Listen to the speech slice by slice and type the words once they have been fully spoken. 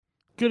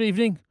Good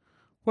evening.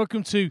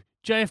 Welcome to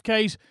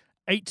JFK's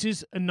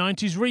 80s and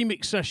 90s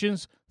remix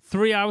sessions.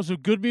 3 hours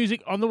of good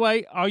music on the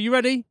way. Are you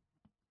ready?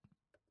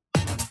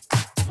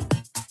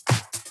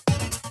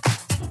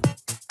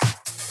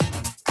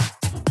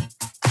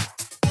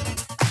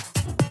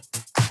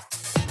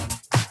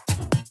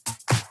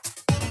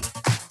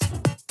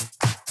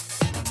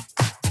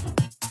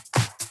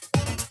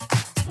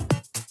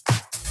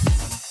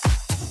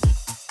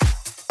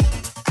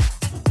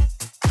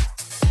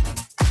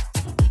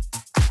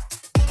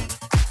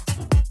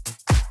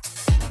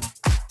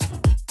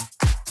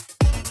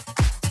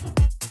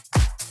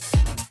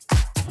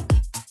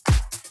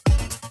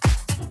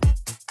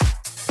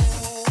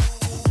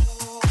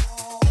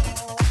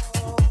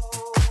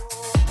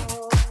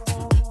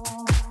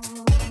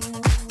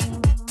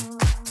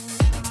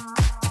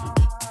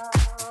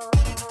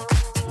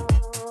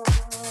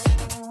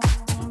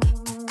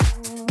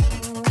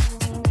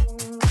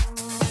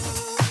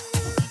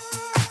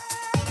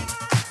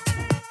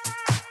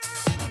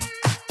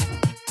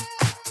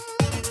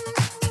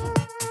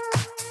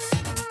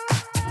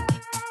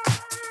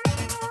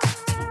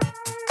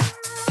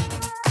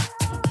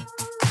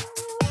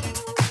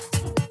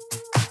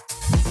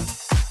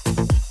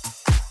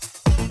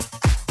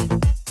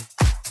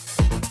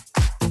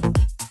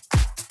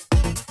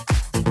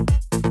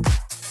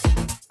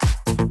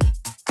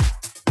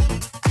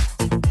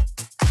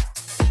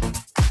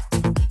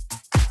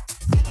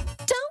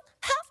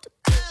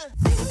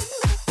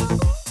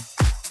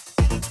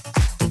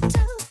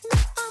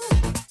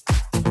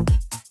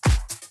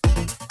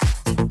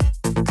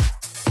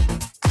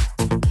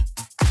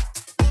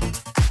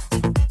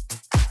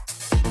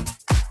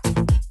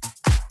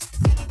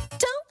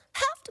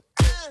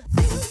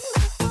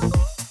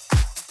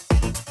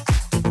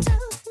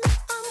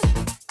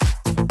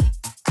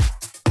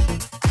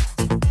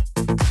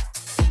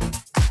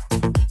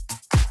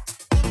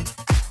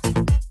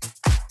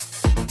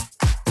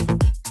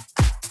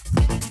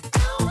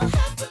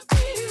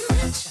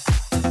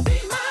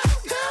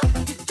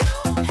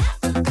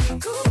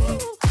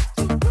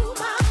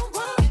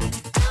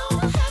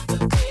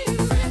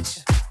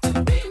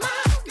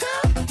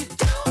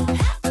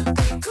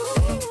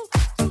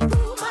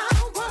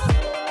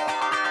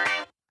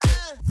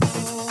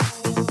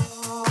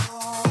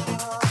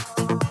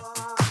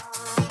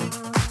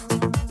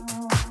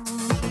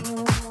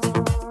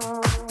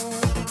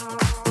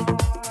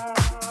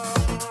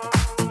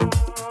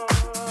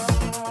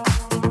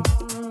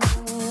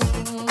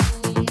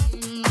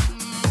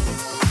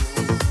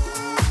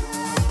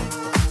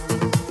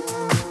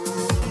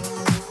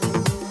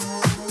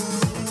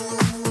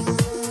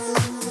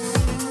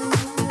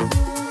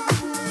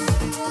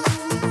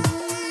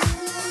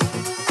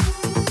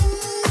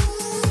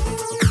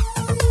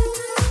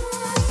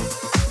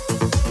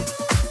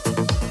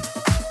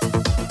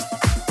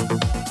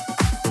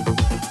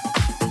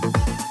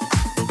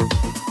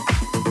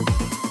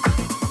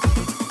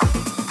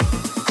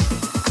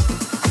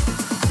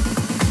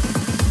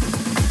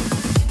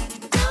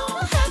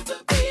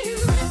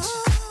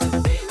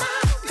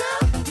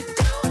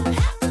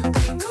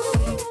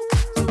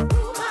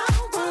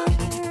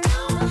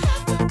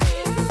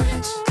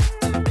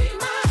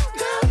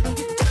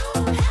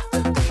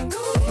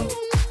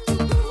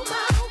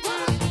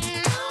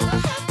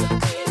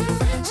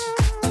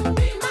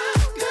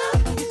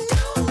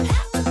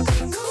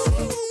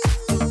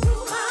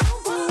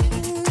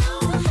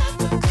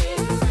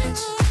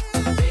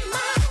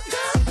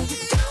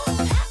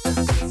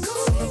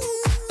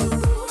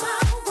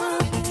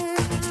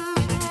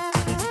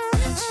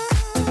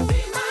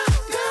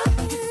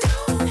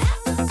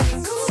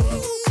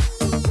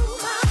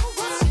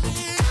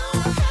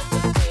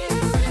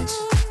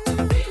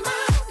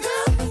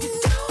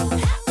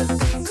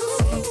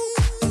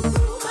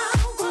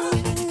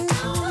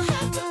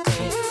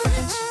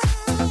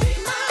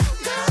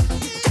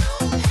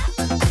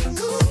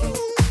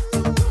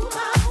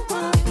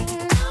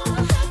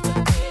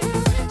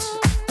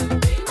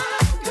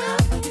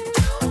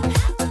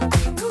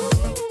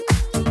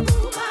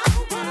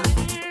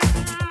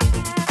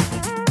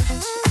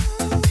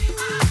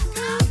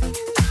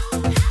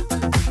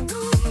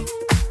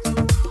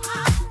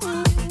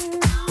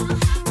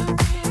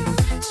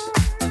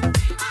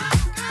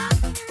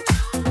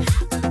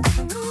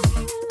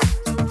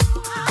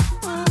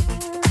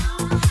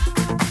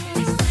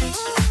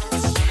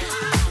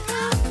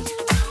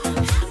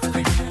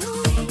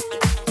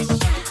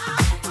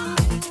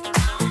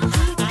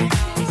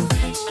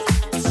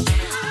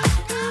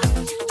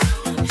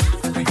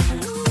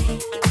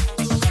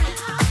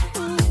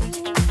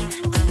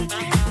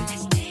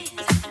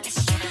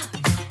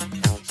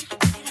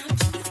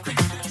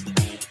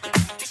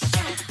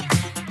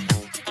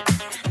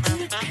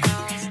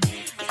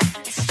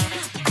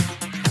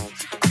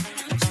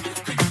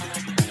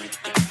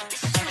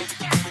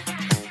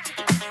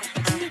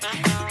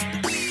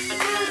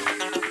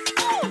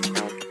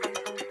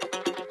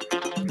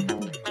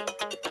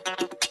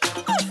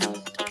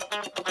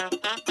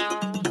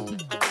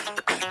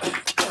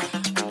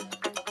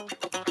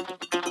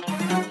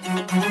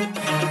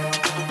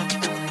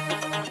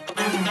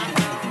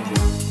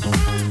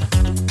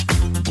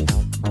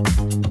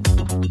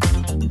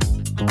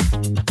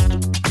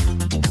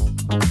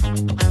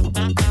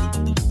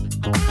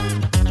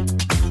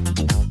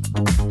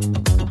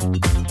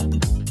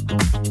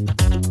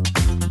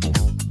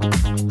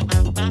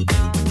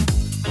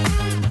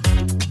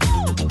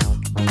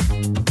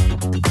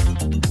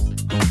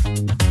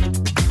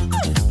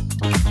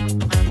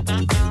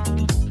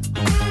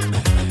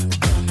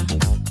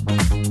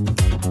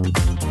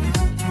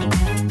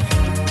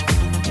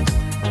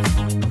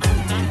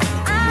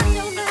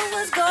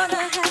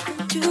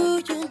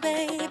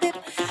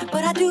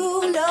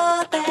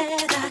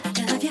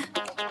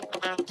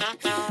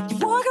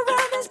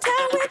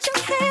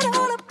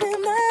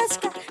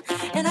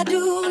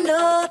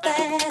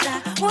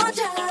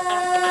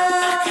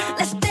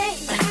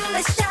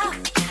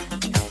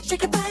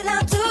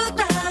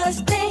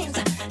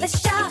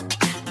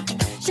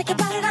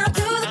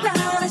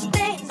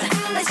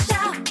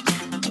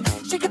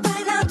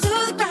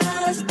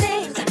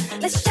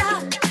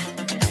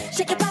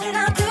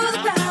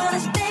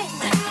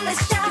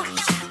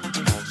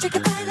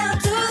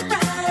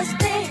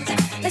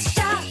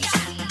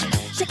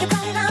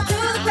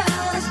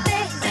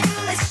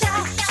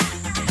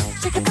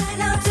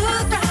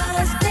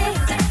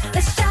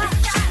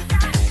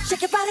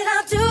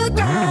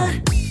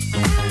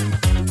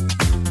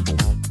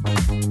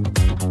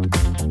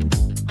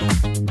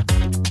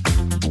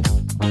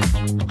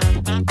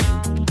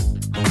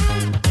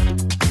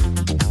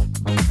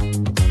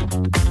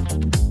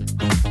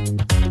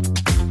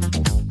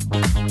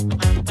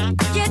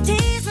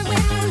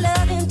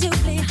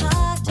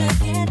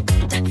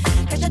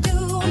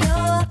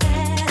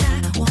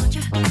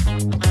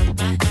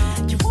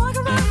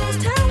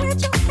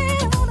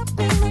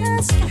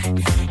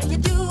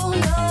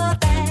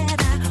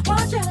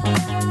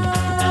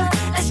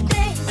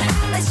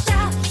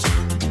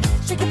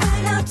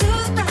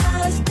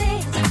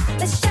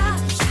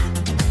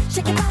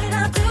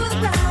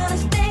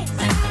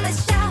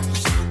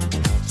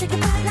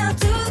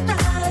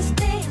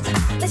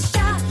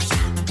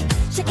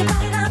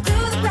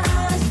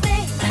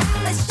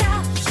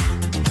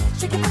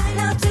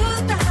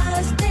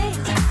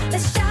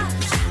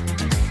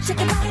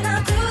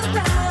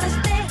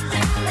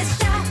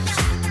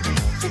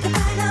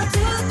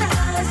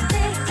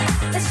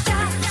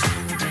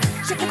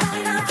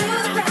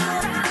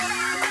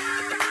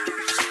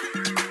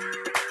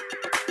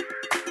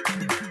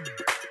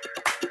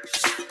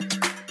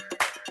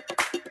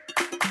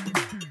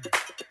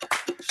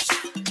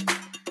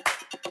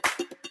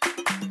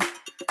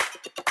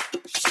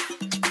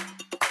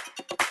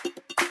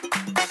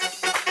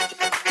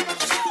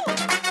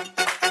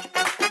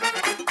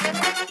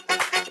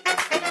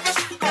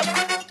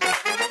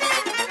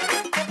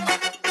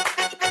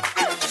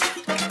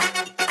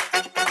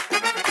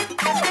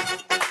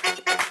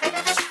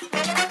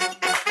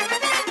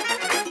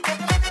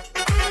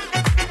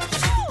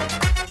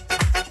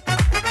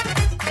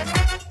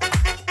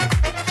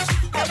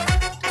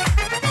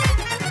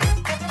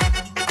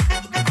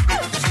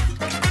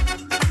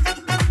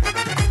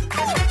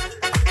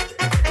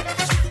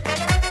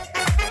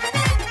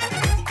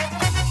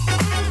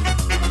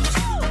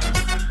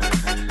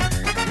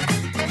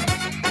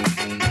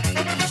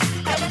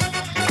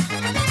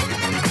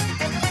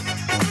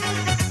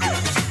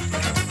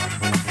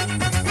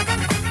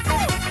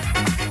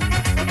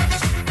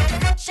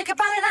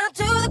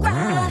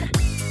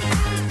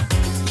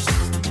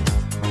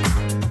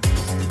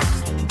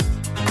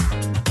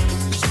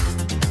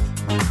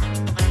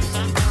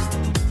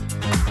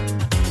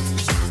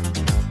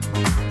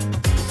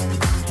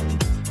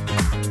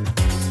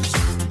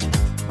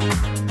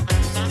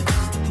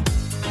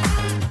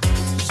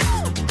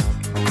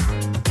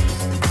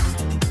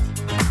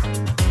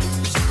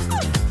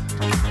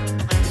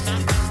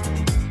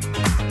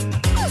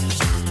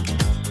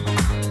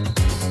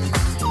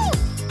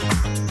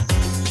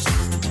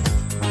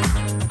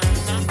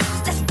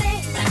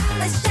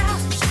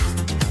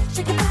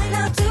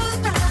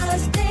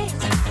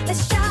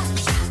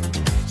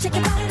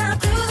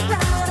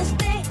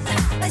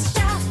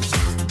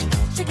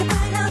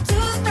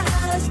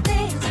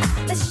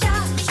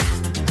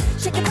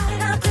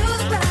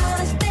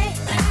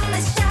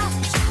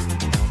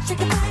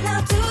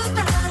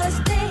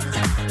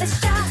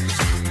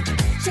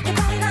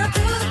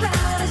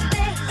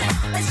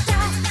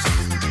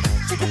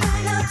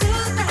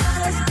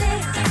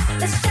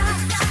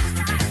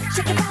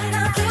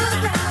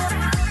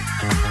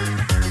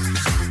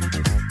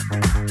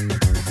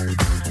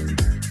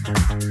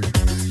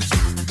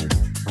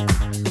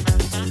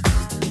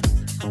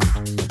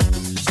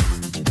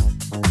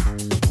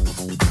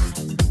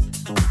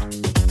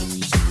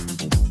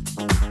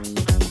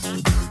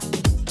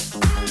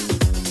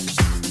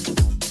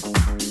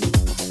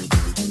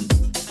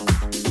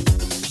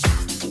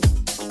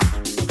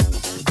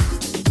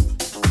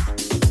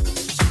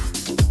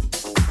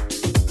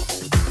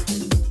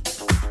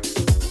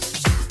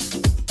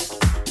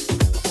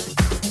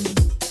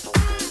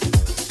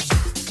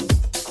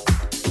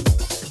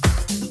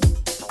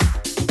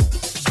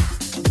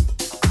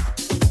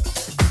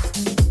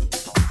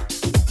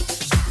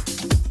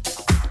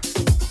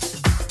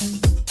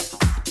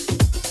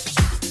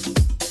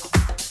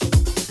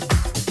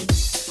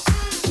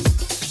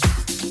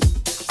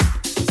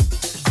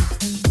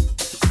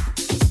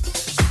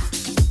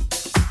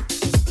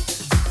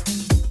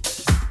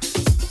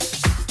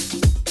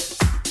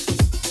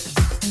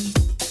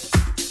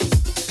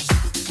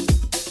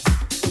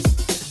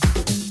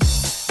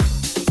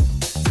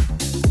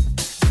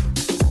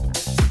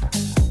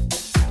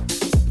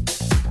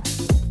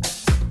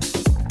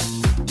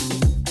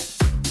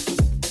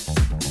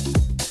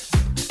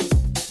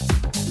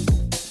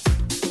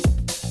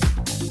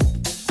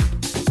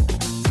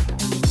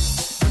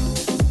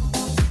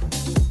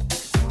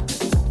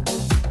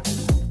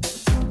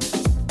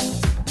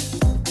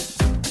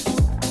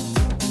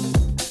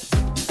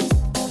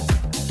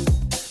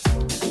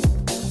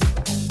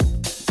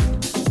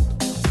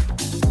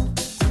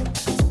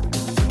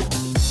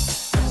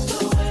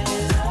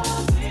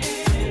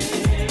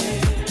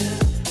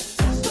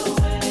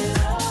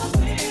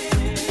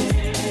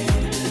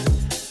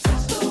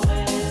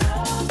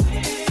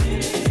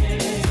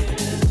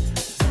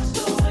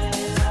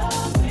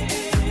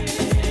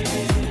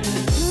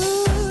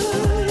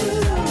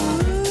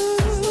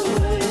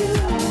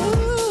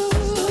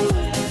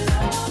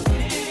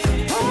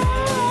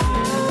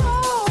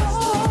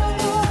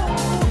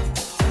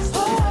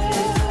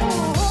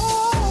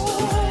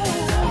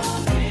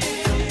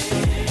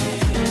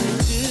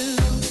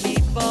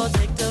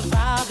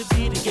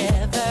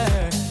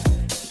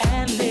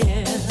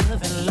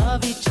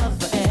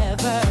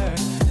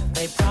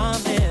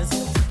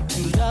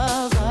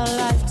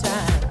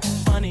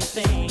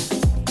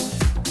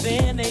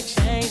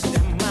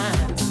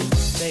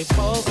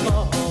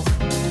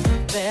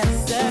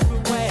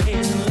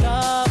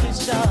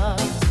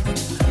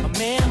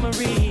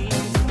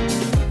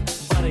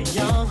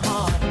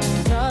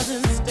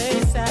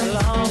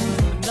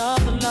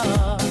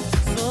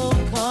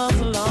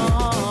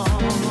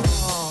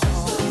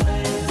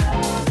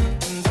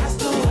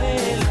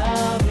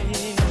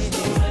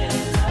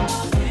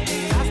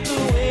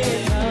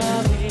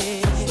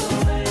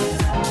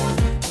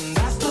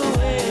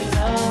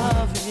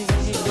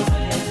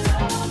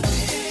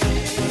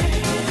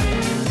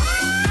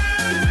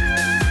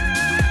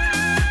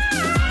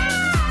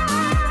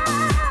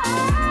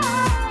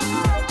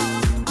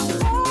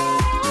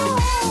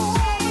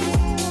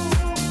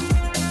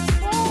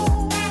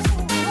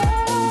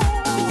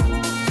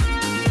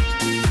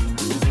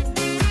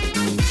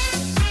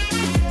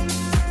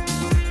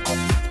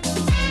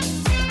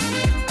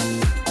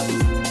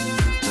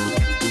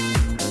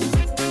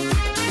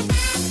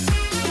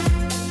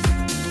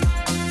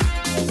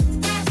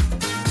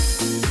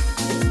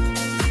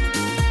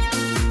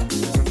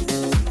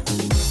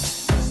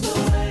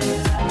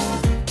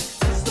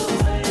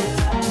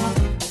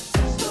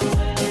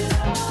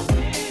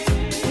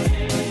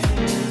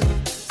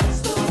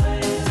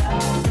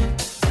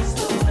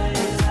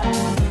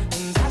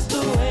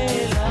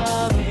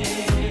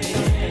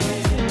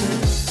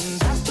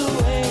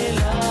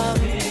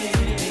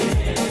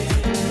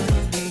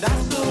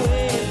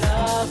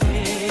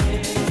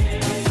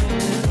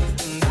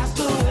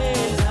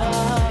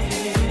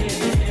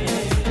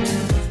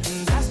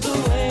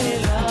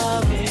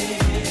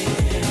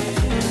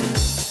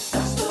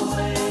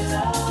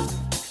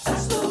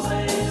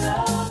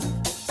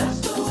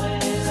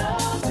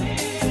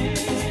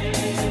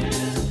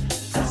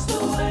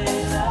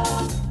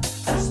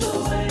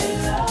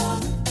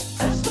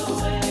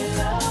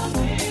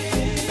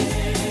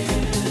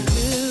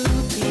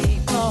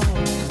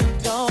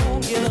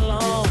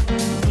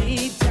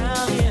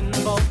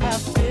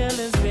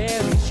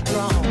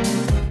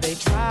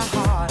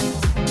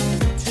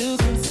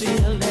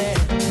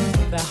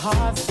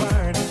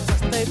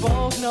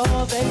 both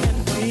know they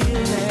can feel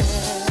it.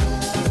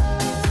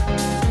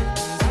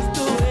 That's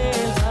the way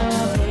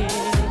love is.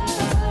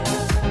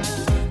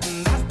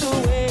 That's the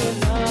way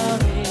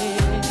love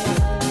is.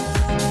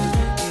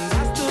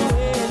 That's the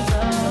way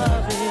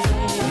love is.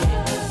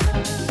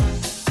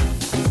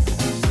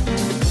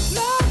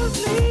 Lovers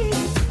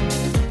leave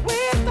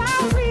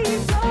without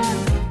reason,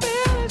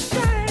 feeling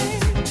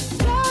shame,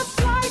 just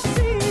like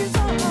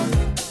seasons.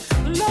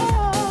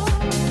 Love,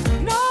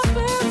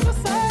 nothing's the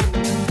same.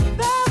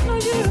 There's no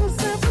use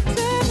in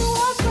pretending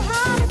what's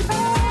behind the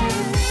pain.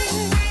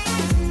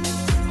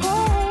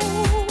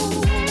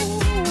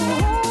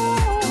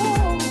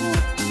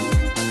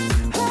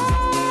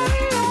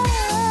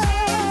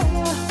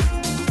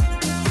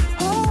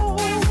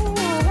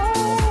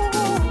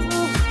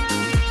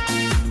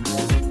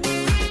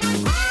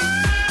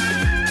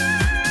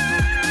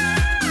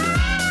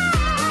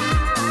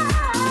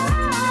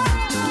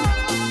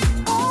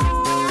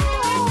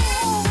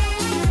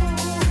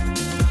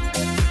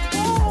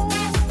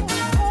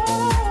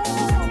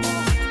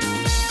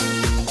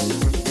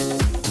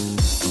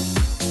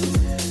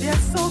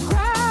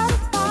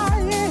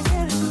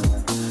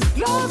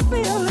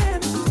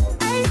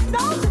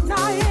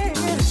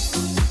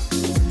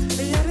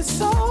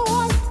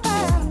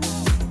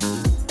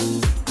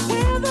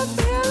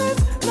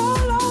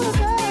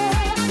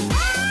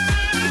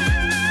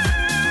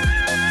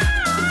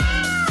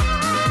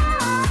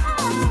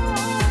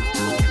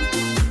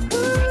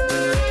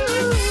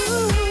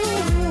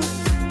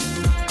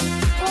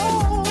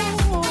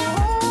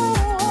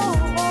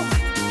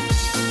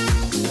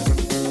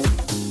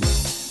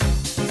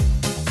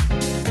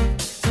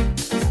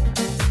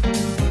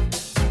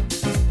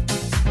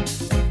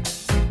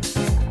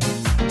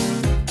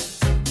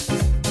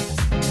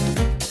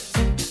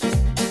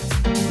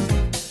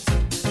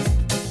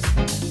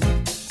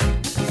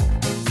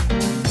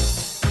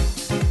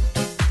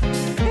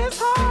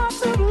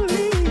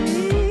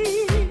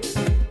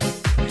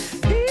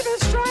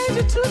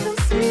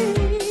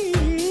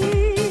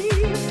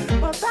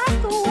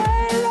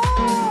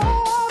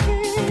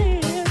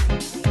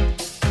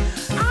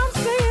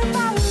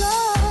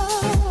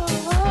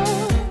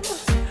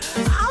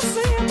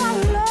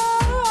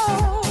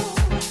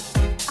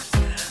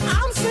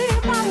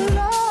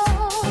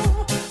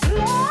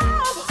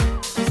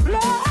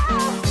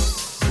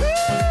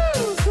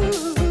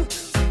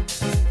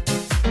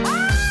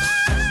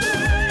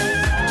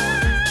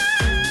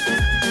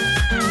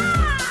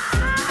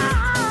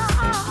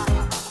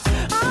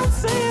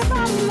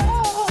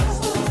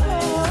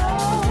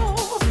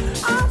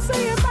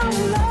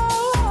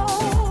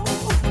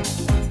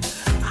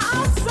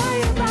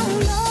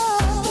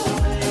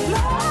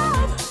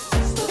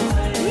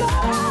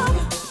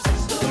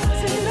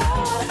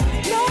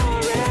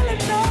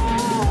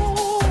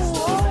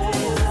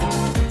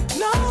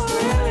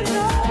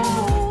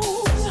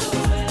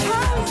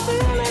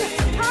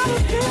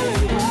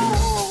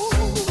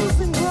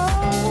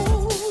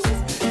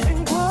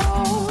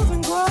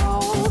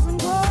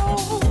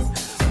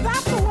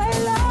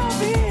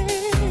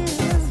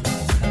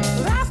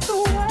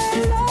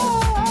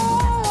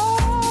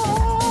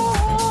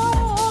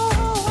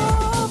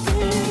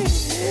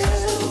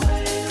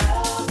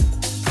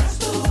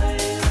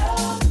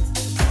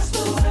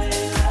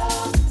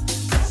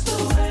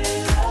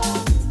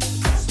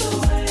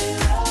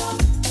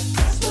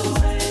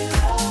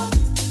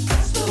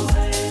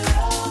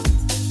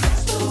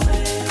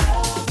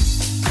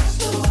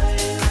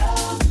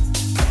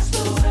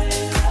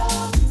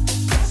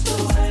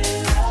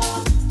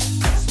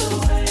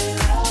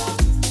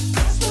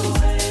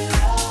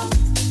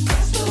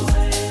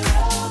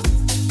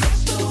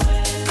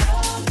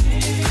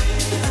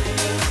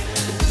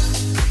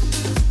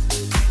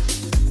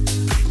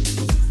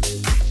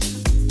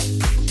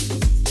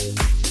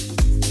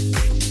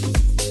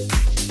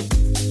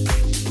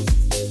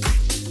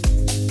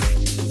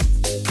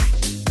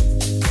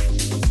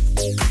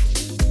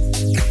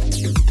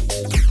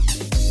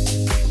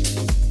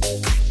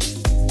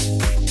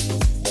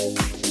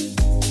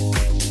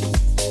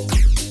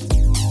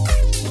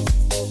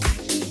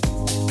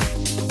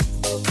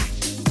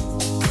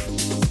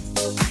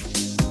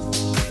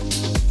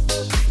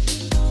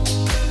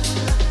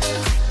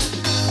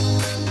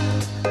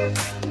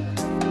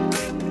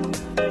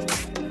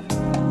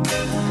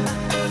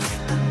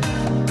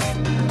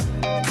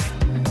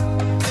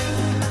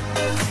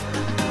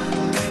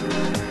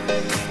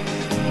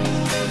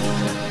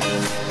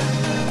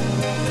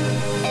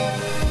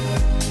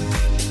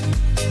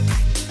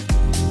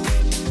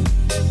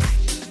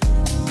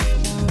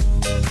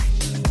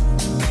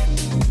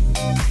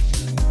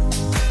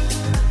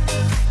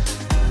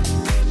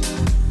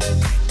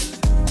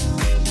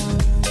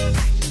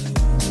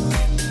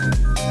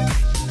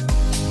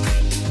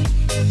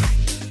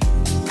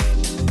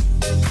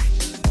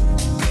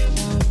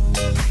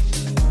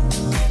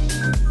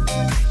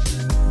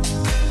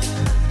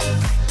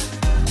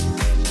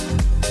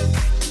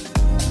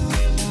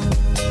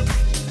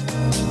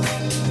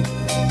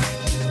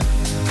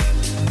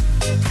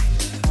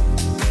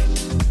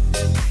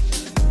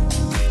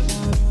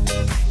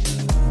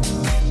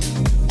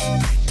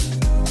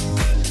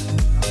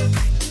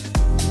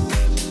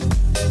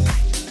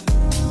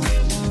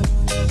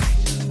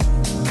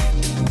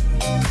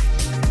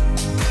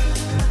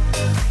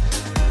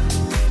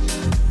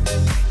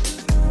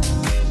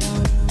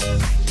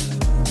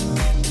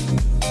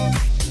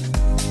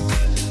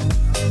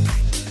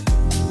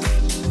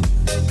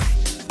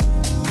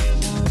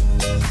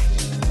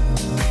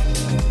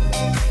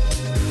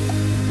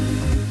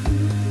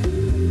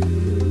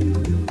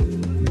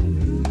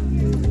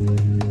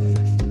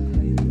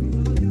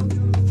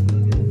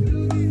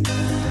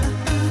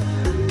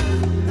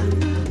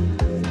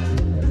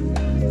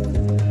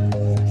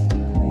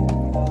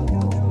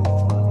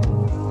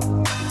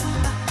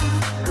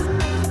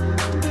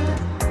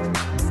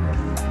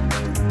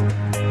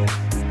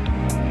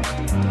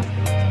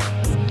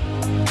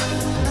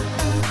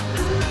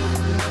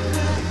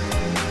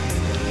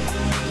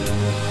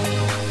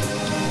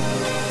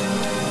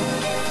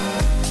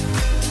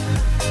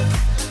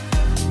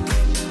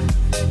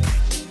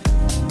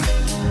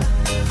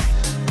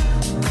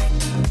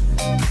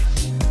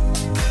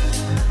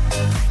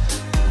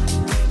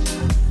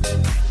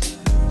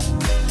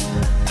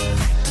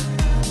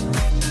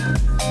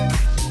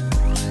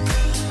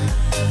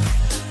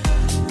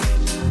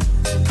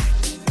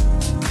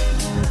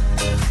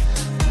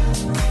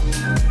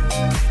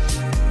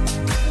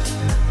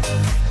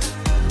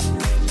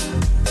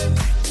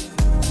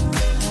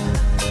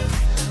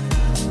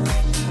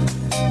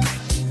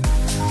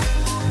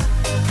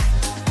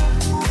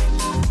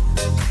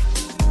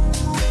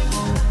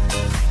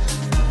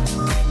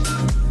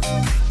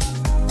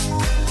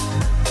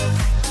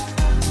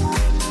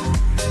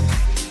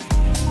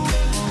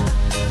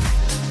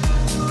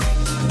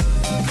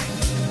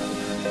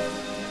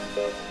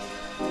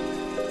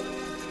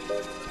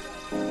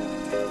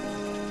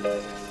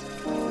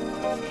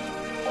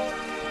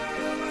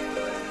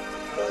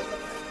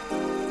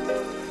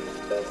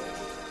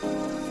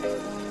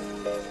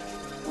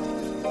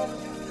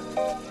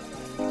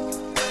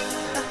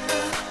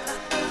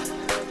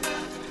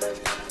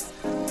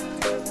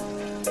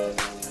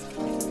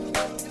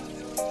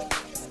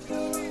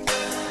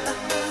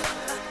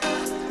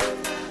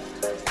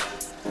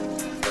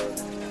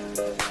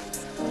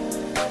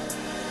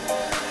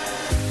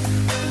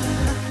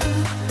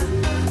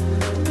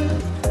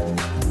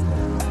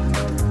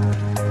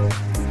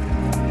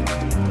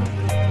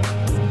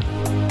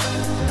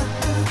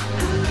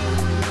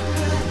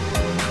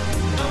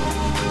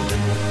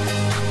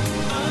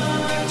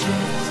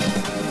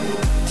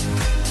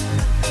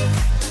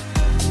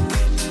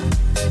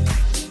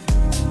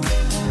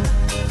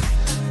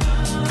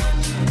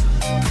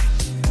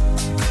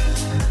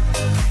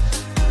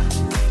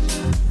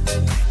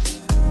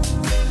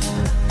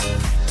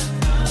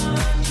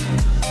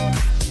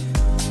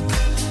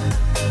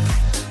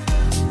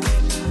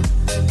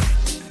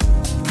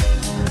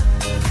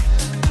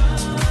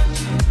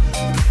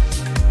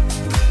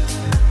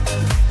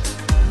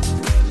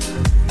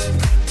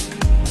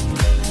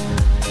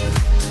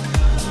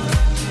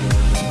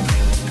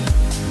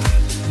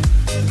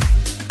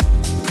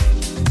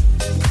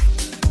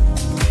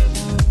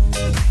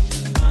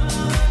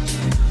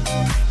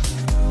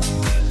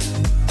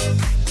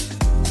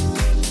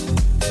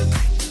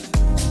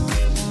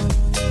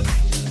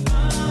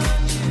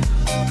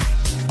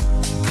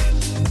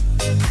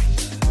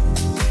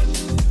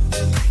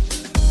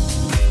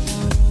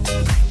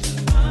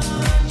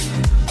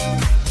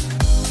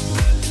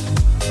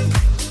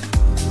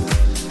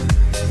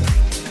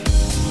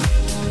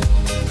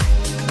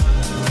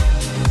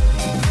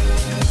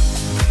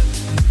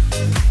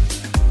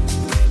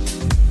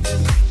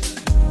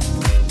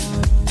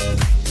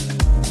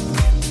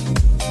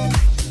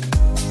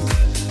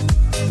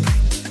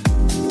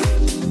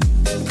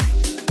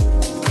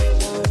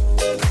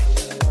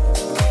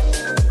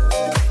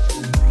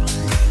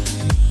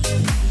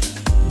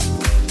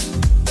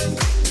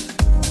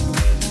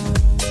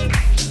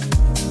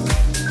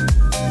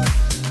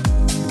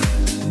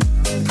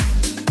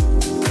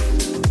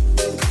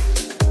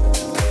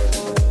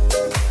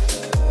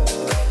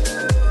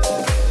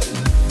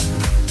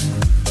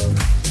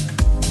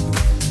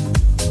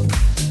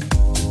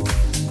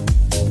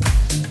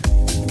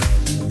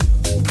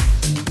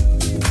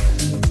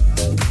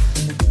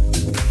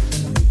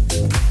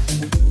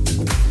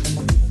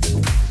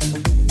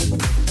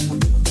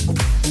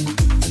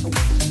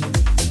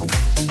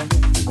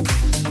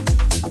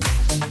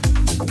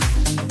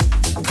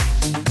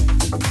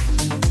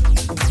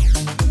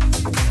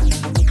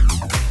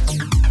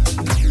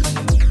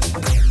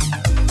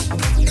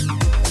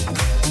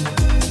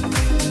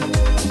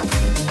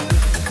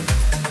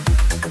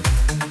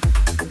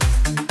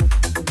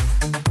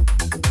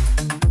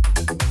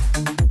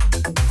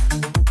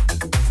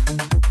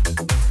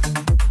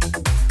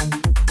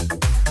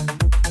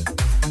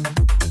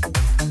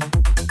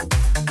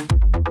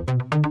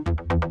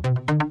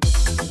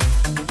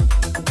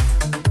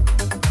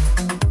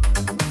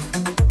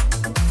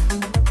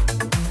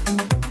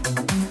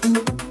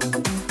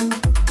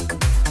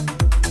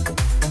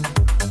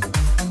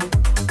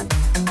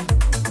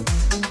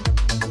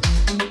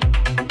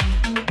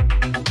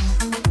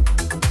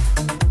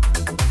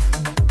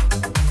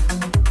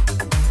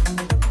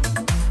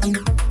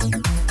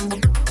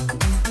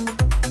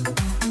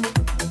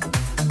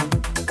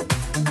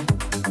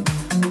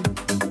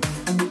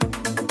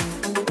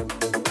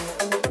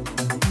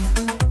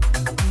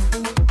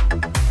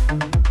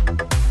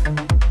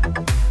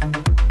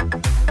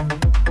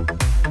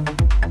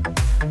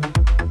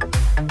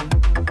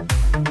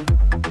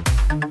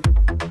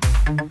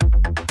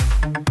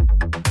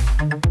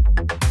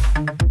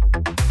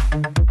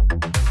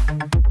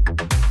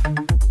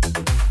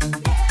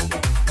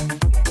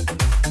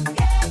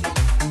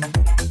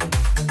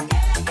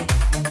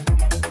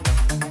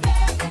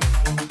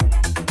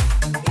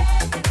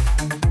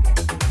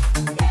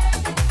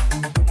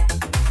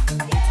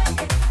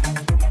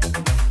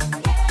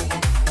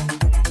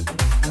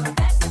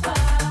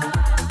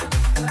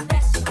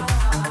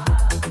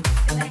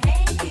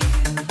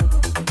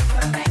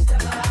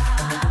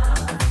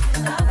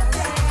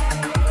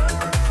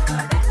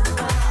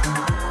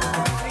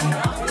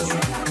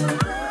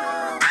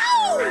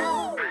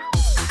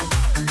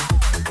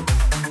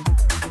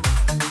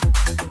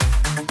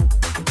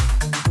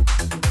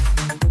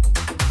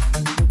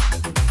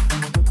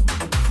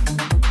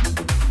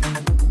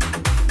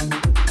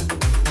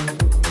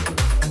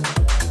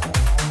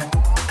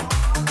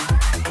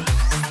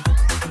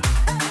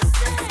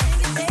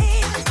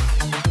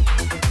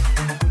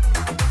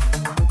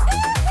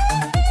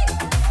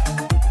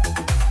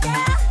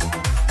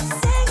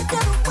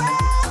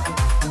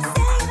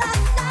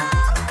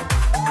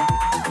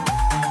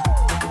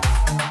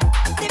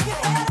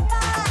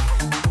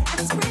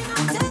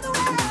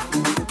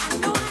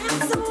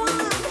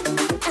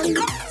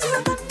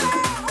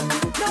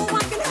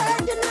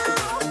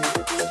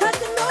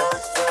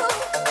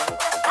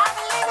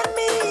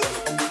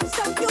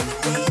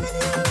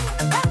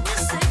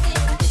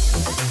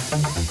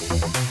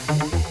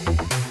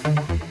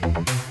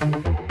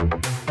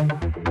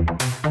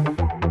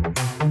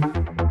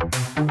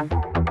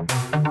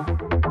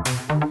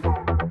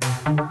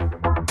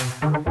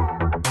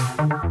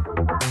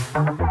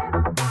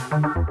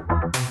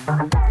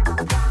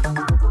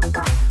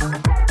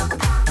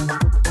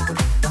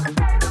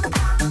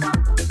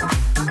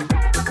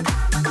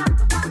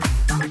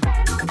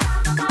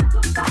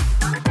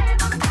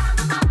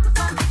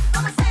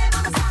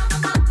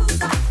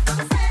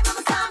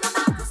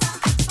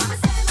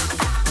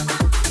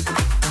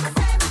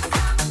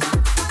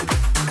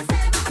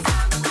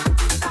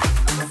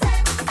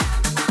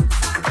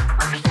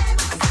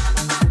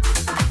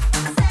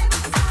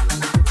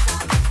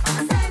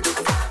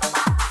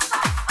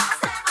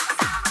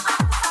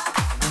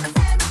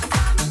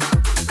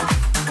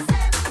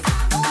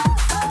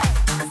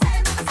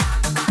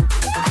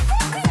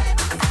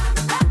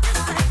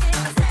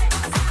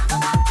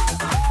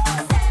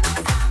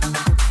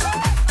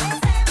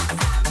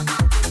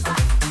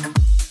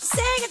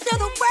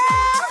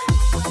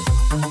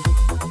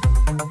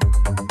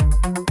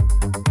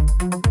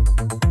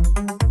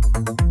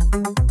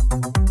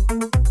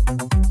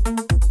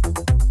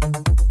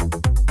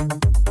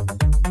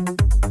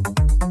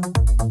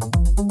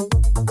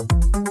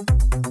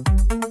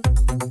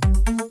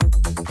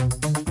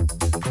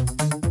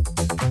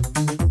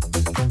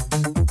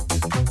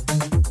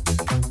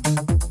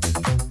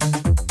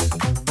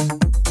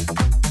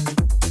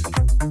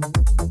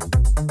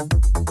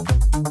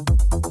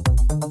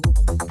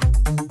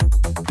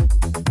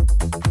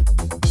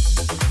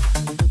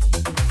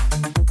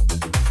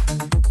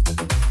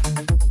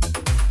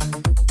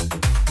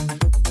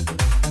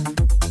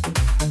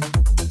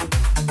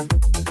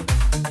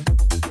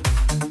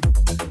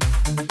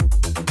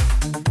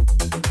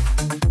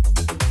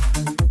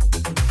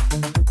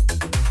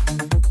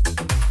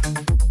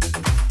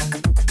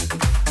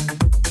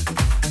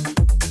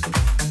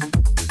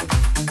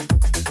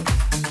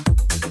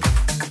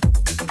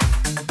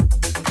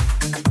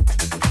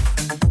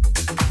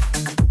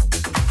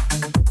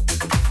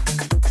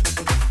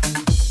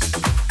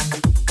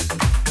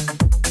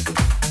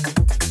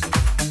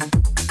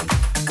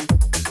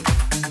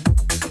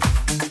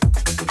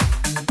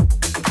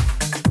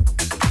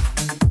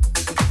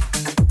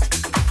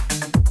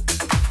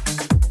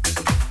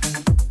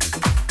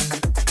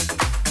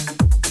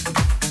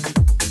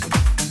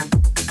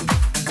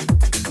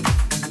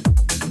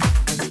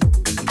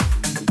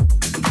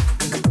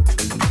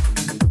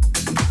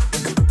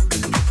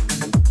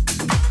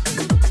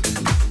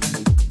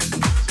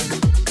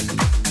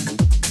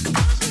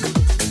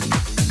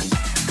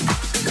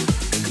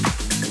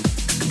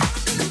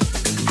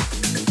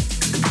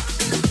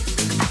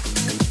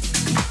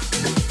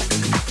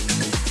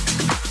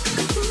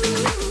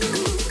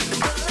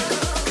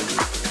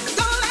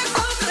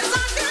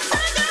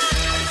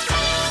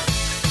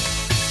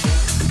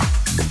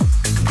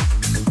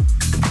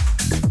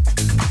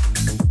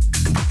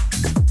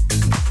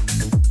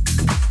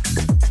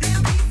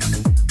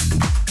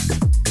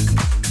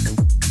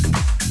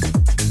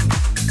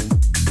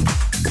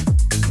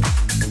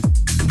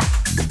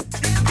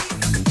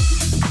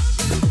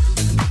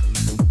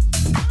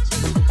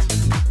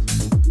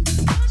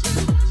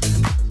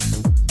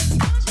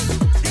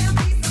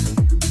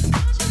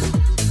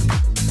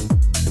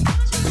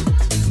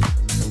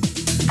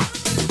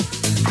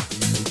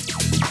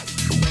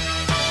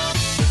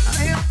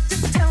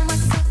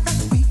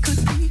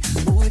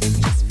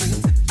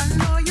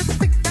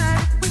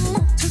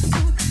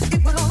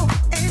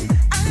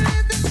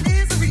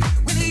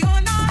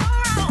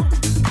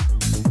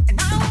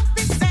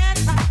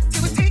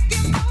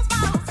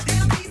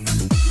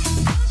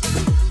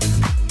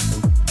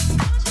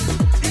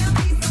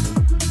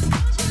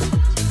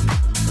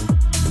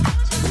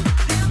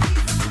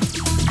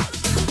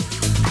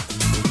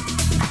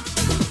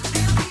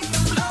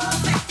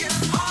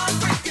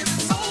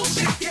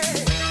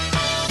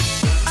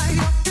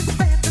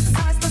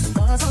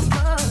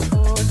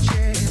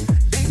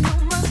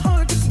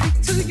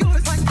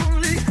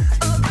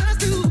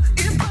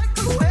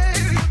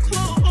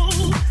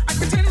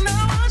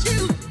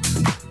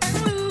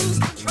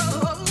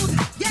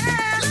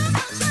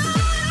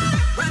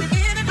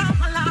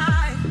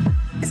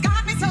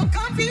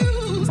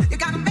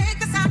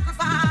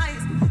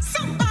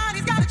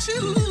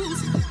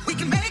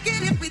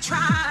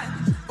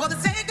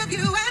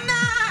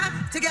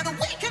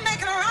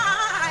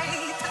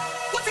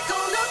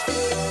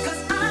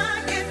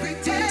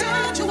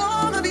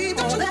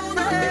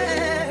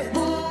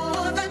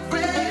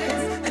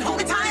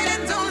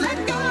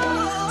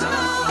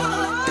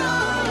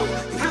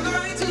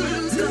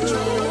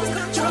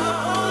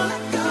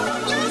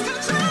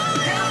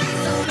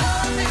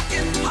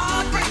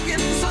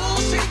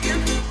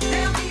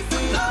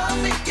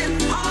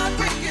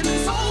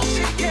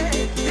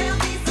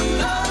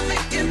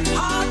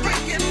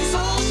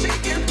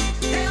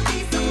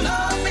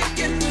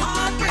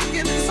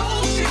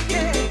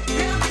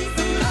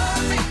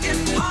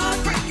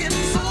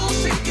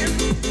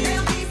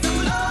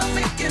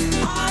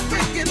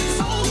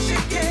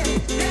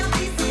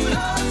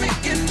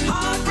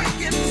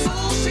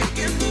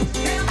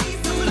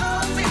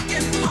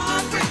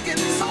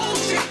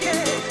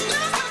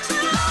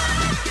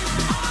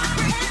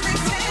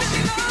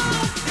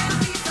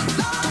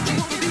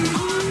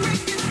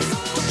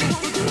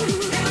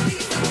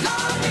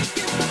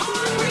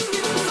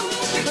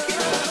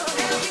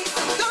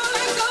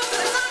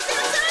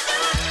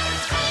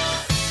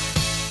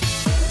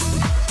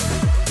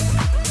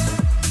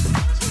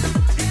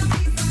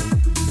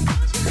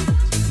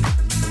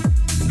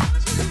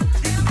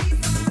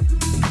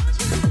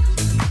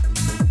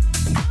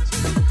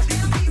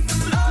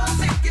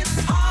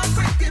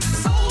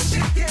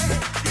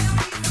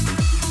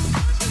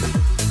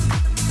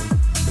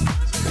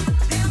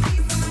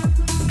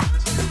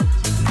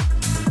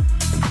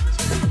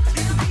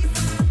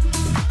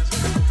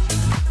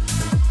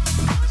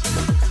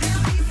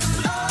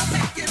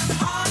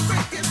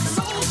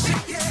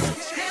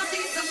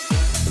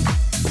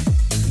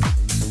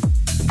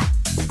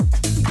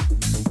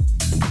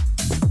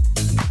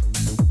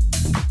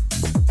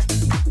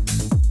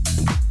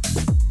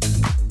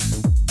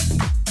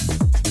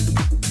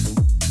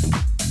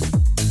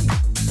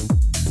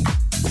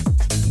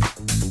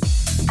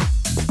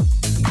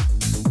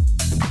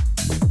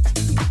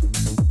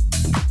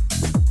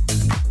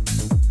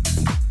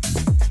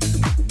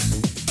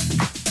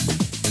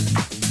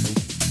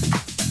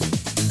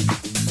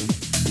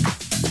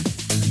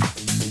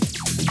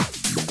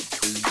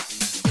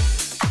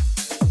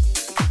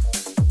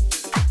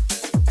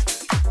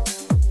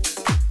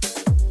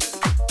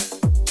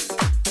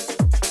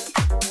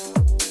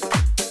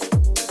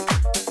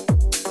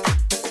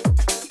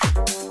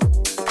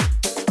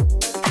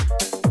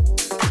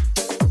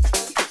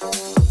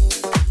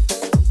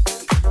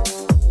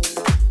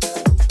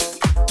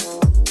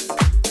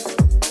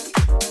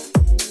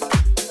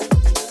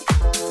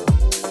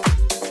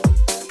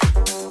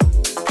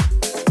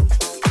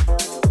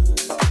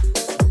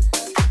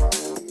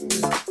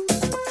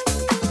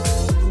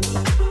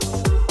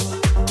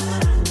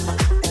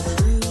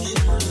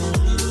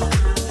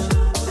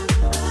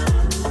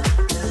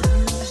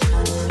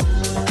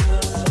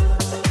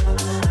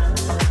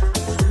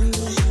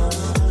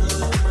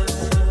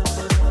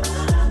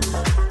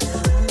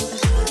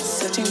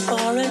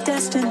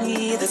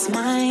 destiny that's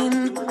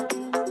mine.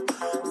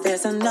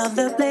 There's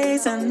another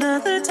place,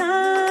 another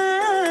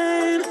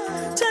time,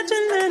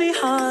 touching many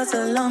hearts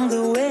along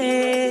the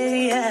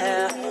way,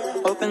 yeah.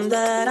 Hoping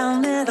that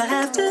I'll never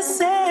have to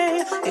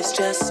say it's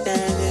just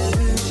an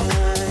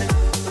illusion.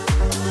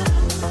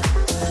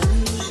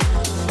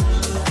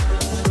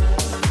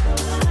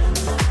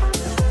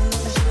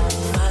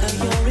 Follow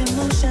your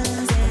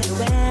emotions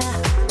anywhere.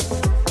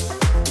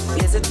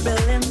 Is it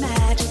really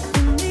magic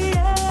in the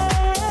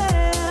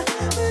air?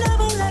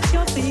 Never let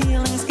your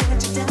feelings get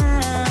you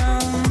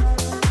down.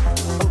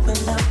 Open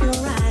up your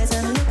eyes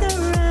and look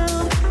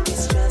around.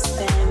 It's just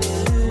an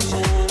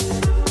illusion.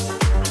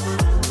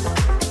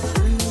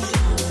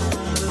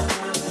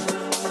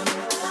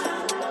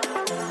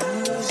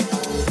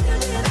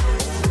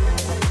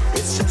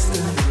 It's just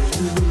an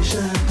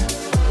illusion.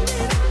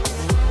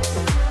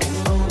 And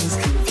all this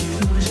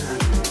confusion.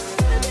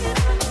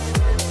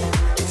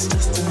 It's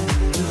just an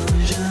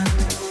illusion.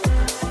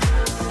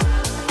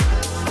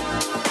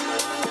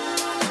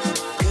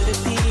 Could it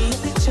be a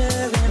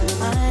picture in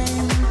my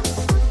mind?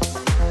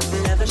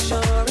 Never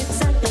sure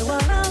exactly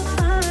what I'll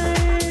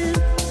find.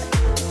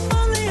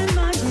 Only in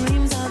my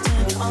dreams I'll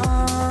turn it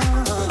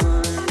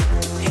on.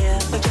 Here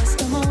for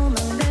just a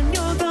moment, then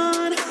you're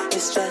gone.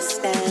 It's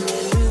just an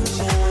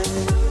illusion.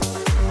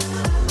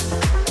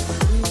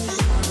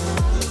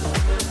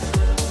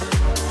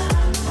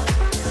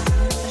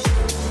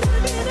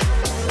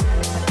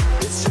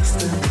 It's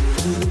just an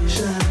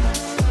illusion.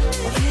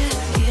 Yeah,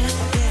 yeah,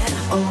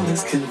 yeah. All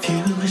this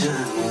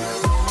confusion.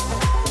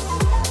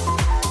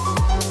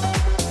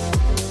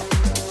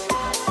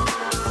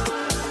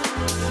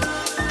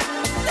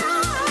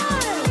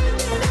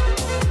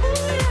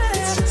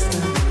 It's just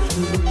an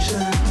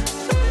illusion.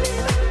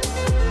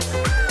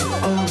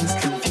 All this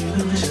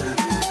confusion.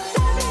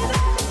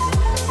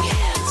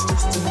 It's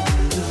just an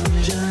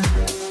illusion.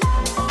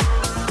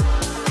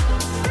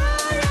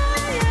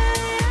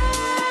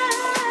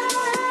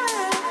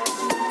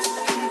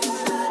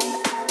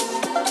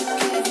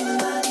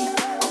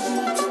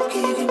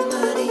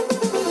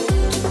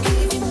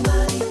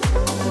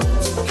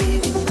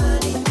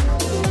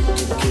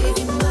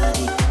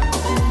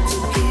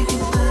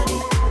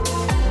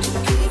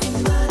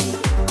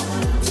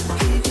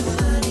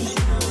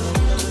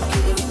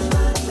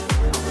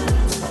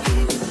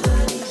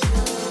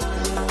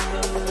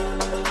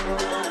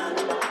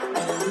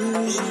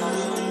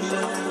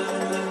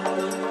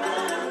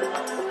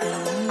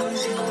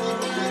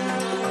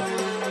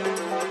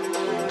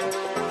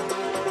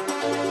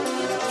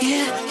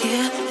 Yeah,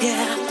 yeah,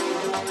 yeah.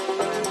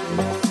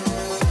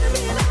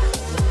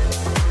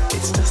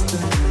 It's just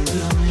an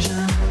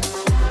illusion.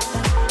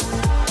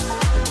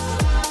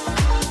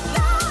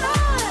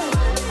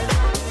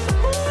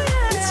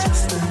 It's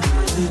just an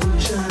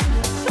illusion.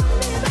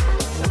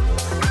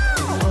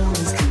 All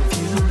this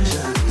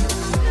confusion.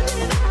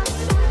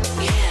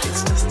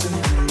 It's just an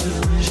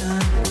illusion.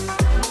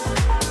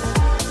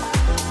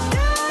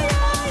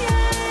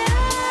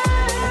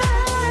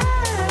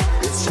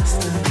 It's just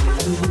an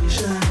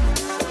illusion.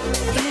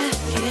 Yeah,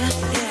 yeah,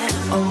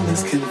 yeah. All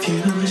this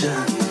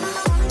confusion.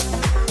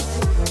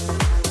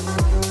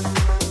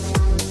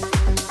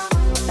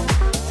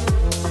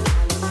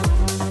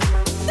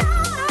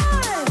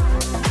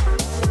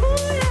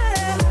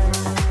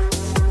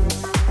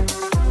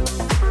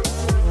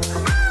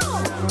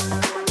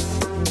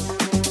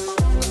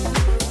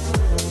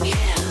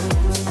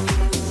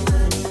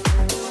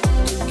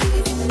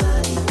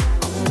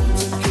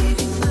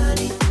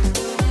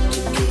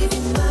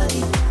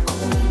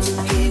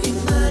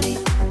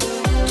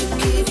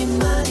 Give you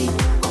money.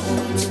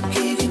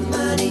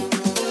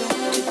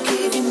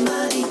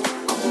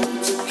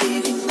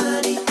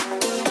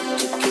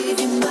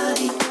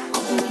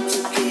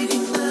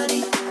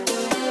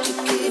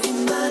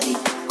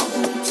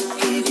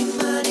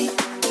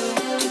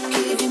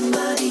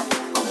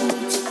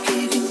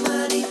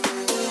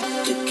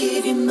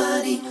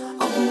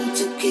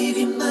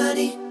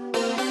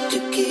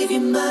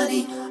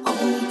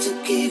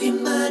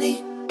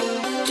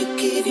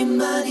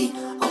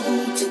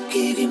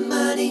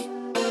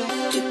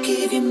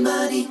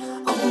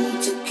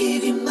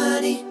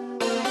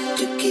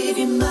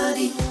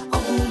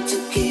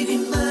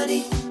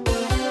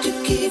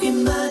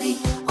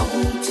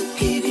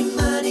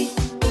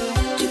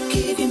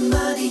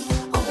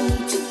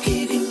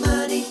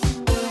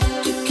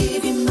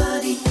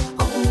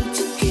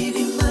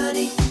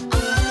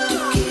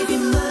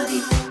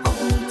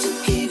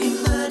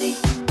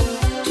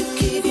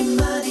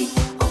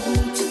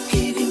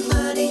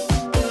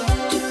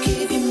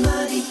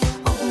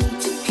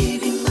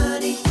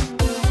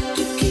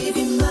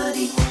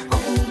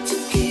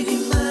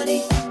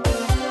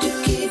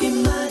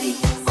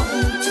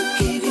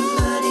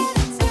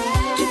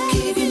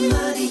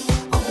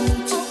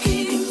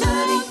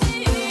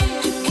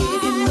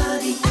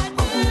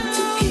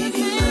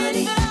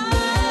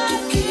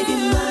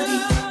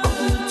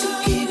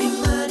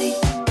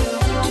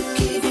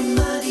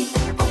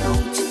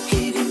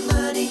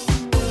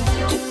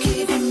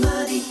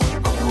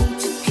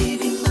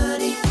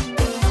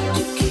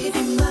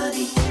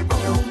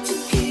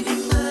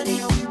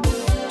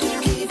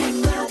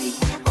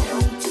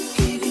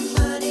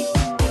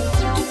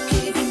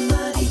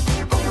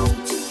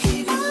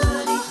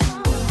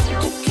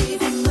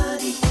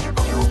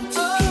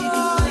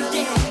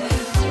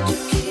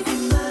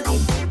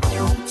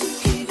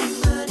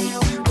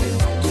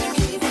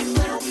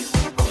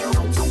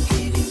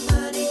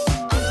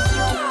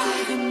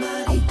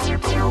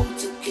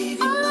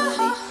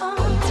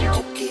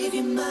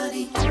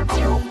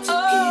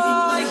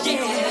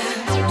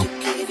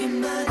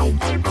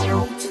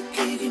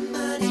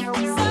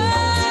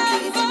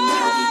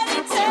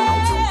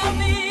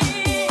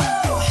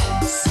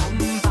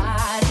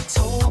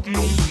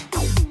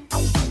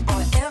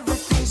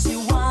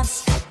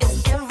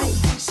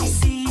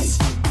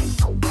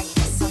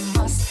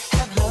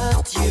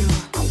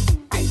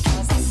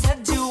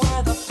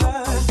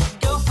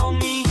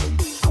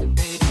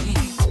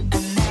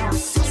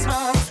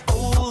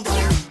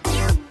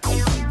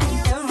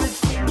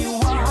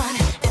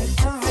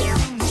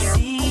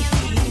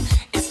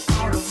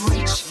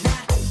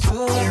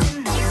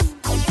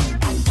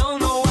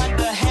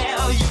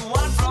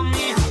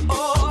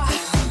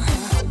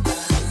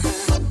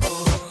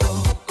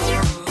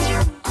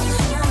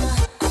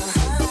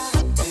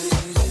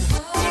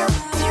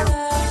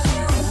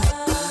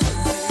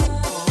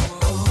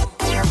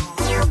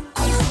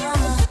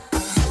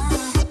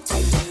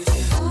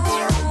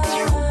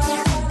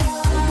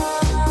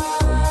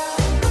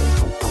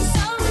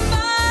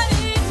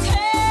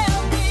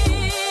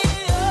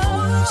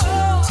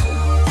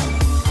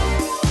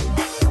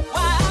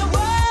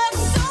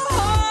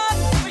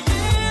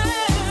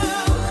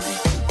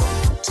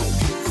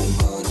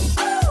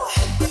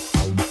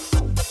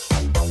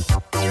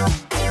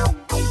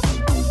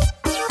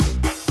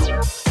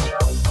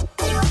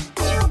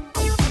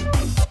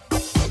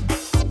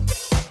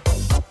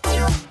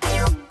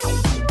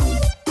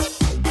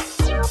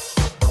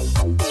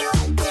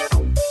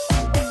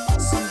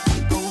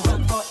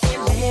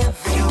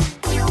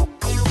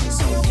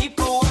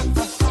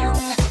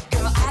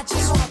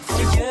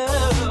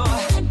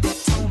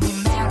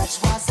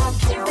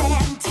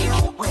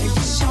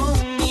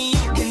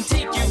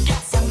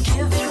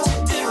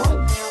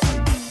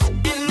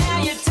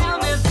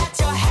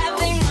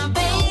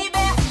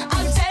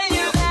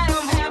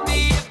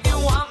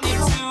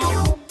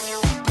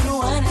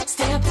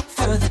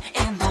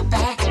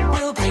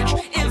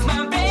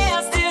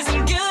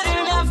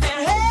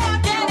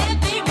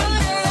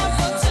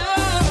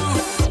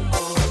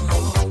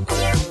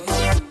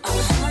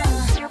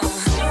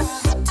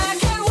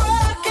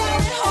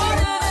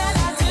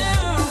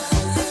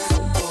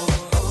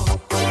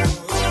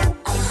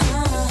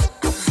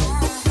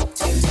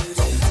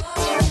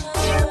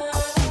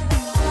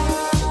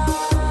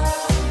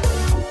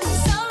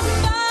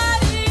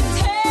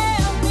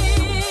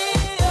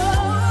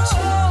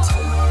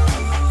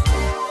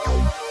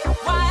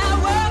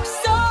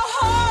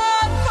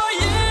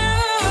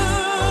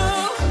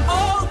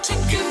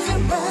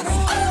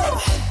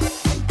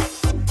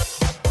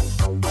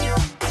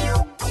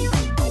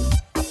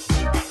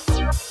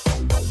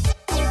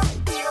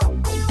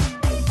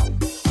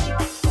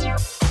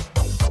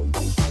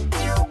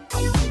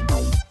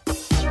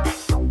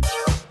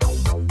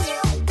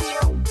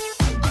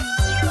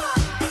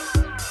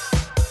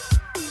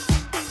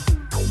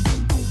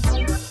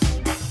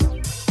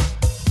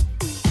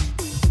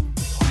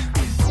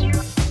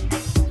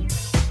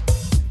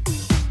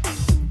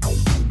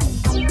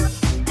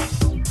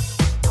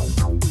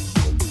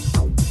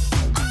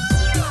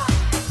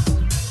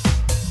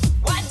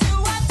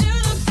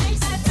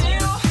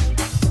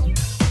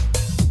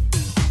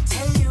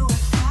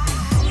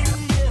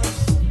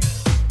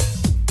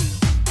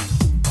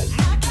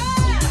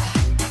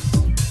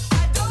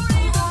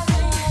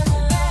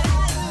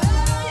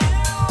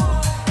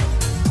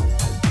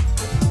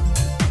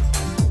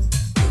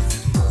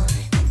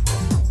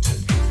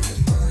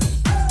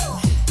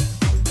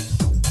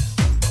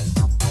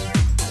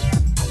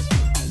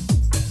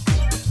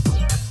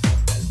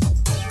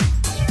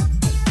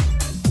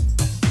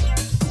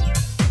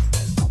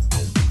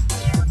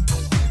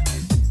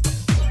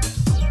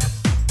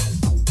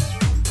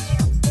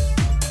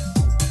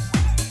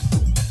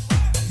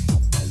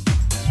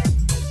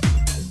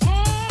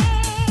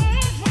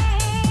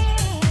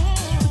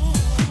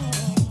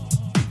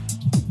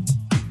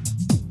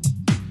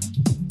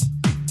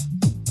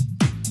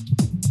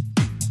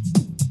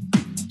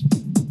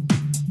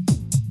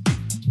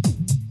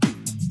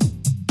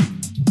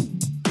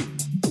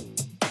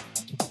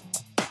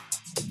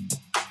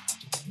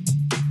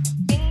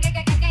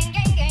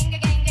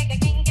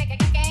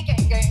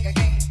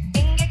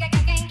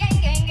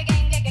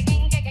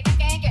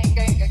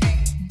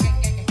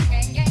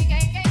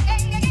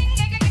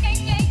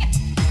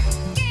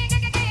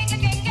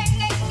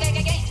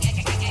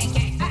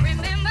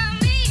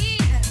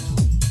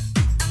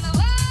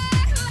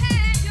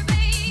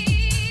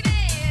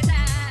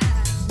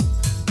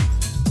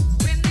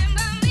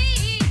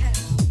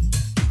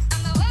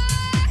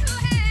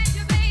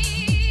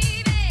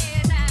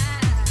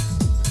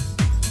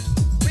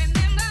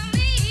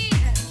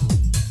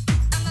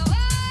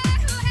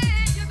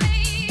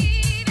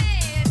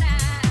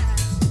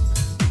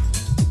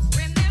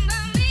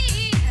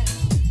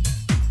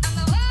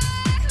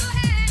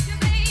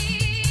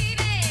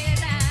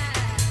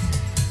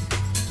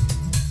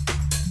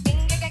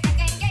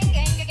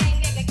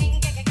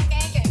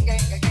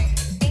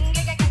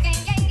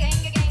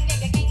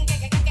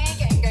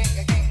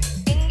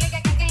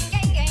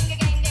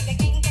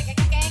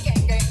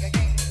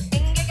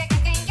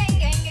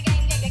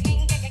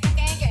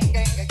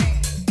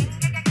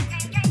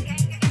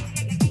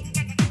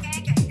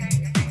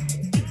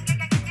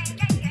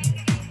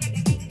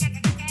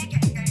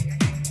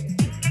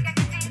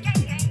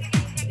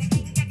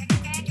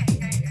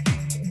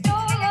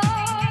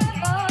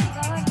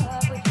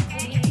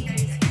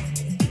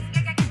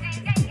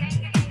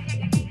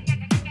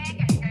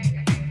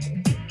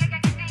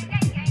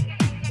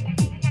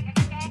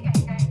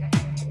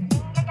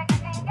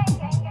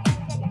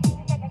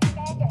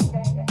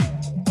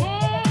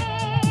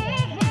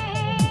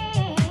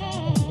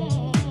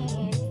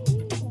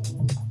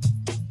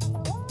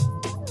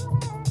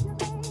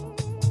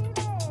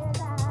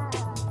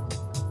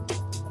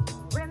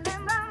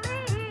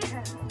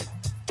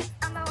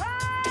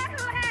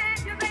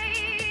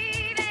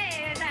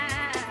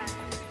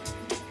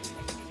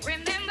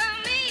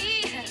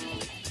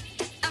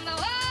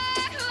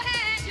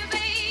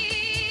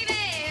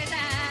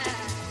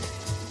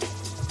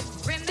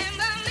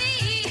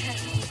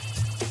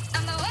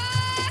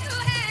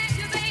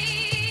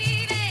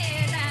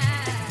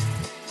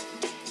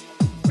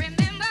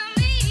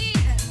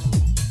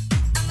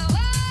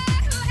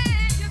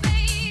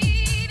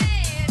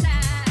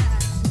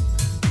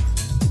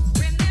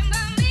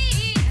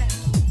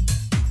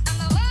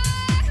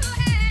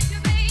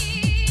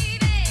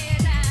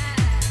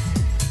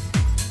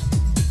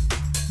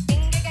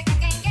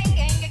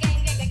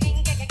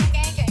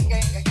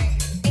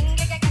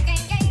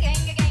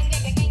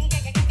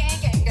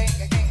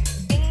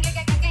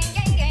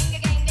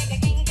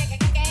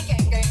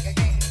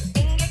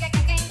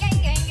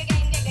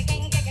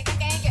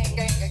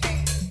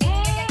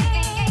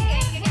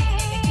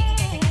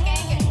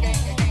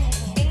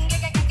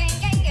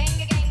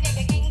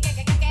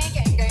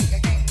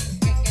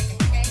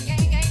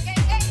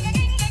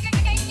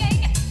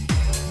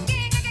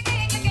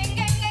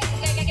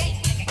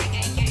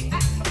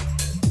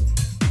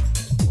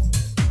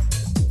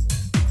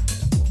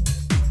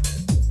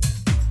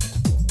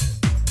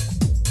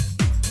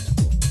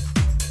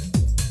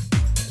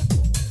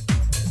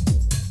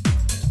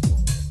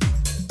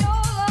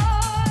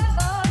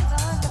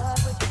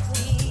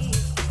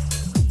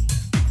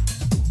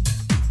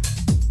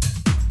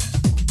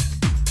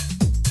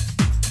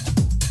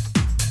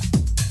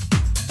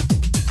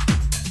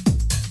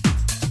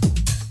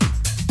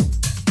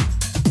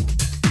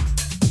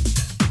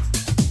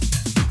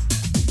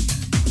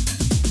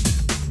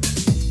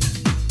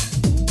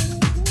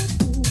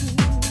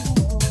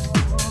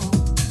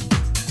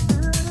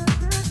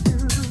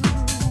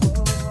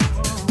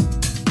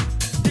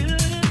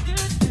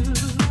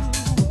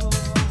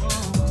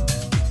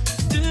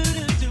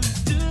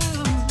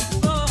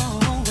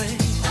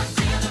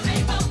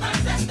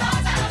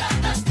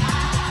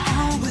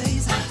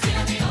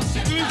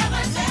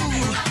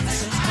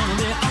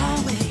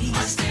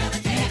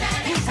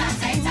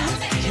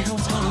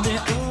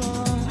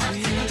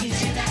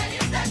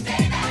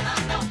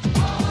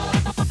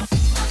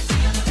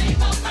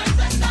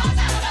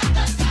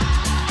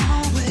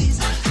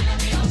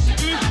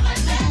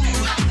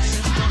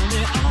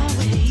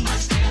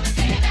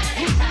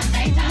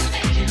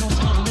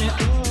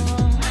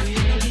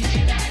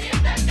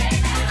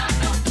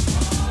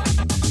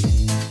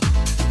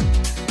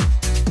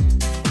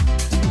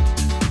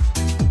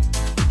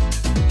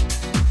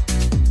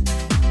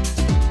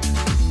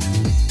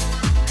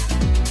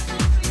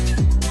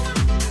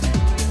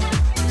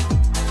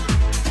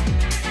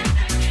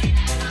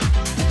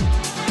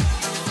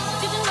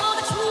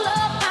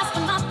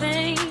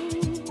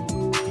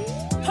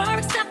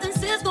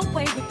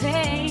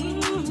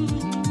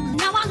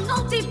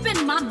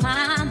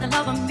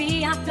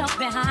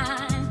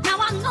 behind. Now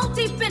I know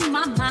deep in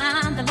my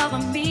mind the love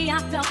of me I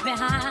felt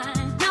behind.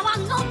 Now I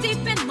know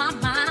deep in my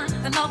mind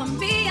the love of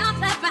me I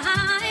left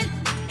behind.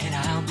 And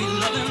I'll be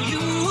loving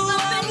you.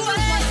 Loving you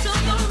until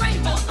the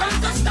rainbow burns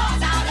the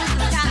stars out of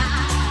the sky.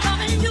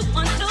 Loving you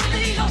until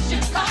the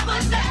ocean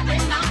covers every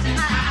mountain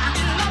high.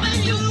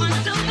 Loving you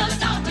until the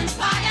dolphins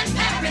fly and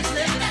Paris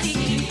liberty.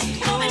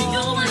 Loving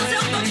you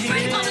until the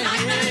dream of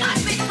life and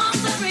life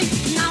becomes a dream.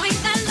 Now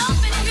ain't that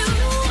loving you?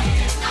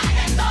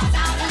 Stars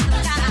out of the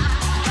sky.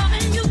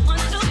 Loving you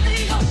until the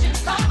ocean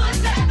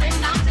covers every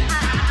mountain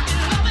high.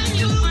 Loving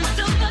you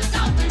until the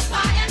dolphins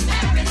fly and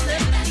Paris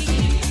liberty.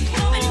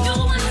 Loving you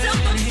until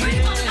the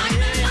dream of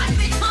life and life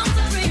becomes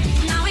a dream.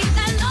 Now ain't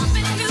that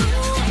loving you?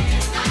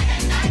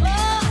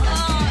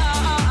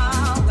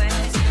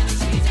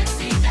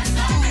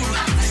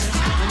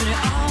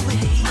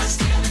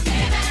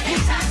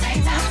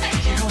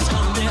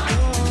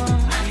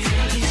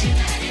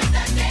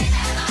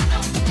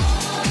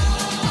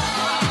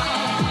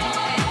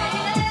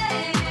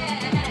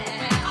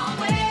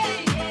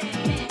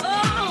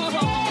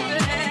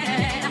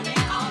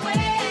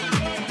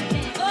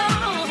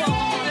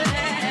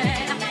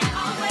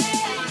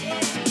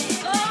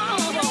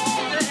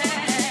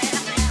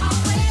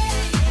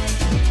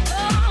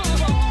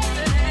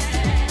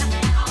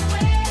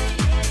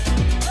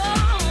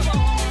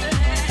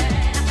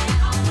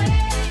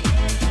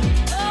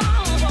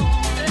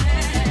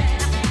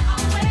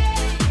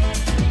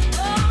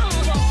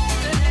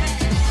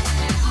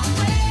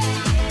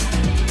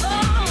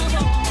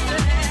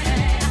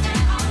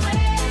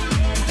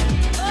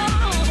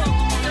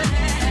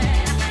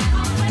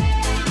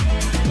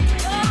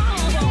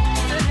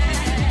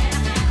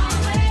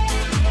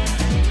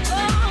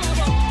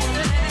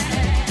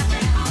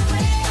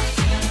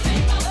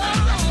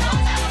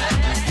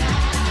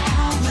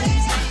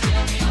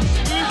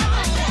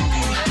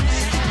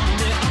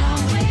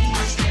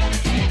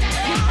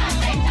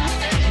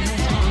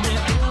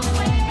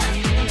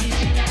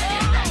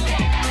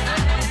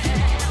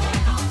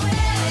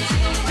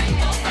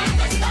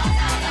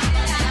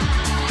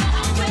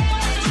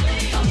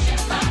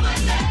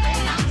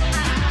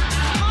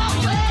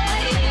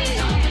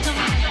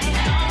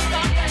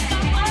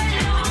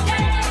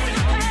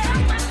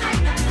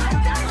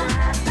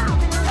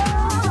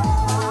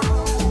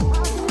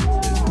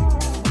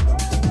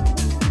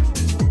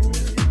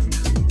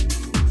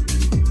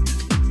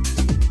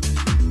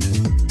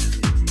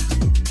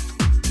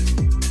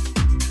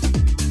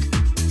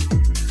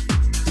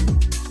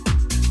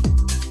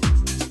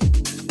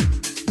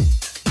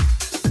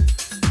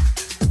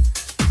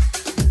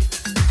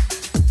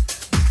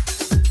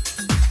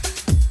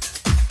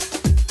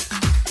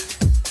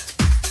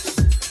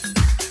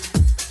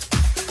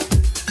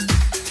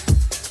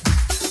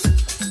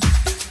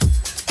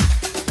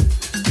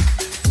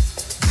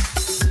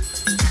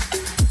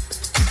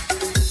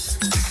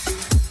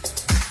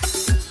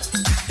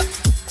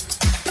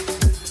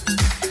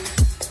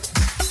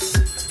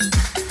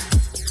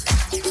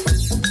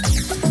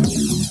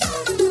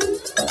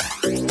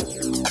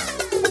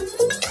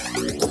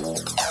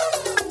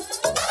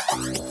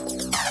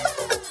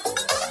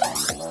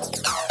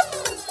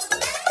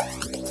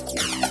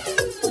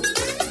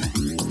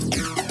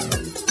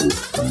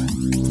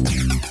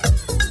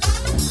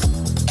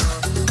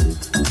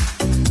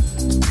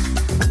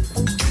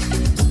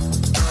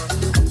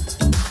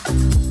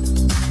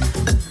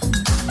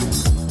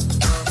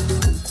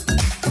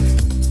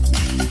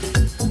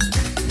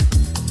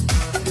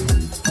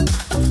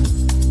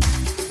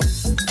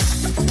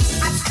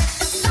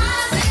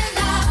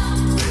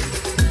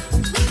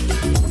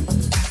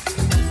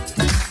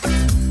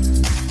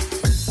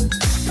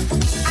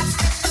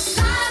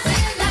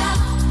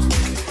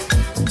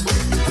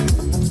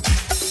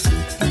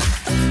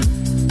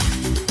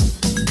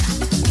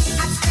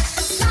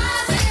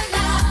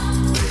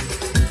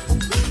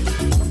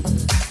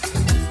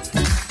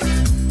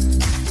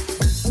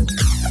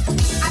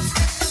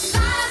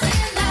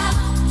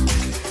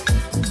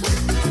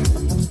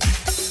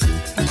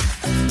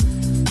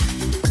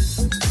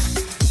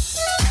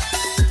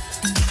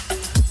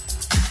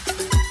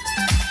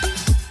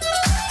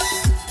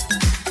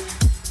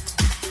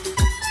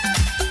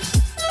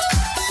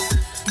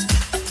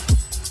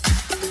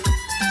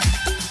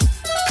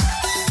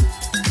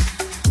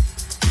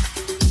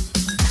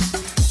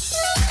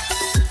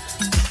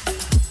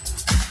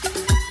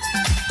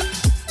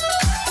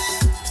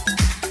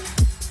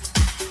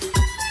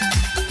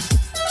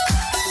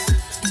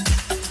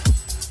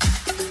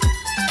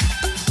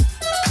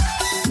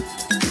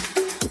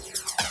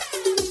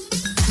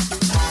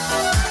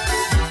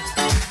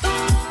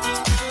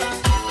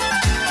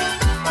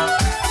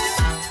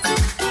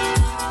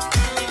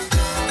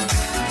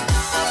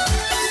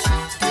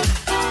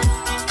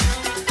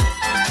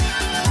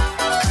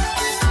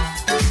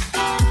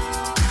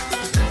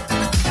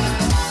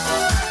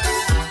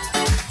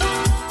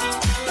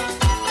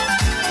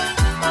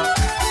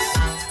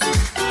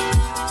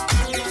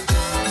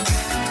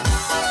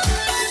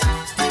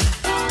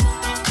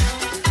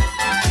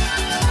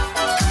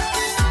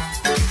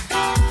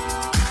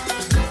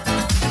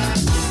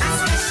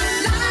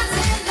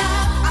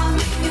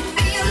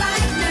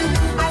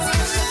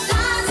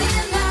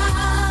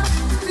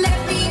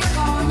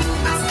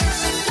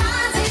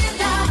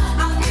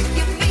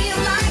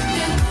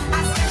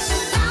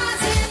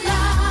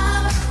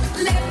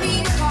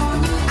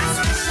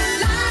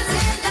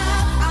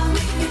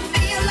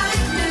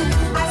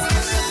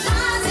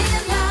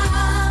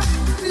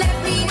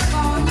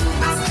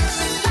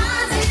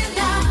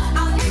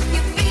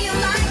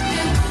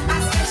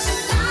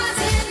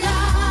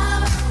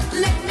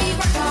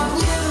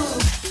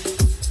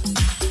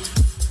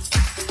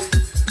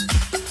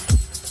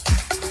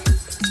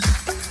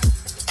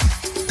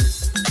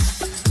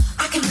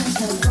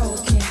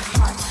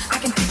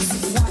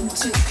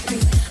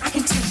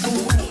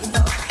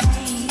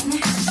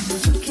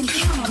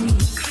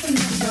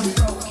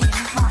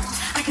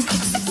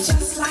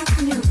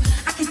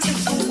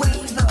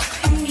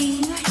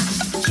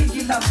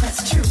 love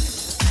that's true.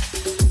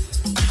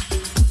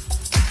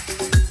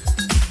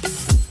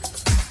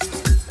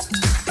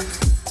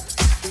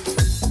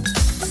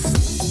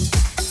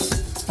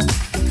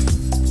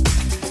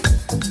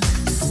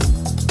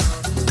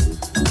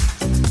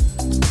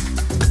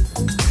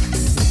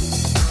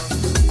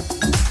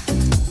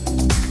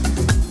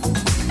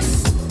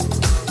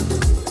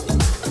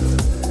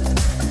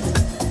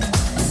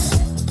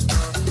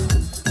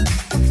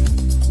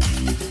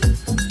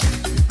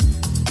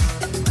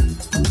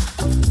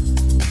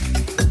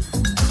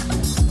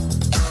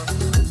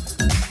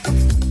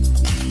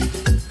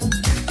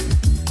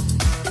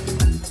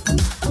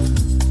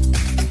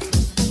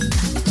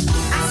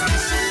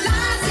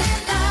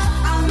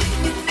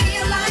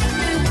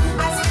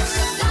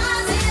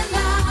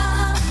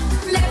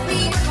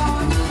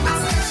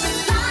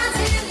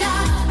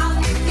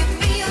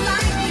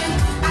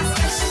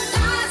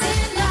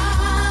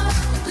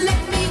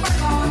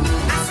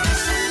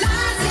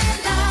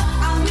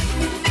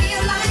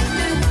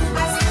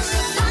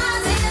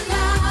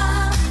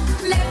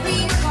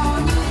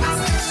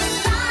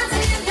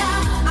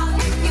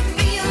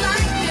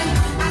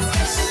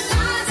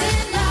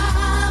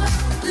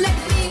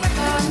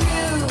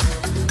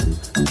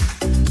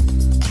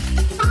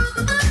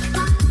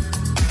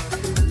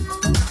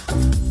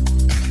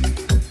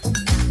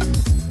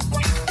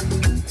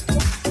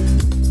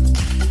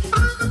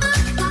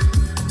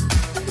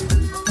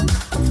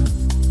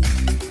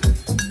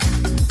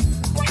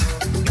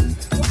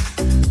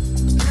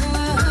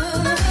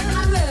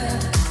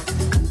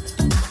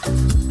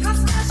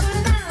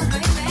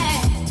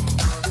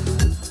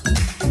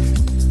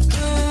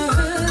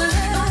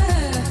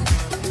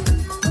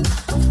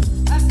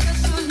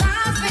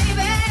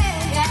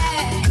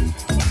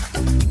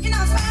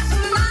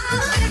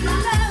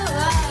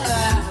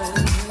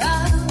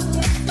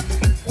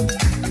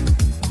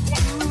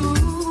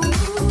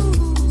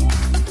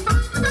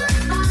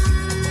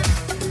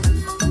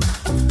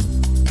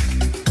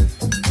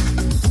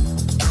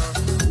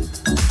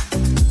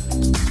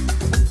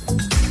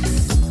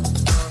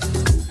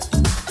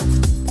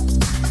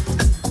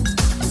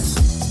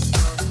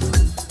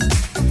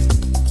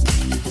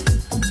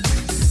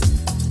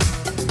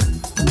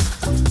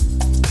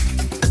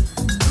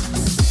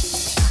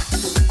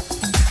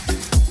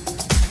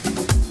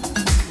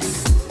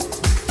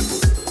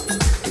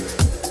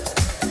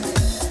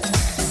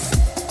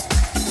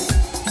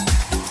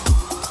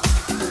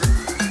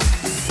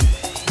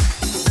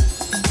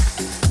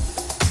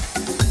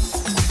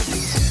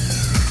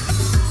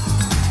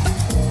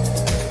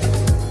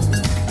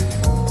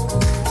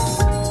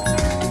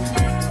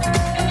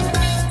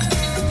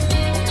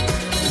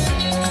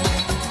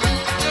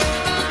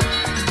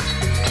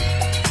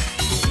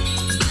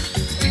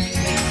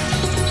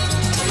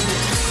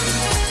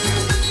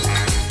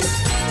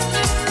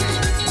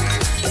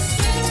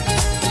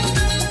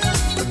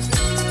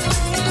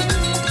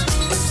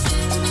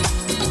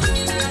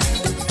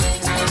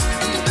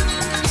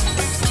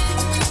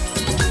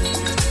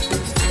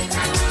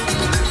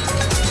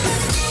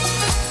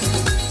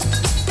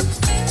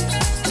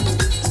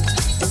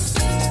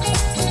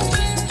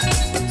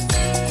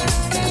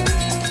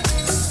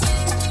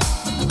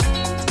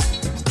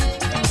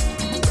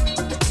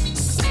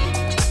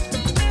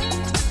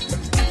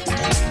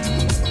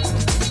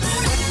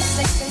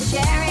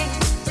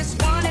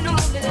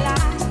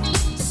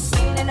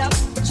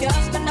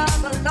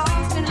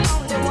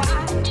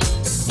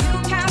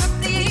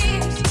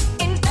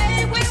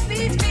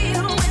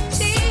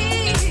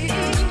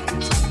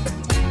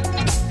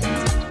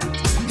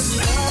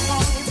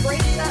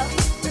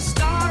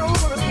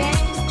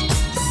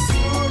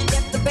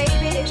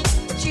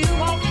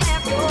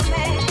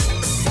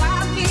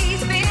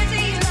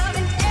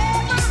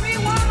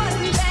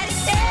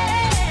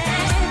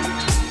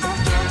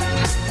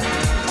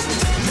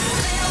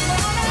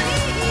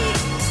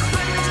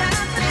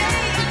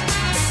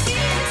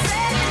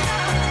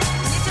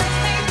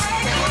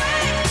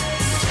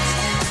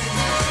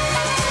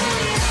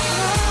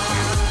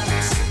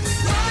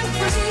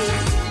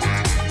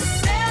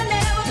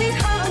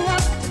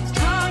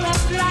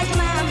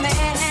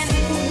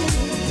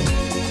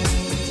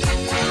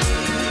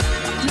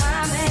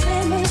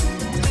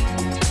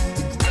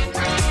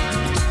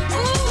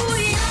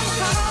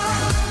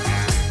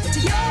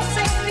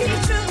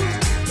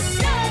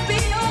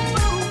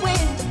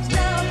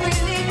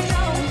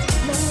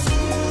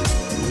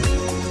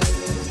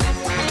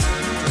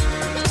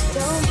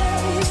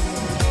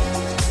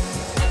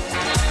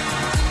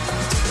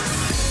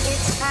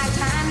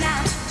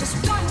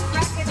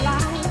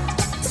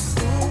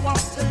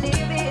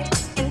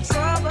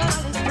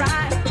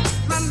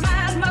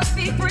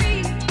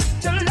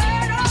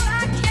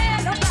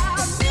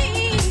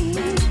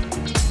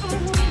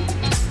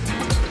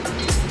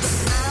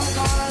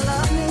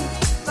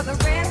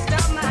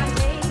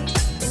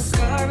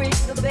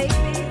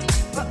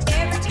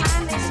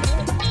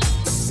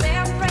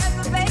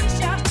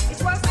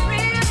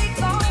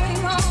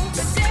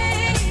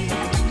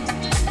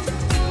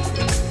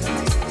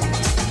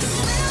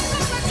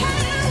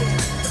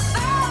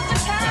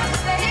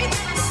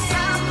 Baby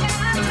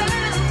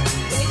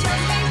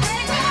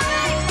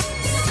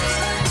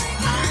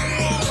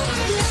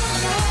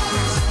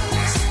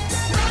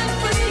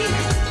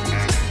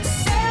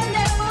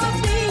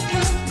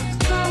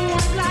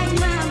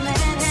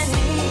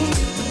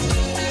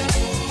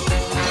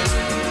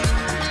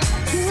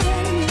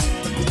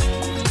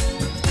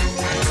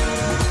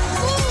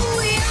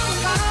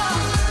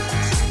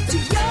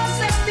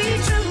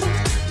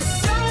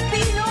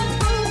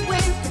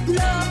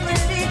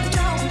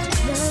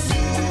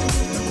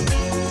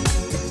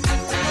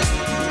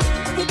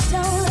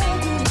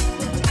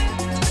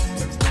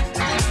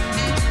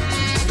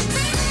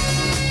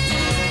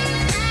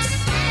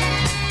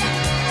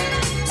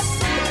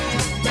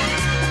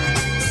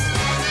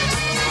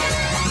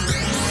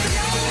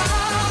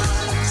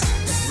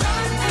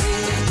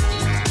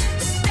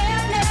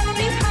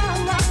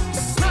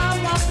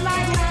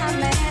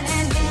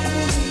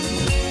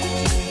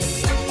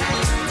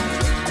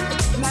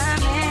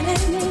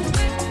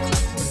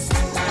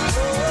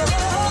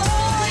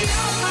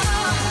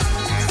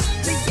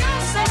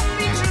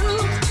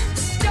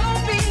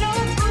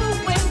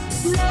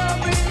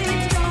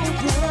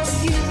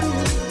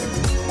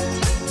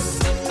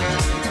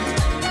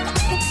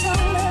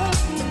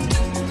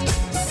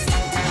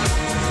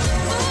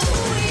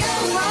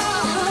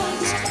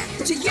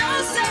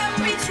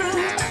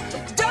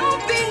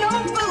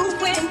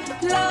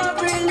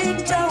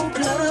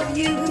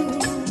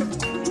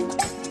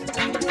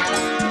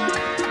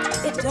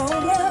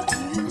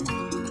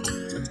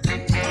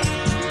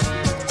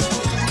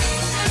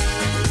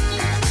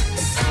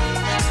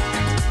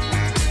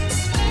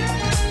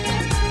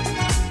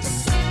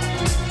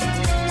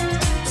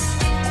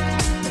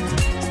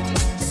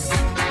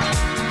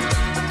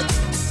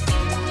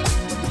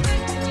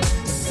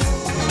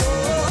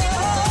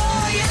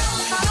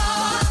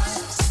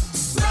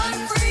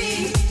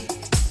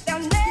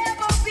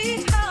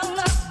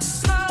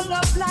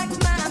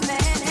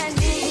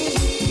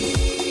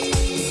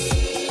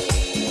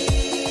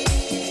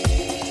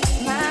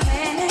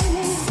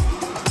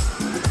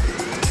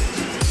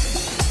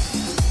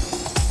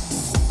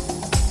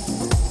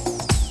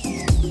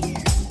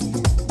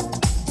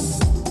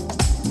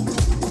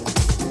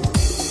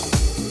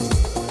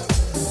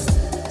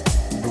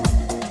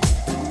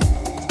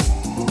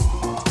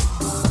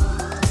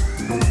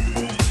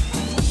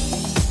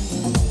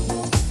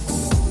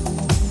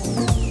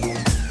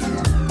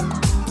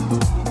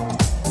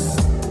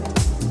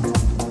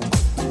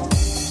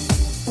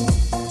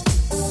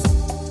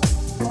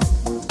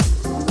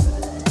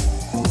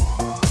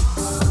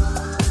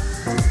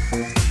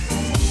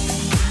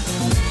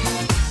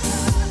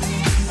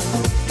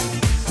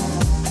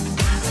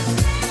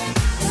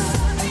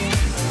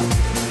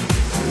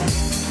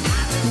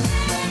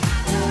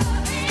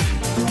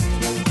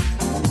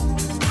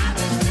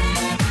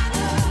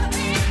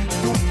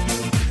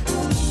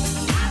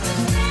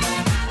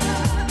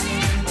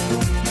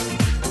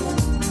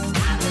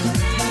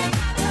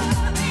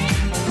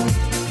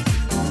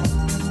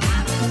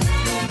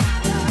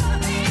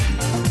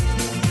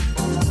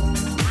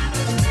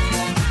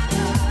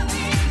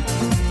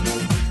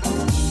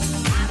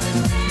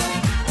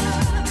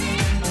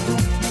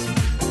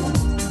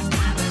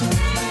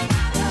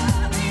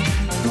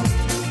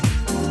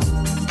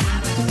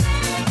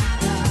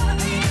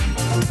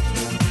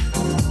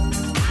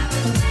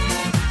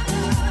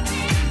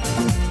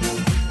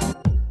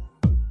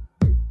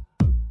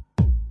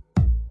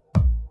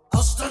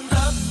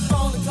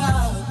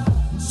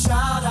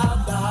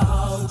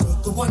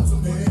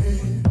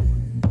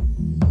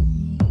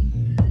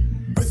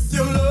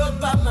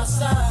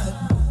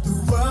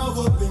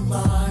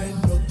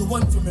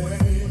one for me.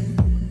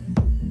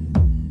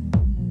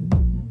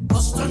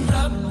 I'll stand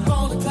up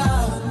on the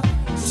cloud,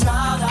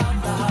 shout out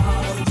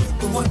loud, you're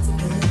the one for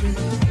me.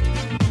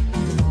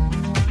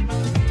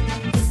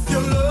 With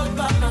your love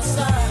by my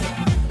side,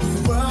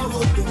 the world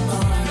will be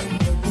mine,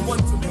 you're the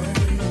one for me.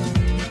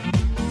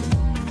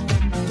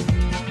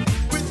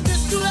 With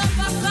this new life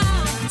I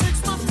found,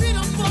 takes my feet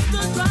up off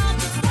the ground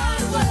to fly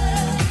away.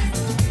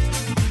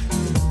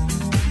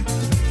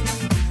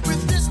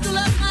 With this new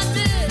life I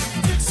did,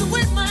 takes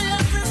away my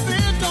every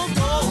fear, don't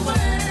go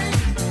away.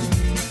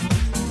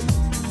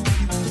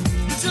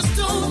 You just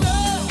don't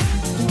know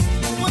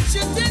what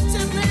you did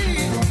to me,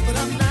 but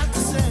I'm not the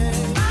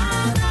same.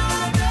 I'm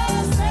not the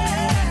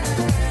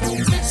same.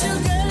 Since you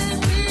gave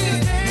me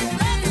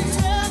like a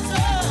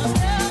shelter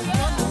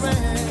from the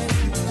rain.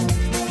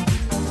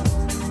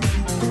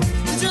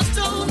 You just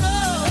don't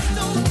know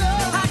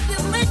how you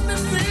make me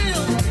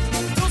feel.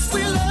 Your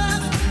sweet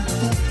love,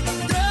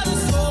 girl,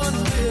 is so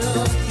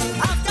unreal.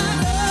 I've got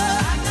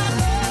love, I've got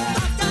love,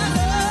 I've got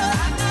love,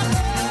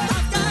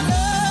 I've got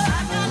love,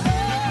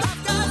 I've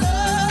got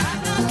love,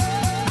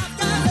 I've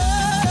got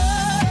love,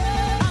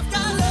 I've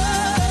got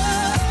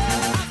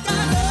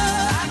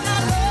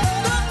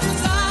love,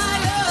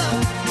 desire.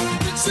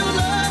 It's your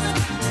love,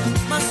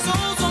 my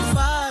soul's on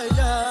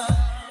fire.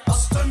 I'll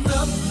stand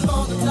up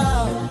on the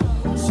cloud,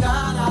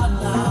 shout out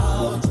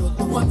loud, you're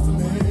the one for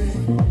me.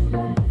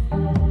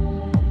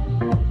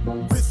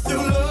 With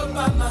your love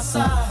by my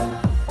side,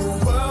 the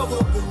world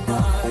will be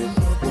mine,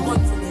 you're the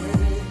one for me.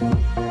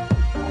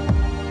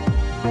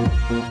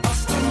 I'll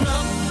stand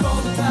up on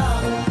the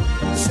cloud,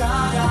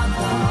 shout out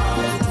loud,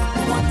 you're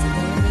the one for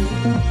me.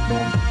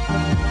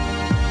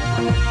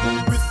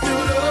 With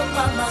your love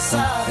by my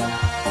side,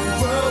 the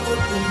world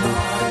will be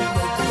mine,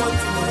 you're the one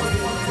for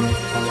me.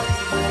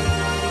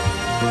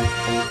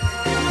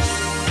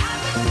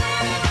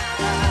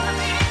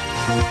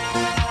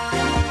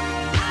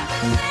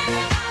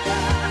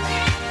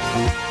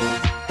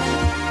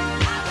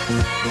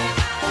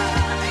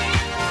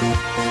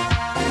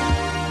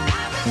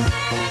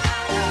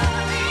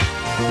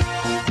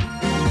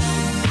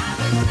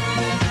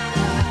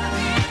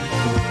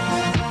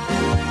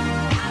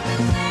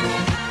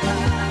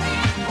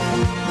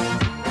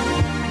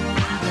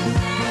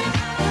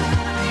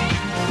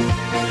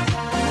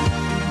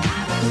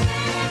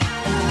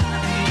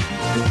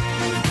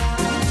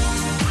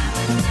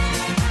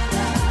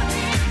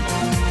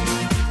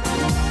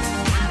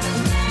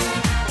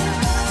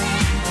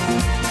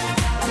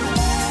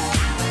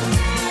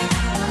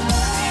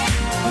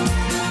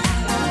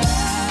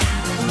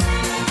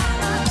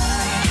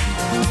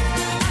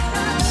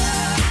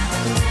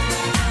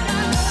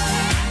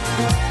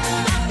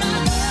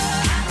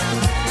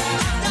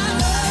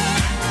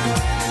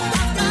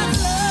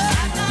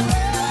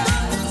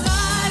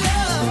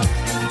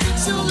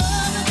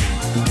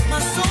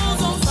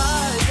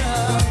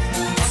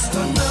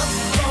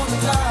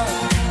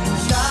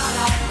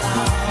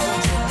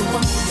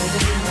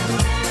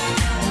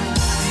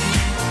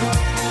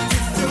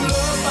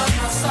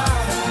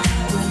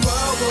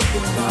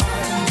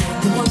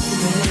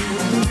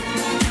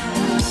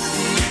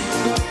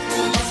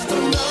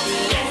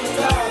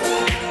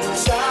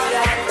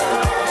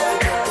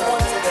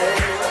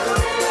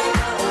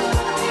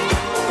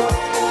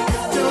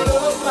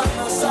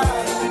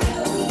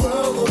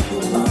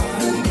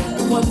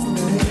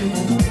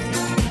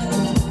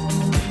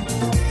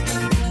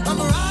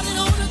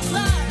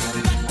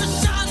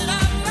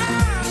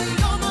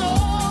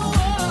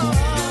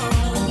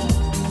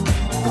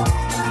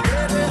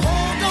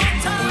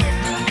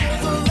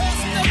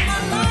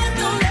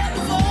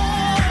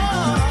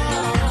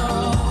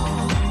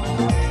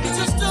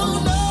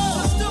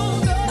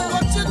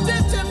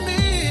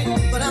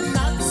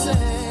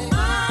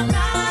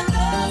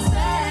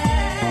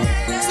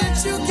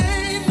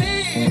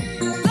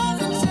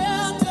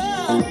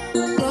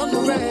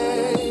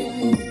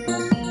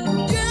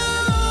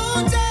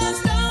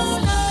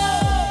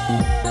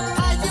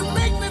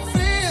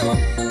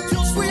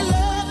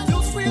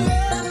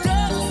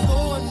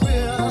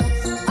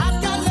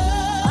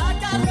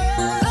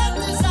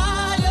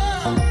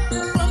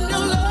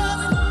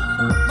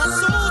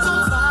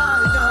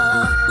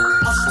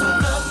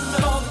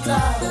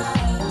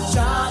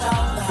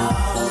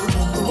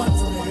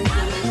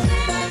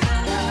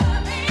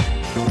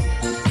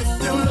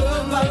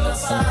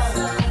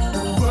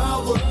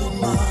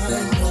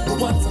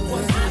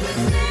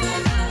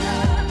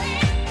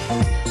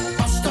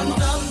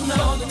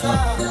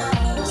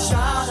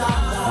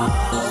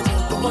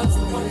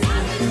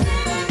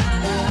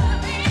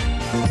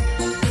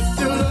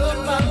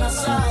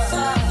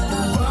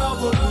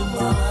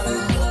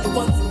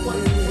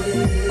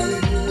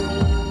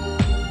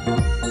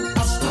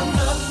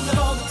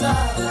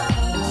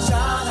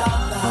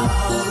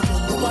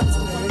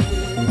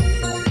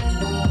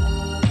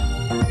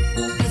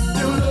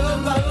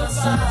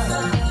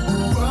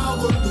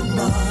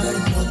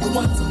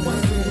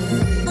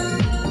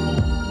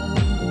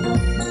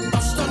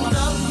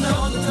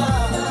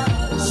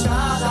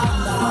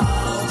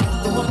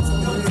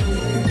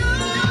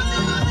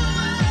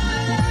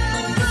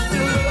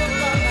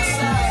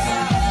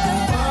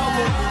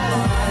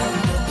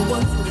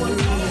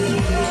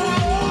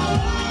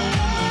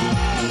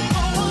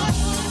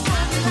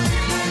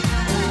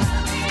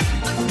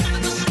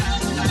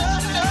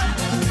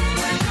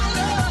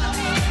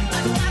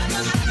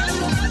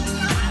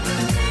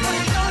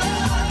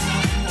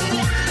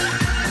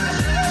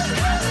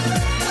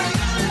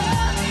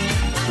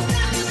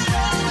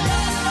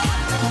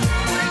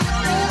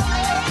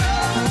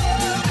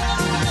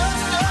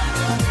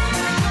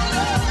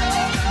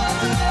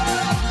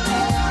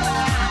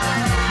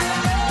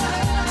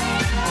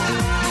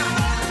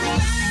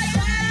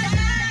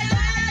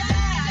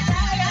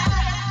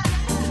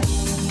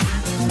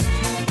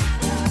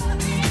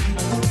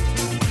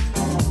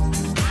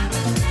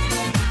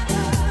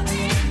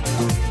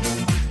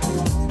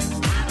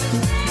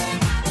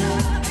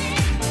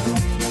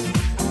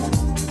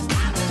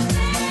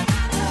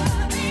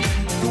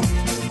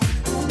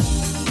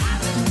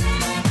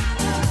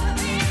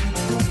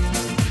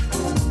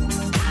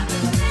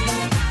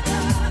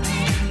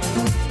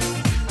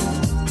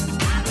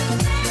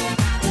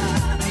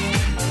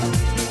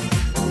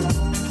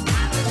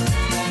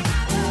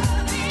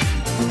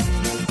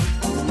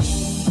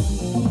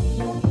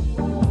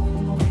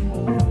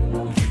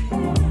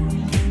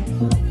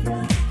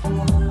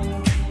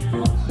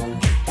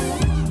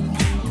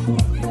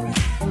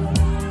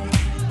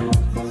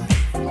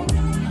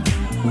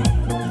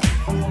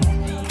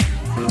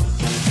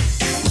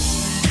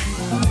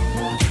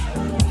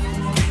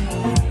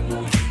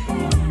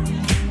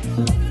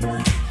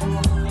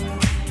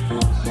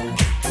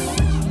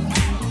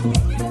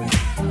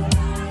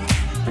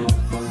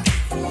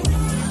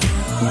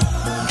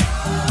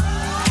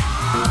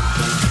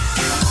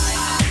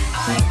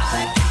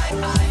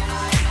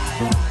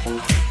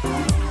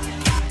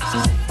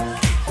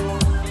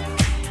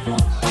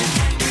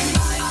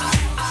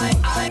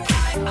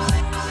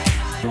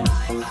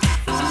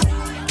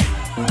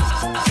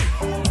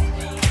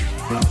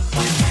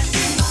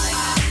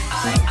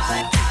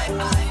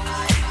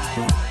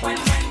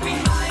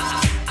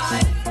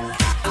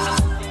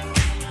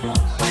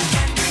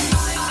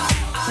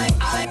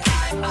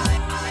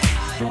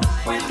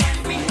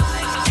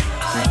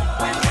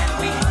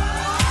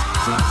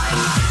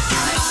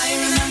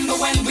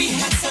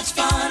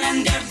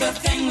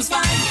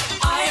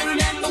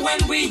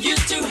 when we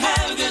used to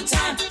have a good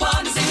time,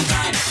 parties in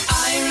crime.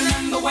 I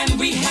remember when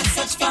we had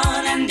such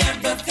fun and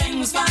everything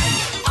was fine.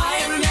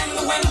 I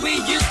remember when we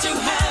used to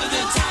have a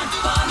good time,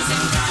 parties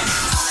in crime.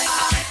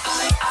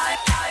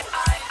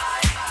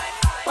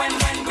 When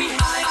we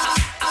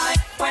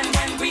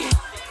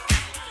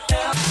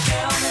tell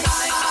me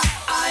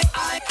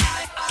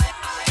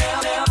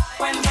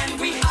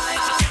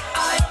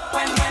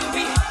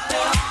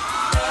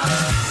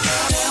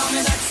tell me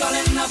that's all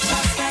in the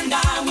past and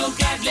I will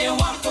gladly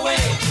walk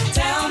away.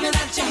 Tell me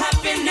that you're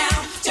happy now,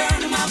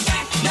 turn my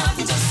back,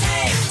 nothing to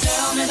say.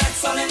 Tell me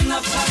that's all in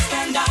the past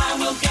and I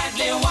will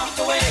gladly walk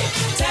away.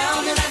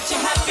 Tell me that you're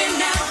happy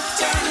now,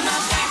 turn my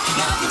back,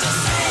 nothing to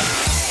say.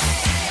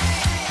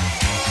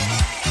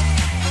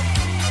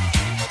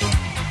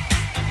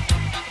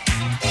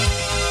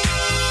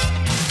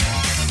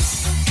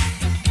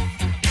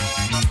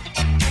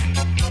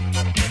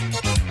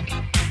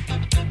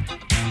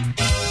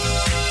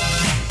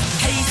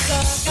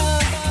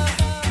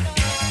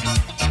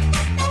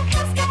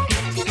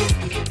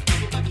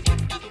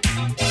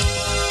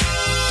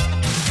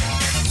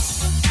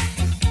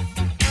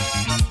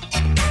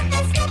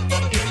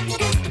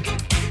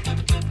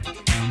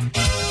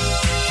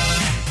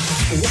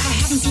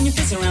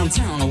 Around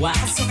town a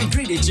while, so I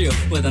greeted you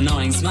with an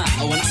annoying smile.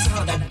 When I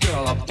saw that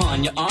girl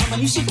upon your arm, I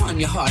knew she won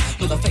your heart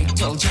with a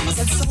fatal charm. I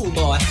said, soul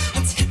boy,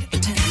 let's hit the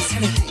town. I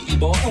said, hey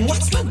boy, and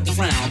what's with the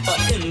frown? But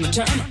in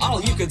return,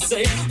 all you could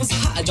say was,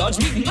 hi George,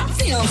 meet my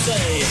fiancé.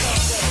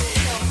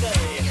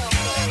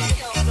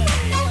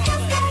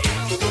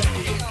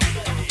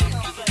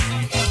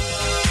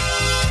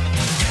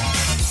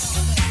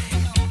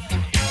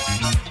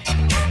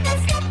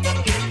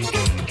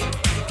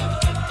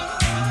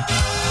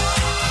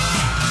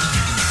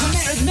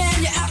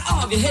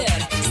 Your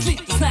head,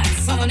 sleepless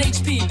nights on an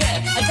HP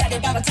bed. I tell you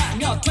by the time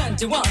you're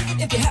 21,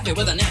 if you're happy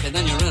with a nappy,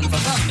 then you're in for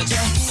fun. But you're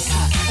here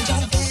and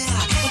you're there,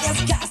 but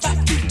there's guys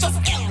like you just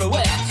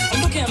everywhere.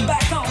 And looking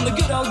back on the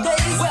good old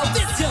days, well,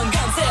 this young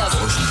gun says,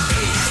 oh, she's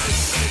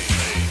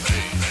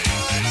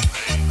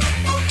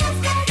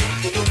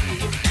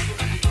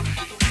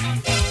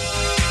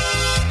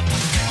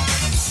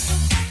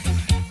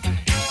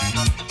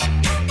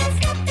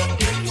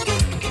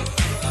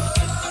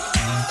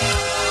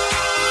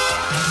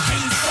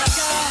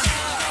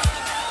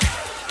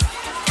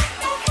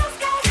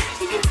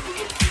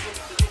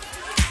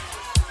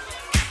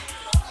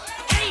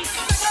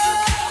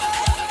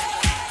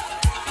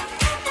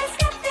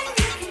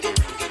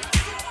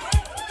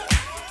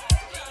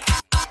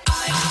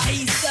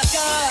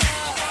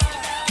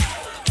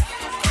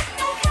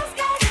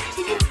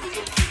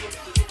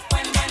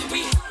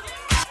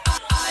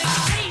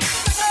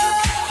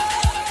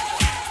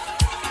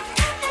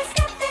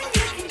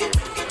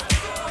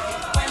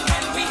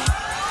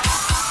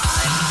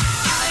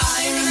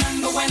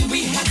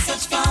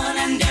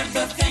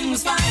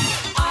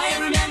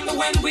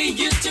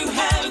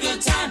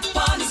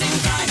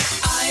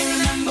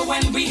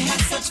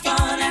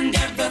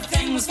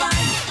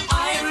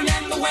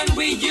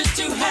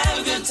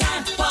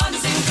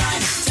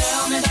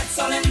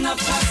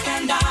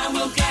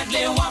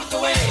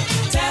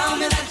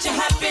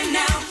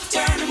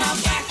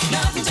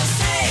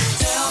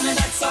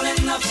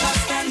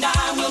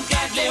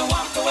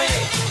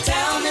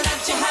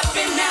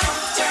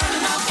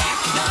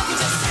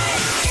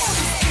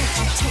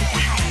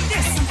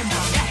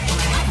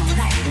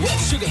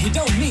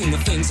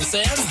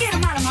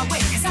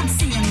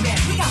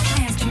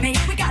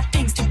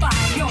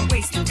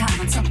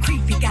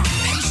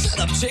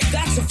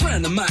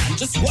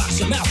just watch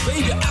your mouth,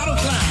 baby, out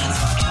of line.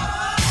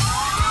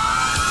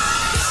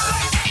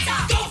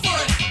 Go for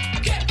it,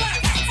 get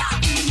back. Get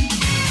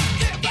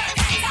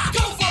back,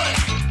 go for it,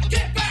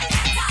 get back.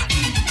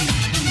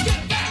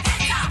 Get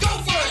back, go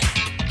for it,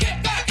 get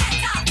back.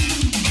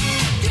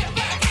 Get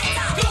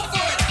back, go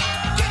for it,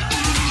 get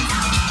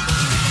back.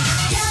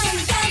 Young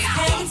guns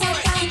having so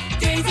fun,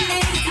 crazy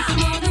ladies keep them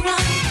on the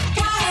run.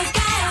 Guys,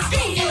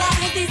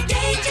 realize this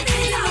danger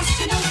is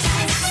emotional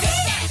time.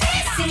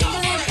 Single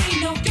and free,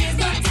 no fears,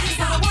 no tears.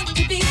 I want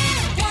to be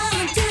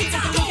one, two,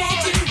 time.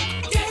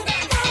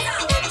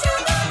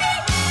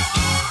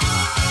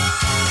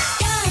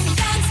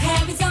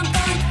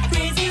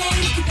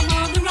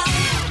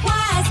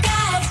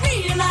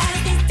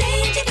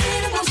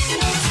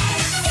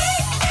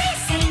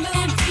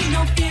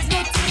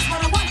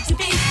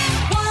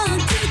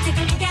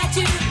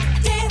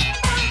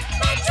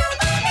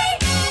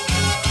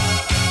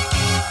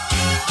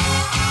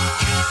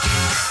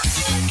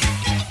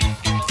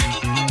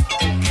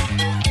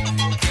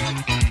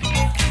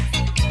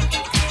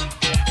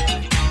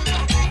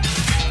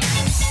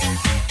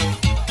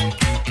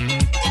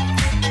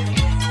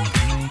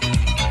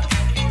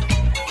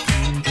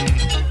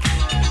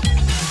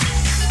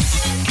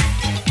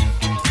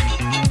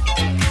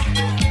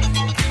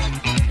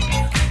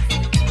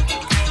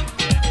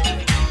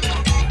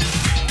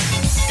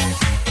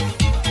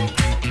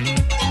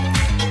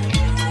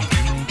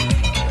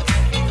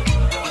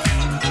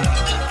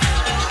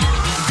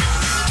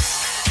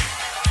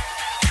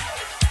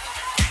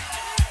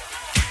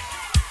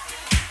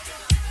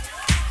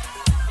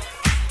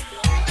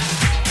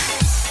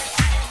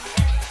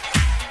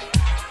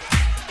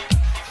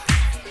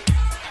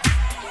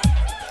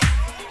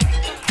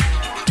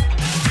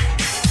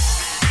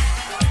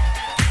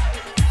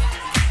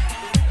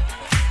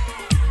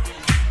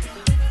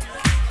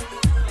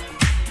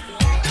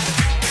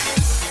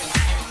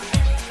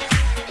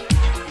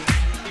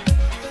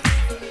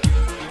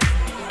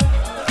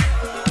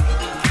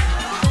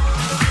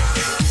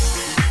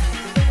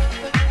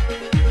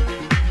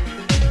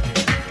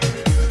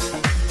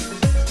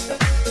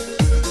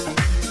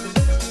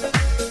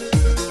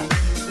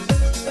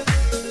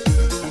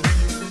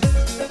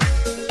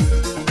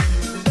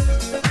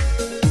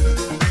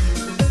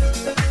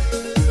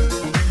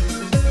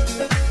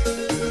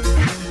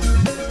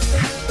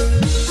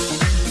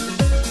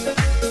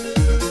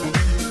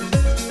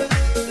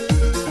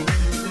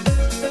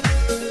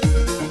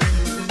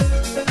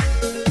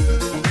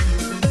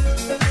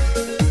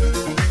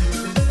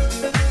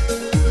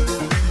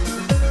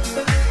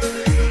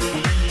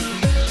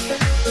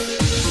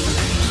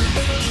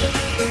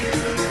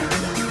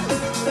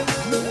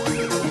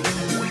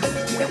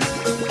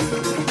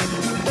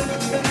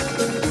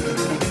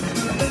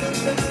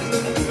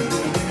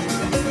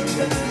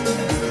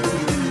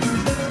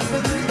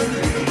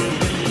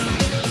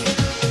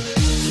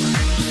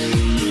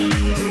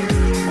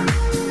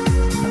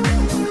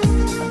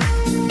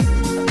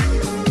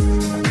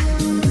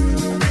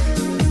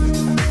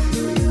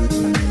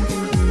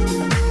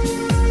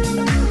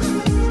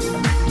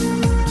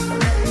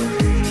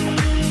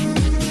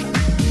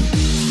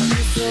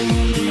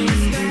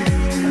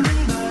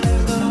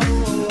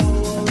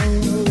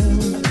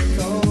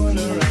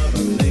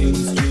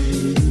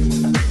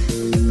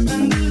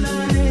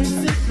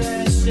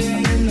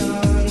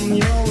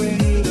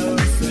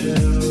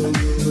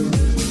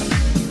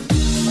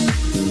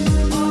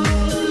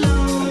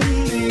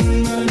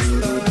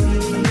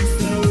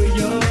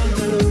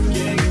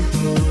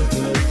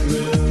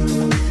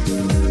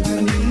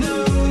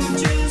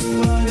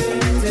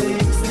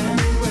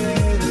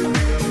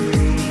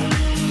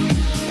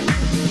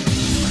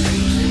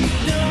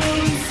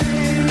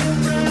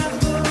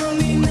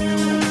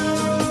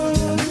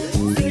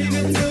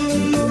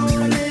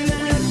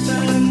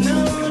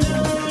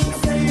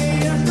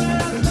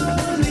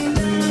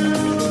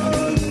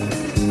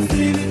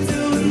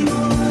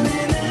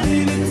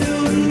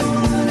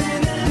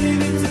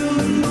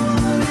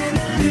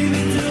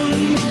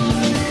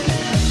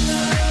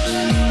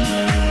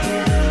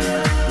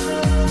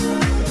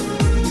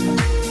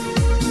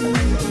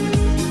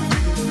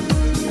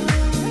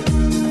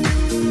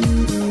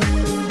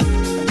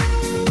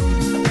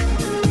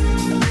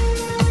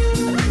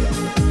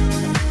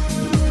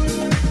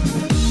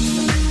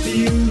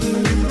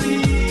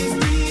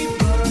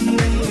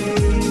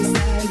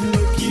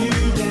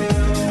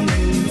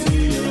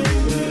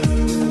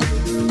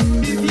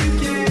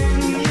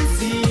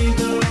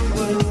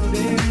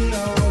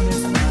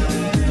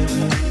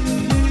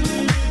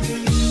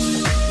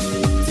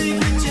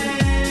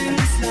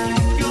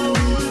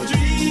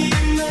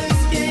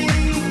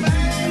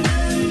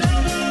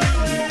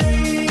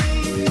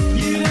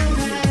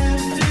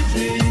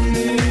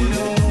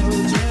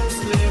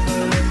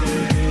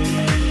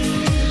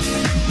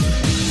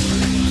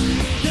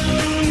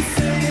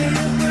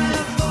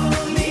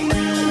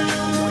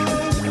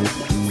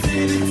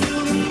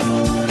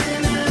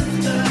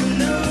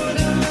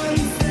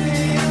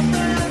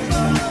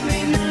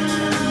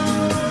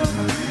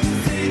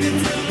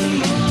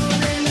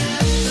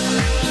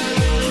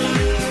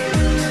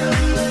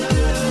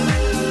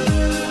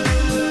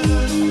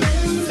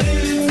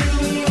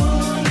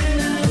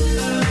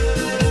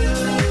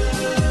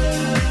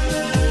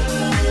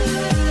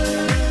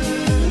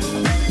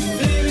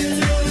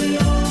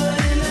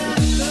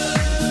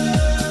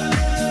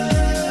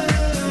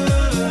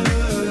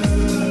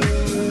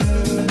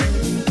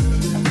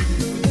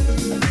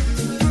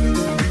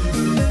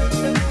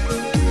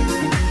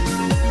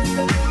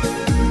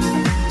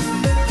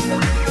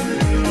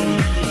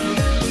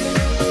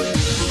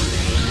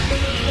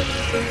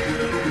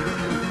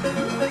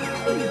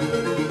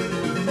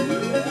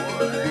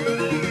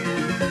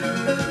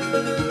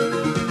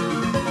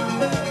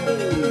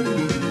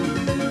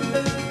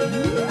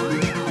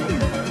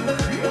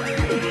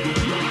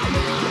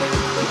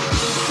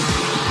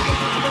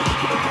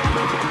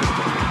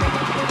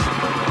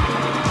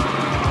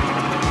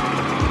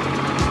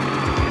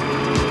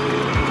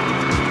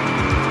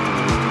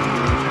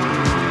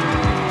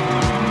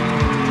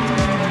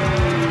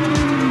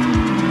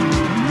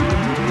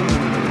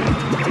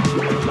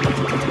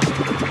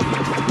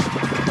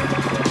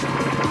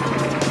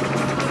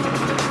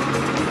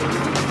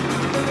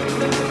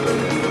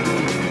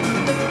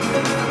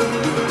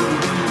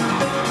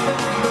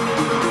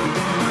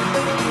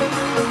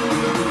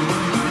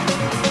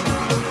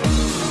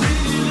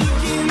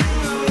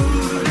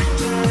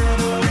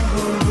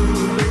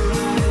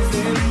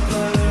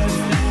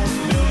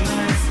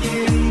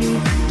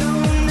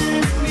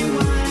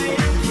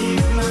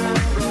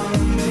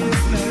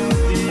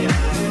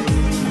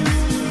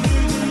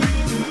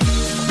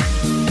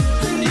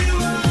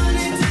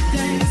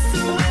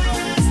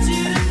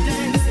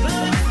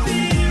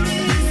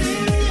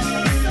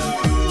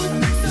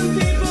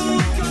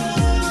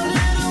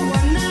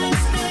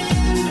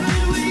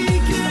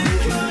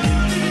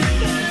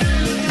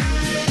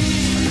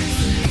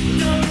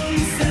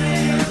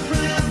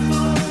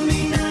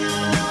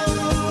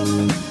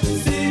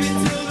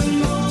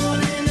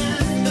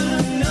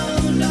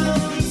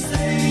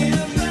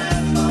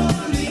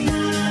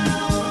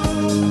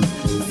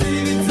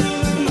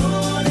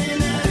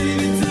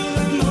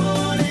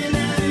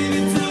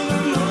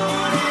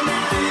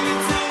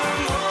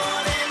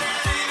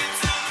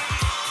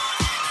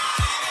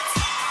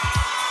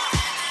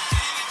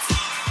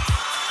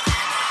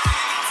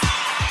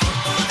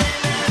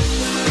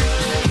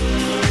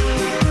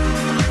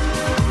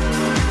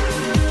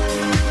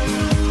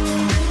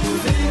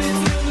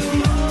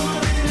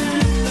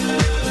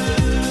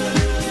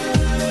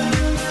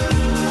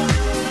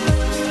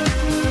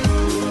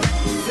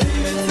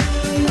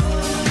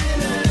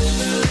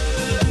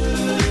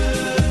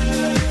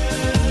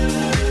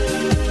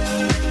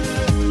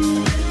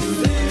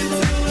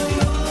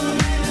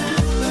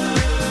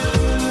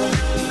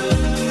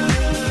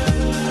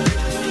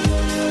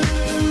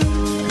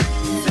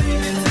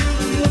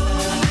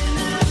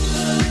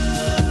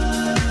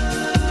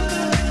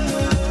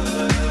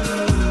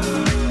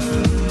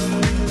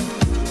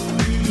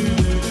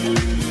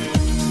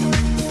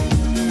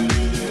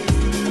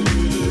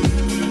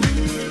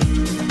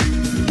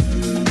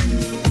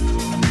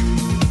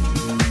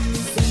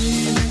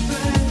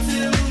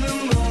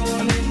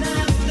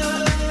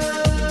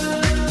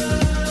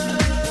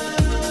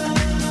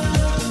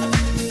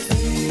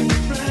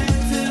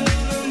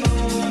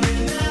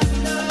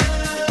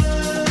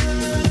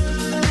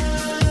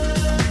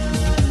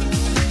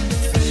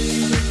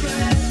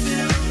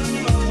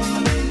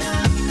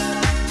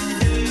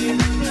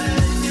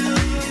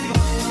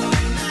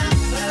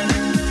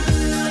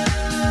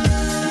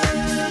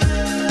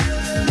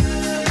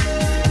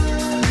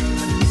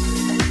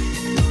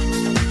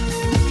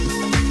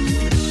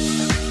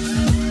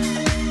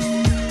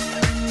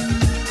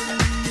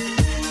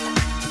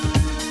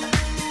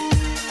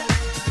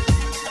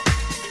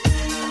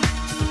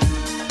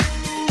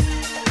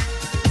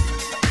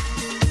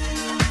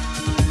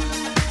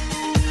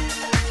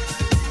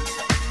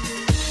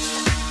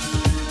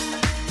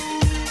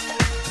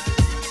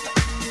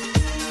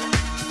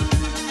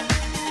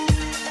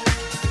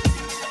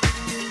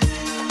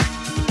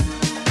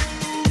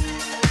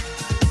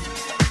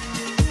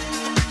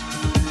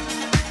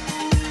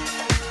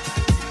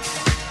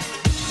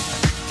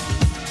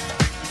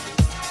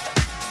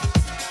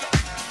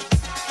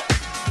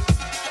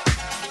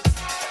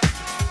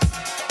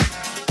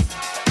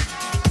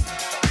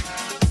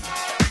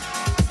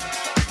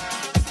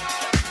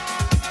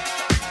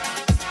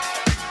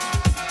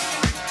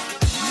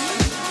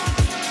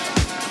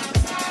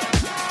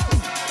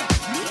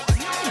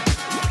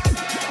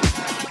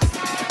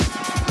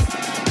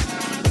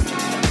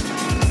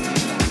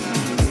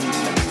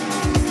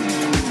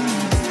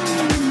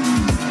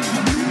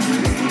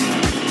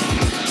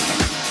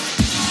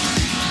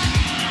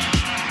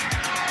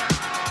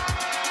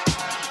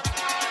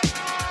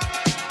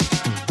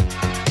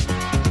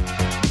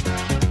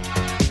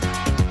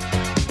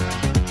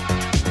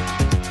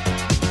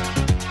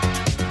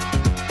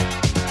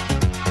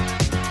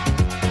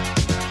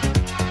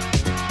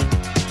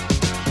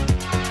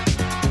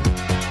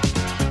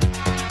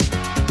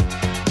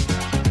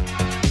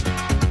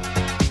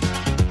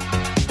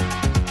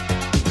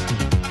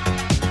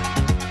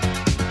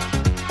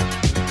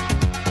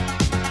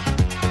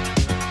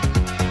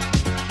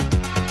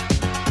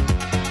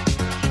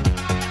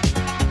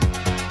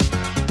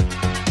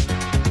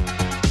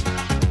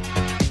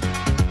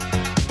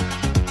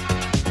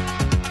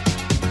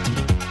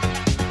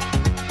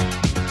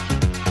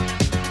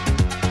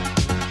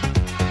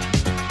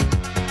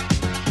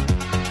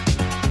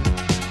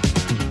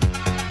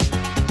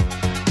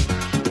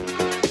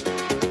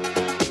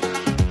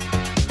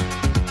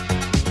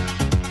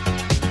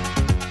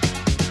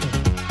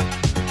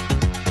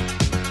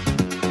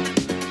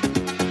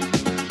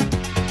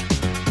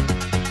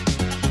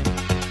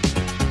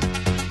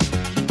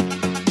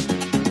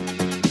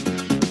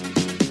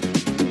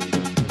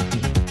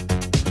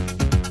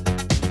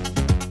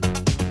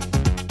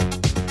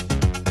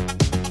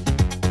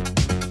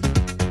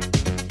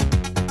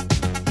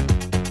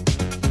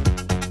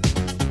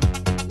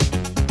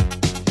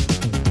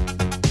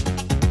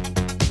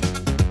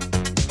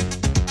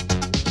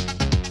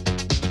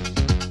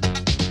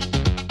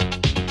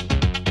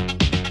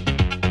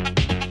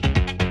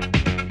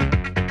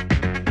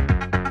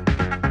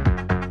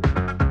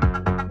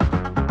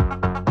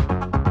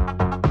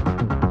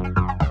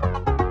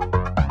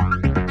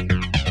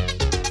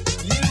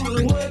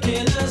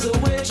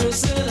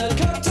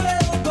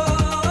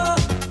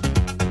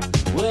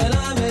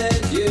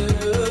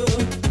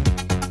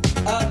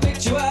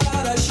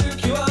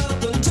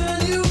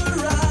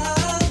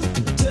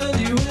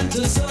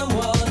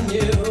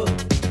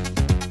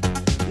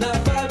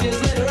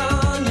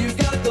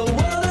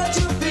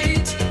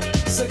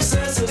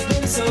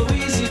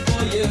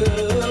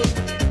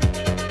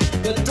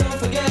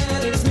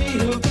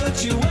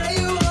 you where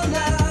you are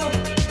now,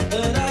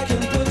 and I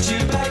can put you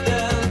back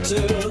down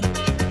too.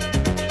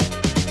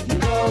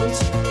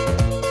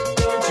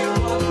 Don't you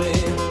want me?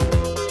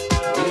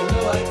 You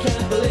know I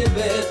can't believe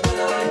it when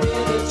I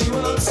hear that you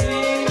won't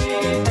see me.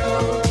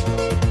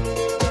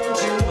 Don't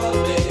you want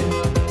me?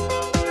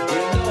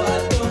 You know I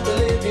don't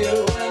believe you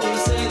when you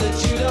say that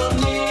you don't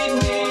need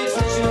me. It's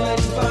not too late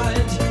to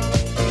find.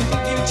 You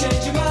think you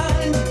change your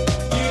mind?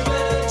 You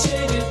better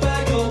change it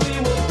back, or we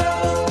will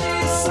both be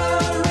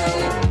sorry.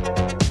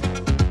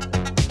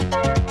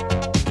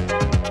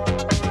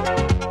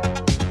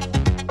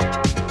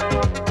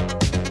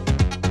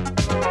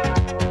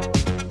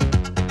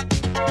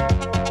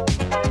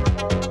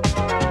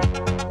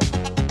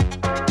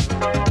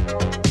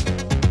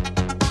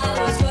 I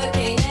was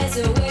working as a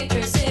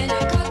waitress in a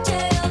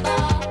cocktail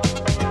bar.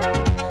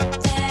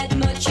 That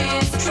much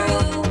is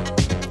true.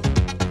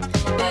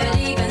 But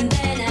even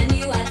then I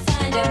knew I'd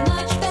find a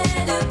much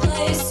better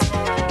place,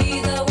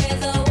 either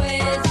with or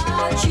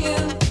without you.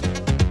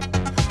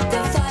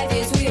 The 5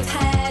 years we've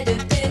had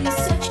have been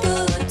such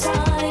good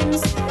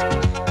times.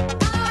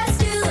 I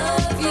still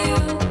love you,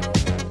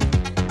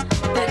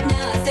 but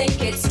now I think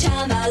it's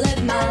time I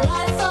live my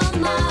life on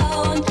my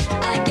own.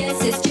 I guess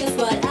it's just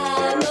what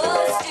I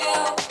must do.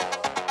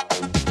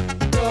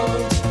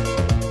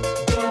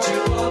 Don't you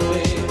want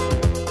me?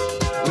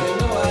 You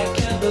know I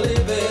can't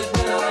believe it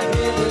when I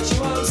hear that you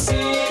won't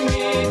see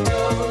me.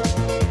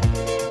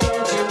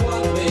 Don't you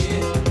want me?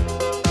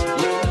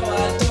 You know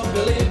I don't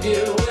believe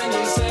you when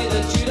you say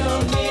that you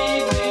don't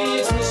need me.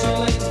 It's not too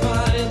late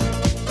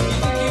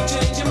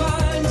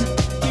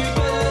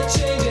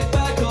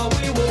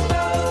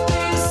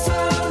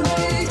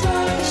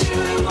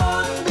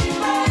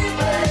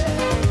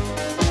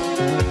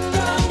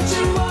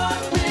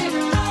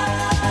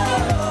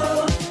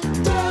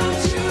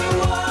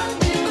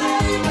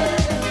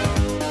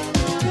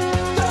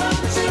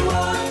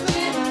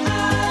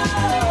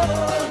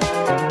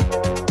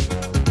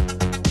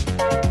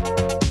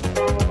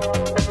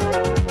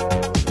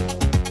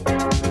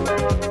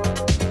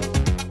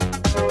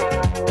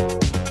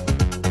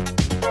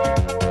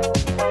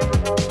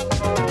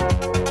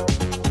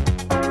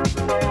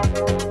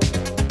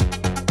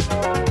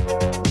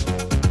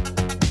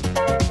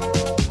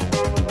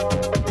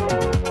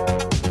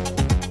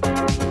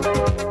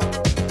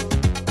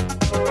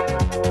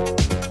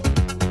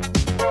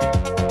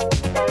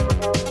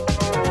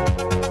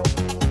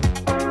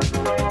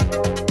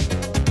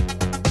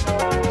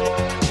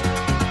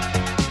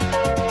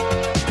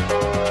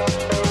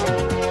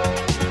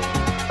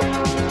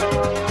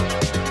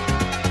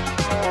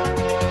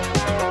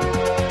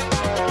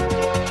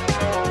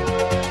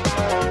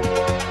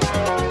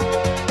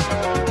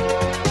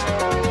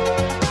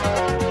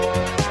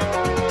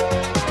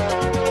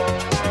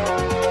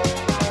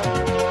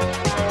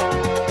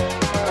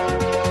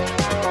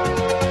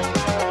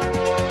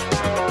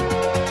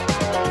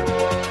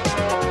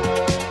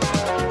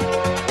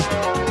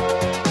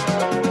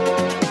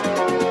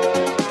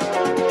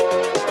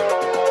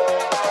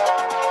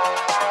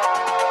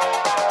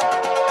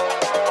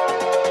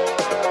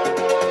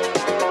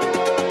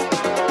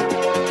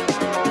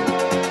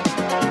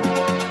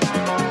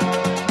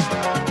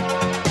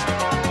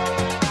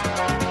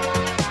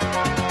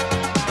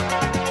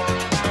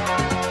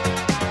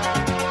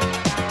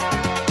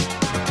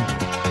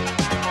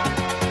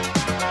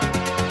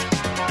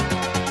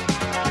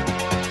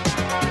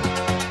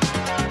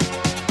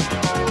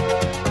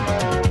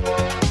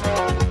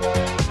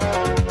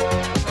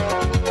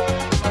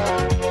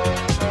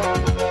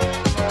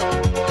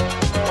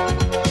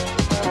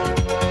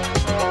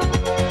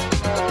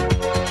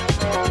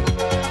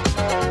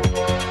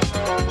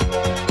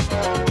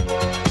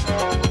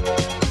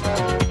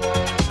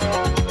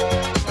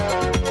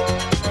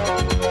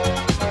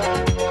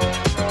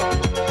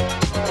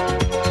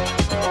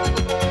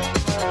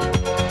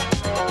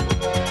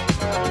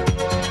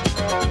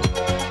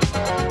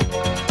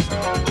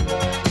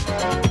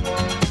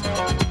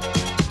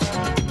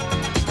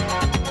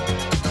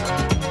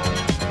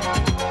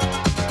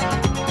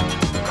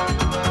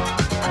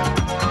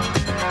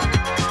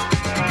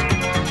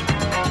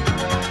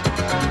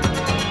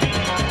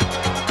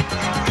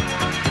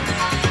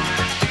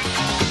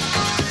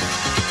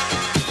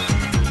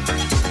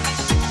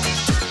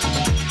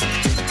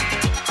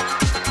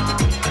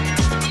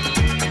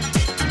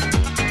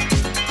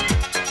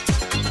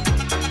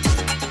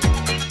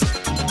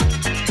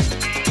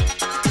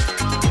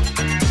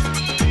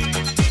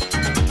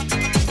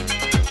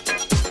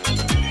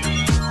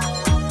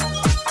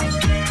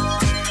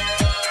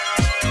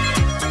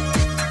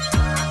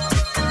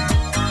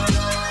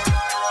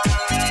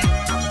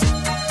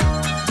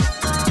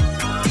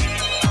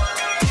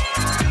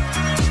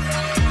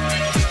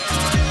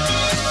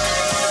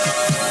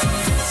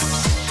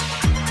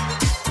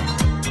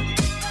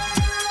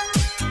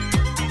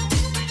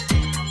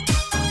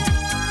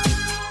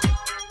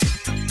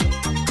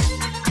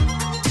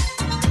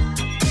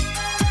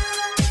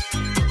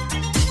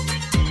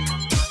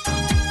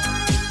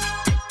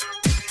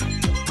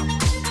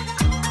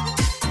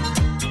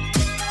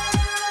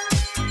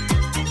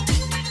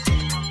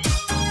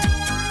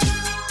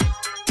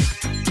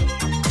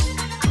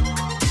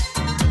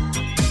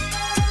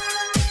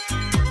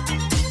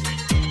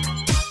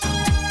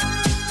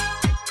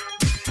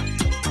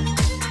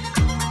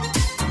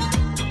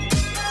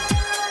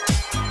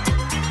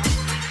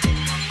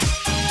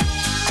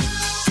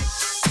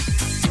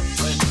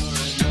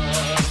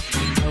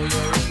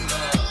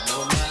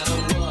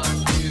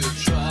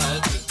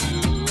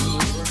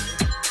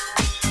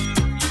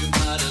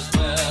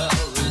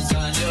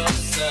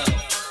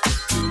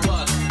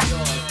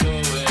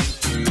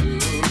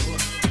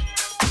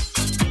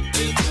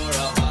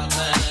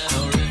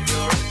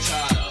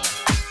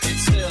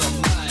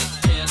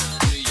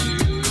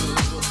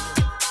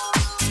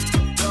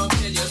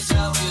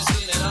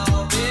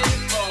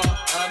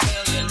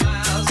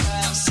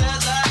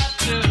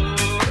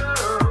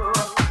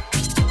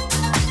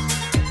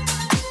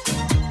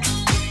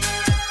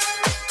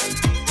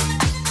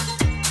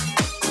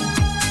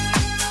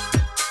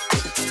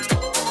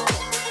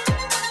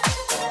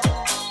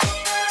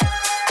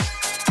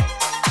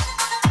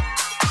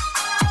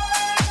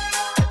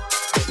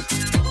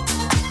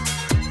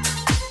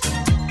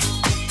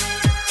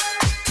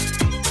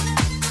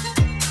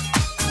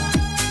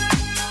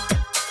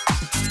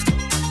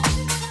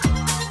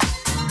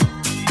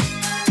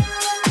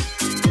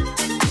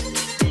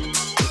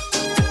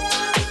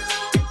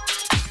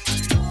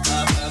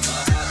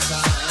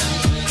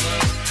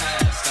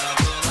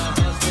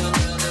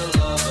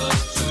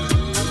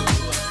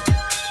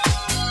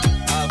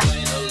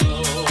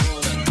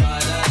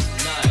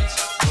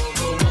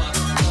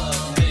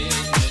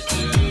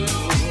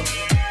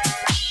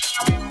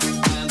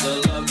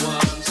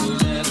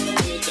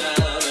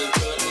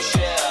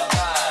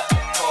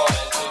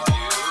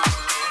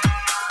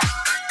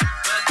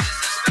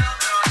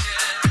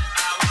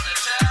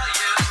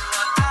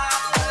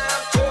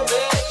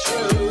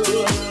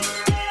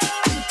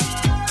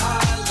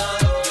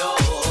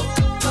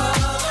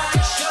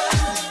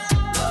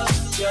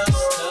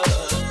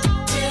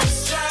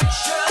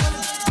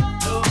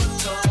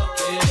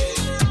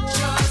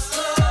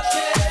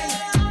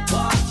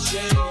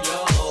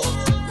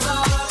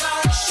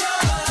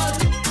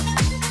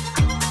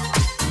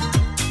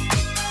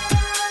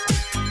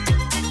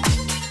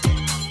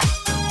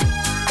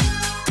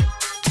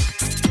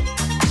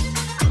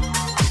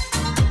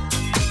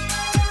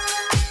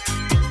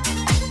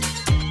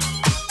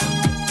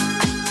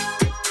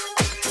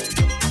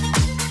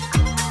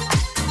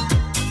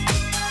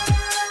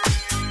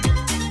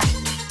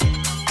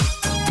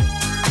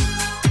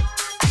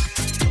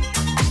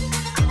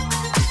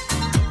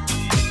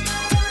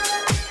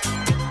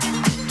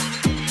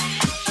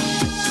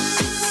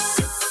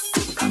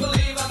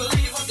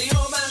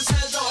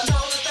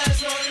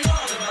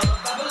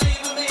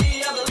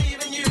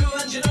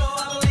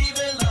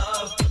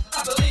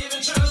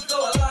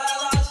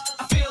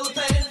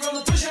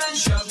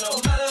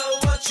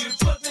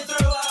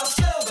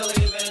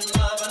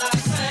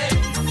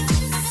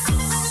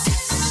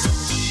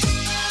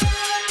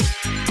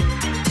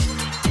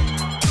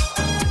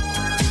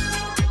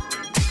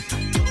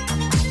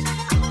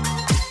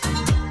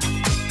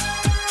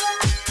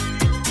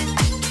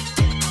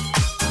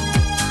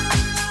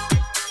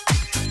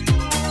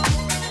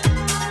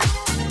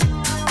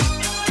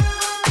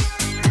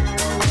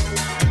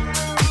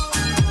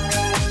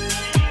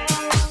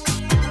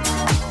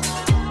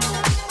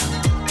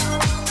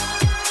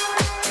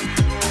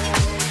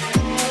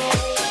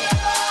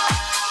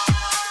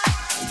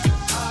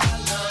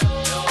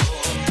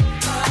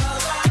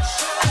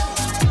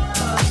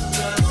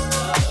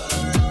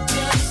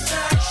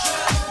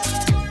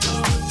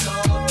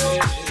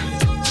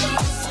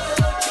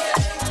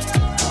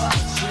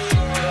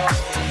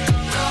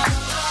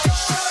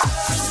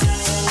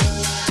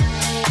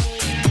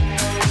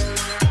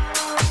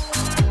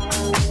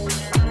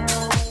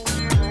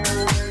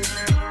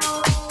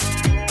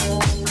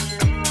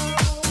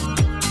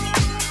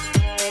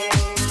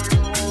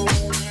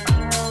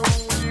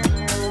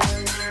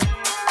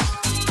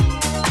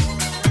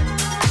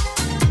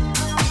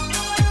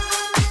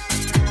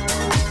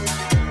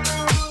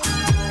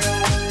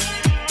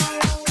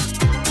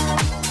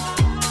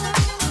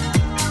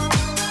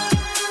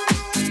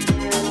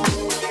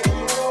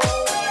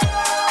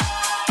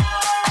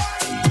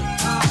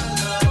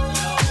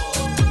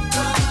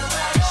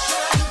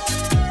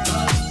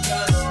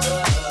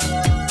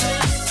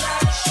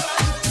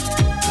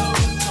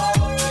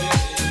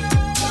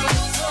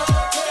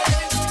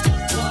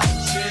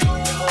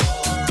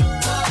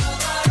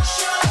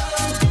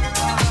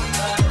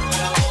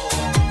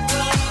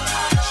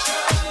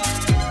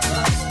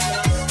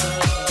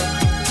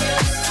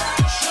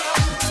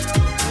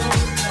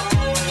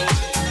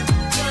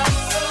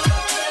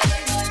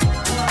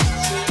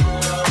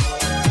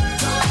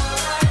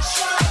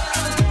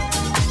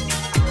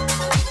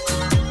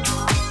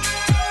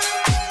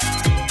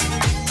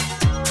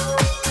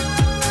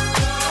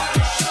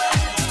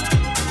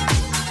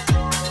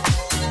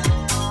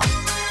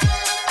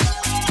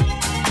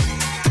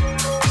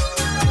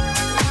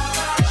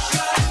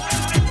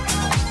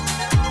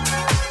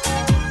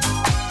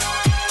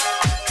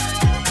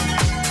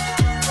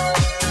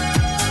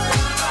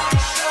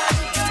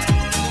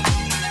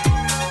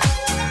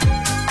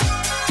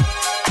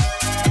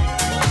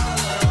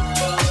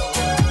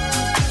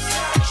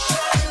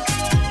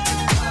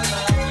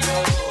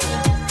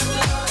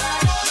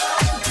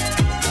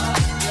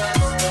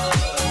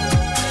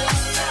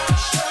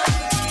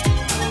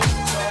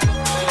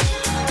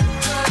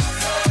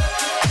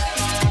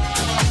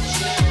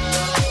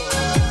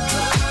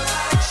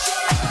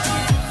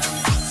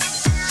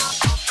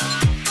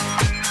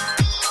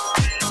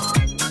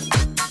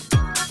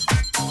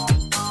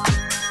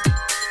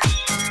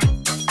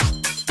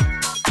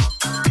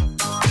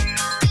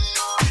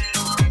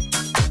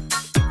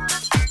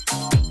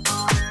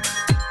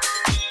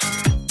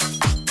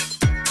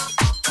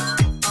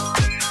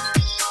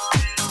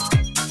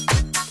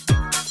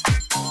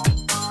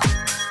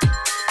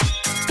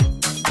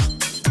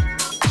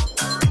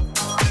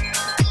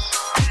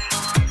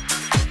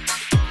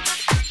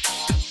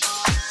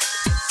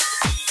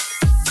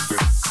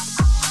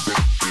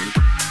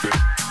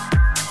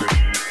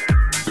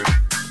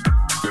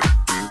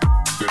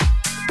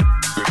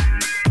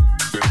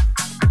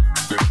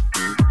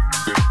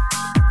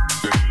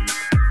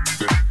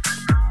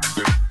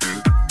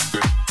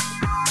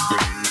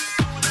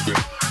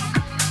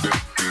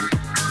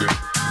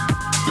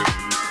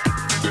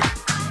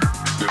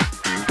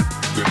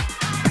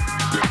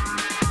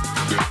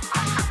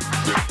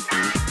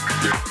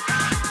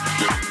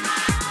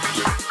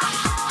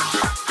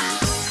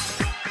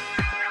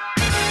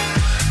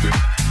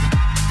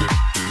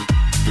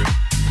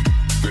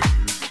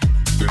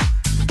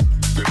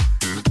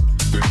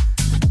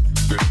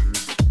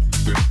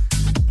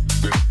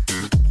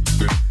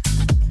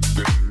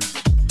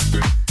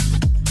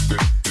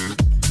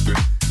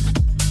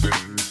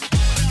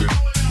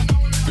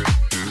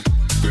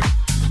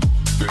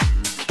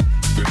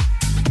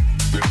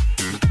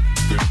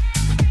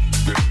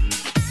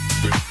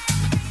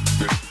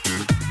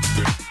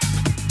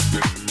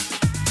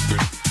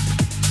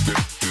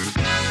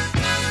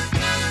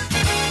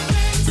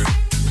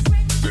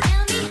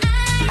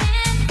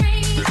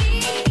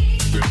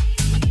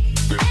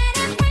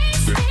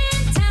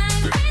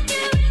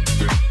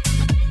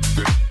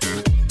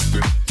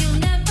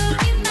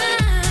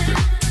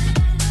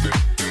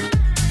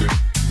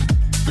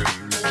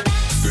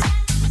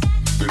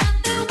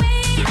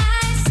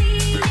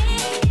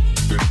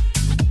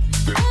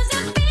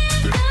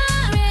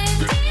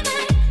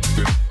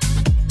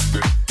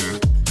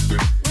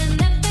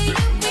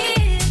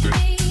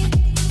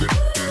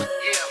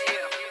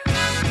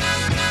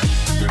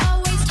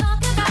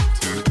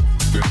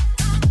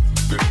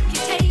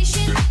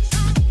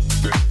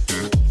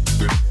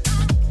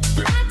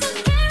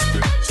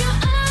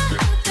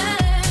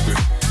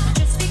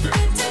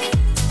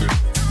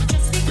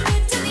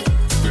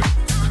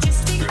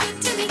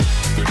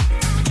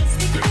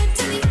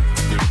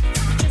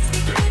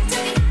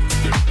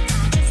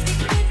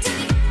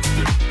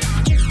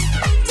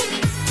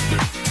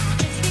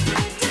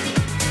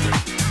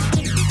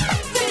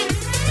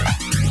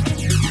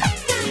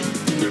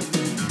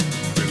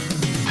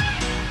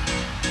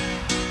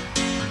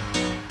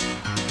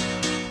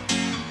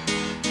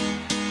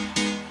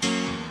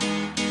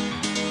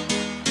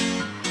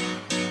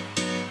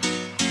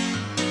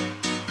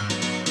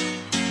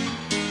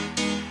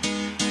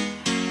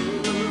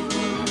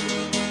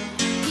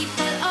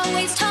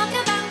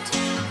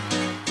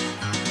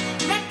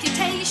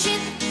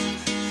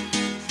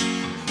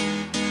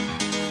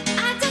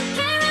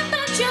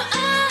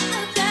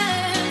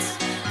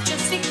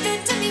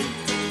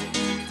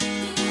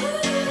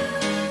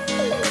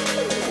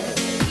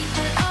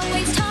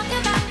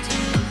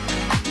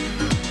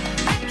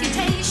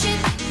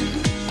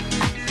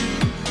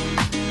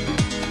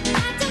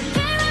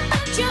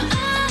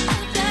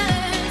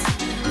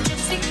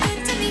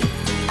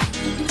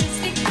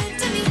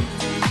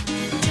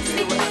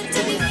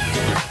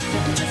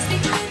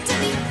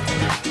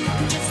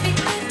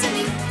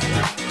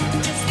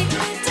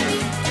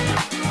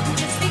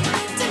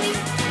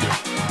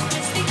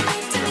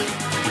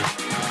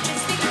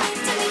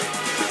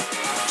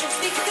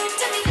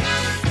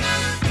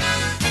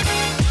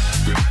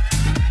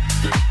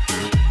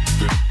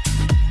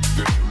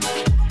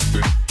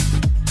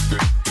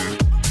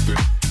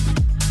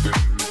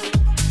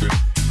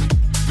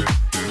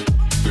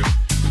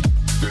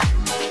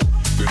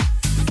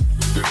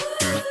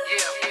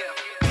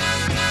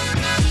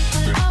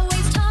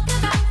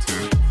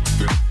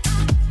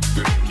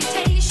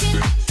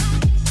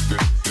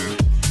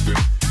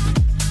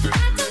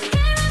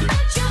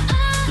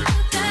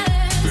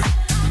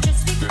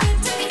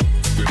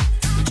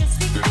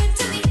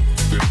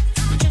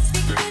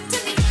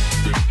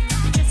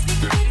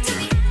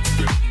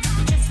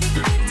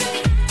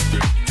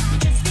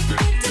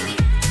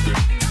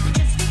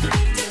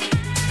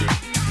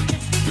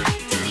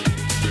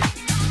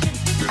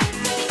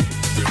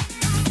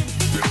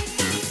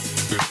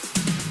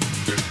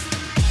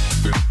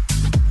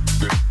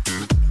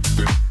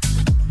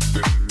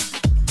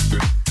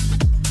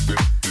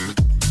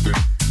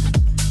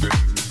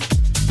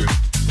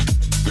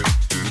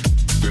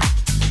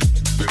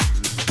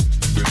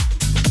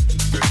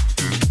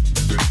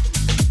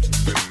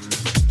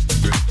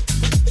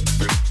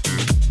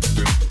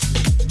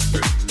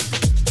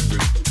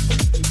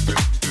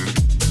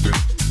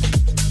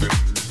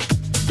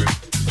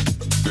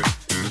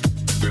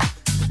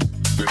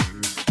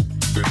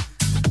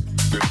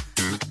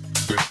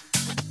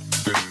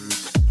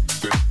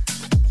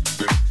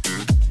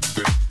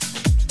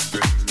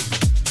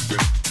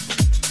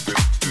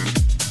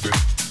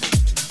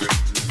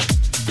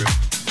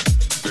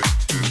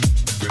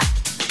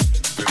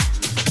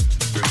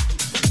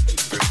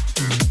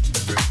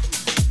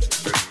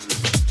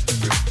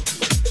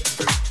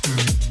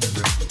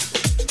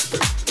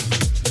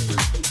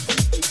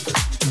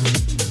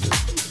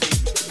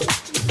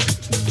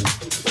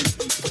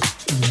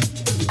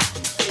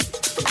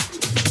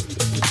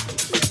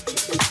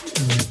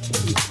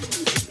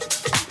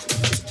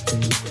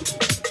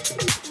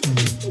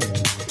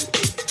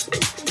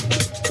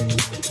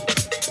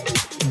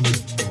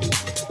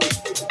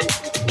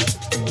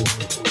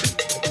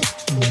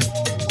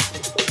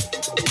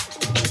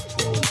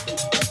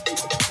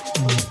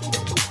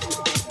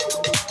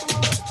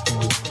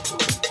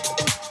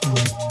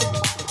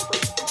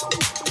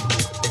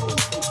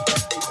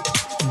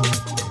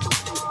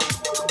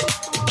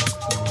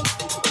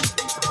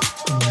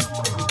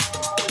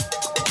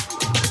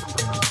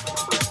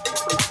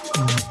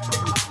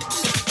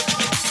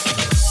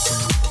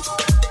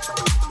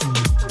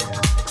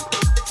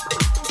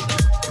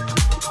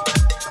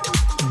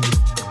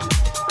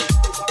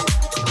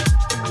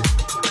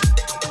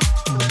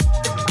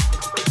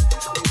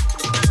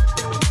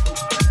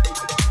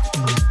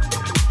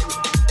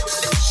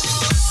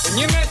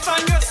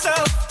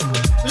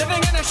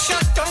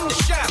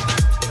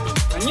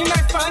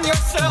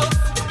yourself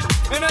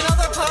in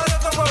another part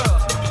of the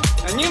world,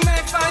 and you may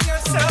find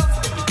yourself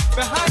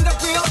behind the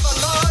wheel of a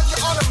large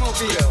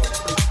automobile,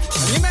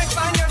 and you may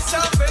find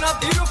yourself in a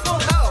beautiful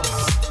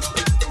house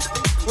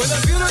with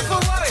a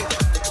beautiful wife,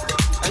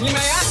 and you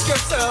may ask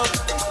yourself,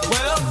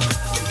 well,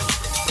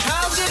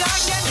 how did I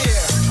get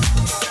here?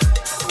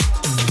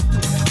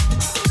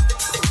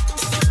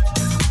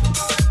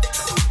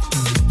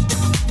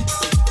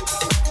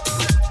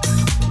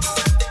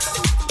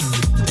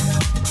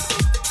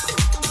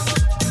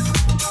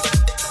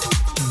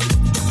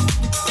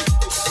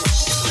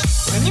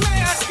 And you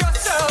may ask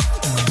yourself,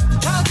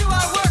 how do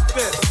I work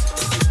this?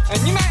 And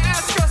you may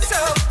ask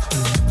yourself,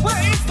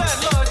 where is that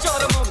large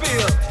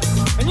automobile?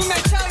 And you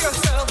may tell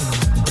yourself,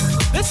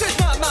 this is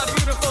not my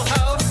beautiful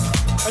house.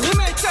 And you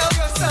may tell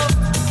yourself,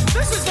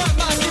 this is not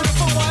my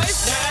beautiful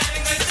wife.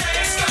 Letting the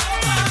days go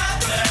by,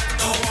 let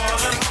the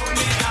water hold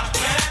me down.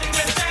 Letting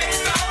the days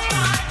go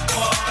by,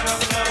 water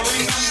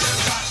flowing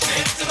underground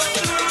into the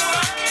blue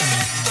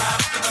again.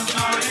 After the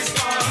morning's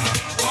gone,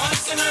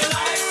 once in a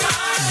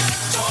lifetime,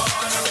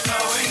 water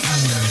flowing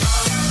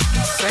underground.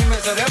 Same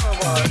as it ever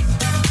was,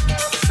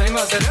 same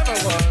as it ever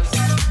was,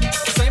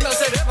 same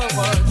as it ever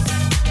was,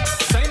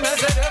 same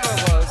as it ever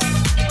was,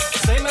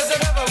 same as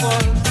it ever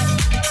was,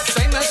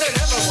 same as it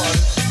ever was,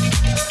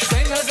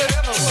 same as it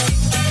ever was,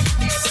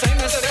 same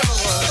as it ever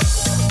was.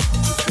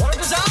 Water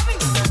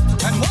dissolving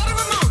and water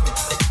removing.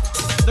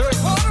 There is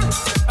water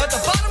at the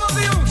bottom of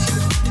the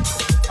ocean.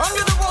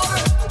 Under the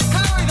water,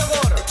 carry the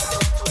water.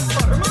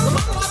 Water remove,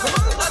 water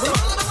remove,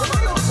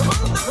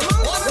 water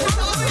remove, water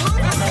dissolving.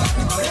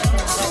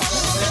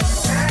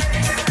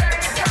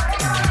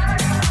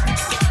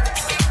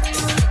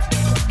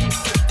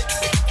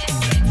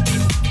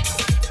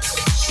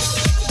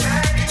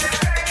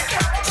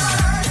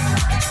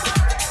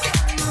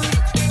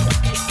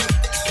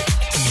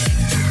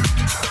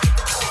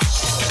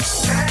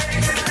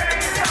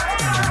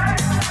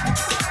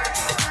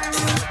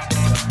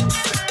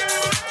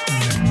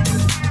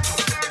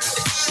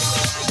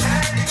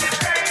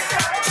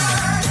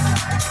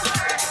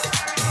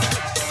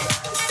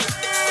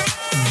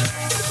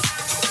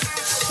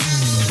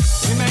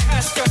 You may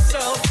ask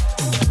yourself,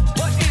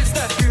 what is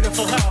that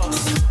beautiful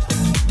house?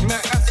 You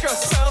may ask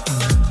yourself,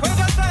 where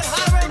does that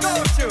highway go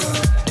to?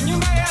 And you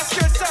may ask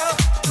yourself,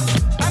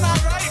 am I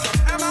right?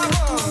 Am I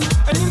wrong?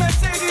 And you may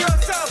say to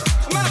yourself,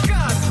 my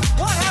God,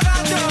 what have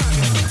I done?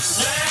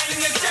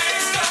 Letting the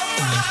days go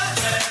by,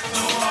 let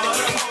the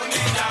water hold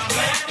me down.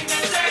 Letting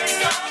the days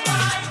go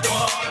by,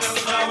 water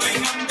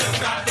flowing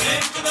underground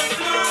into the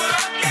blue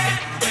again,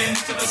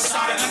 into the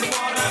silent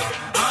water,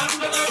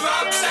 under the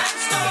rocks and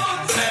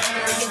stones.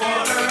 There is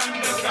water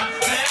underground.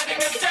 Letting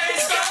the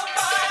days go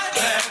by,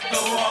 let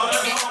the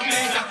water hold me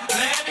down.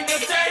 Letting the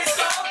days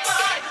go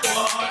by,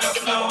 water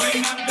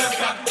flowing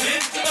underground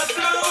into the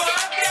blue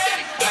again.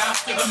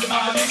 After the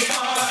morning's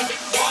gone,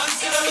 once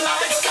in a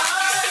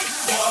lifetime,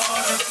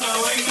 water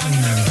flowing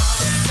underground.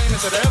 Same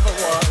as it ever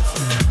was,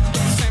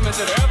 same as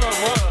it ever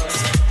was,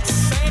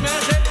 same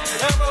as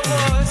it ever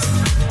was.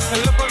 And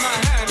look where my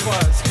hand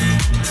was.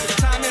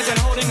 Time isn't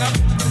holding up,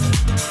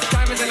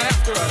 time isn't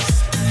after us.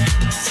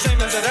 Same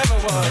as it ever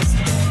was,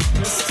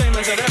 same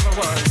as it ever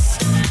was,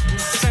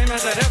 same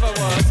as it ever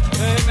was,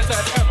 same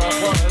as it ever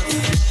was,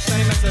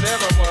 same as it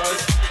ever was,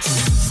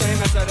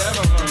 same as it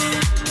ever was.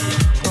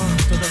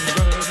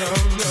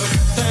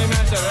 Same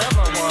as it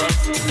ever was.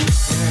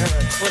 Yeah,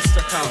 the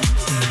twister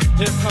comes.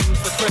 Here comes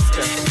the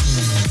twister.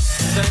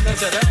 Same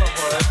as it ever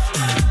was.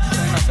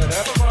 Same as it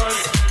ever was.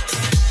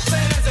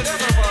 Same as it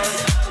ever was.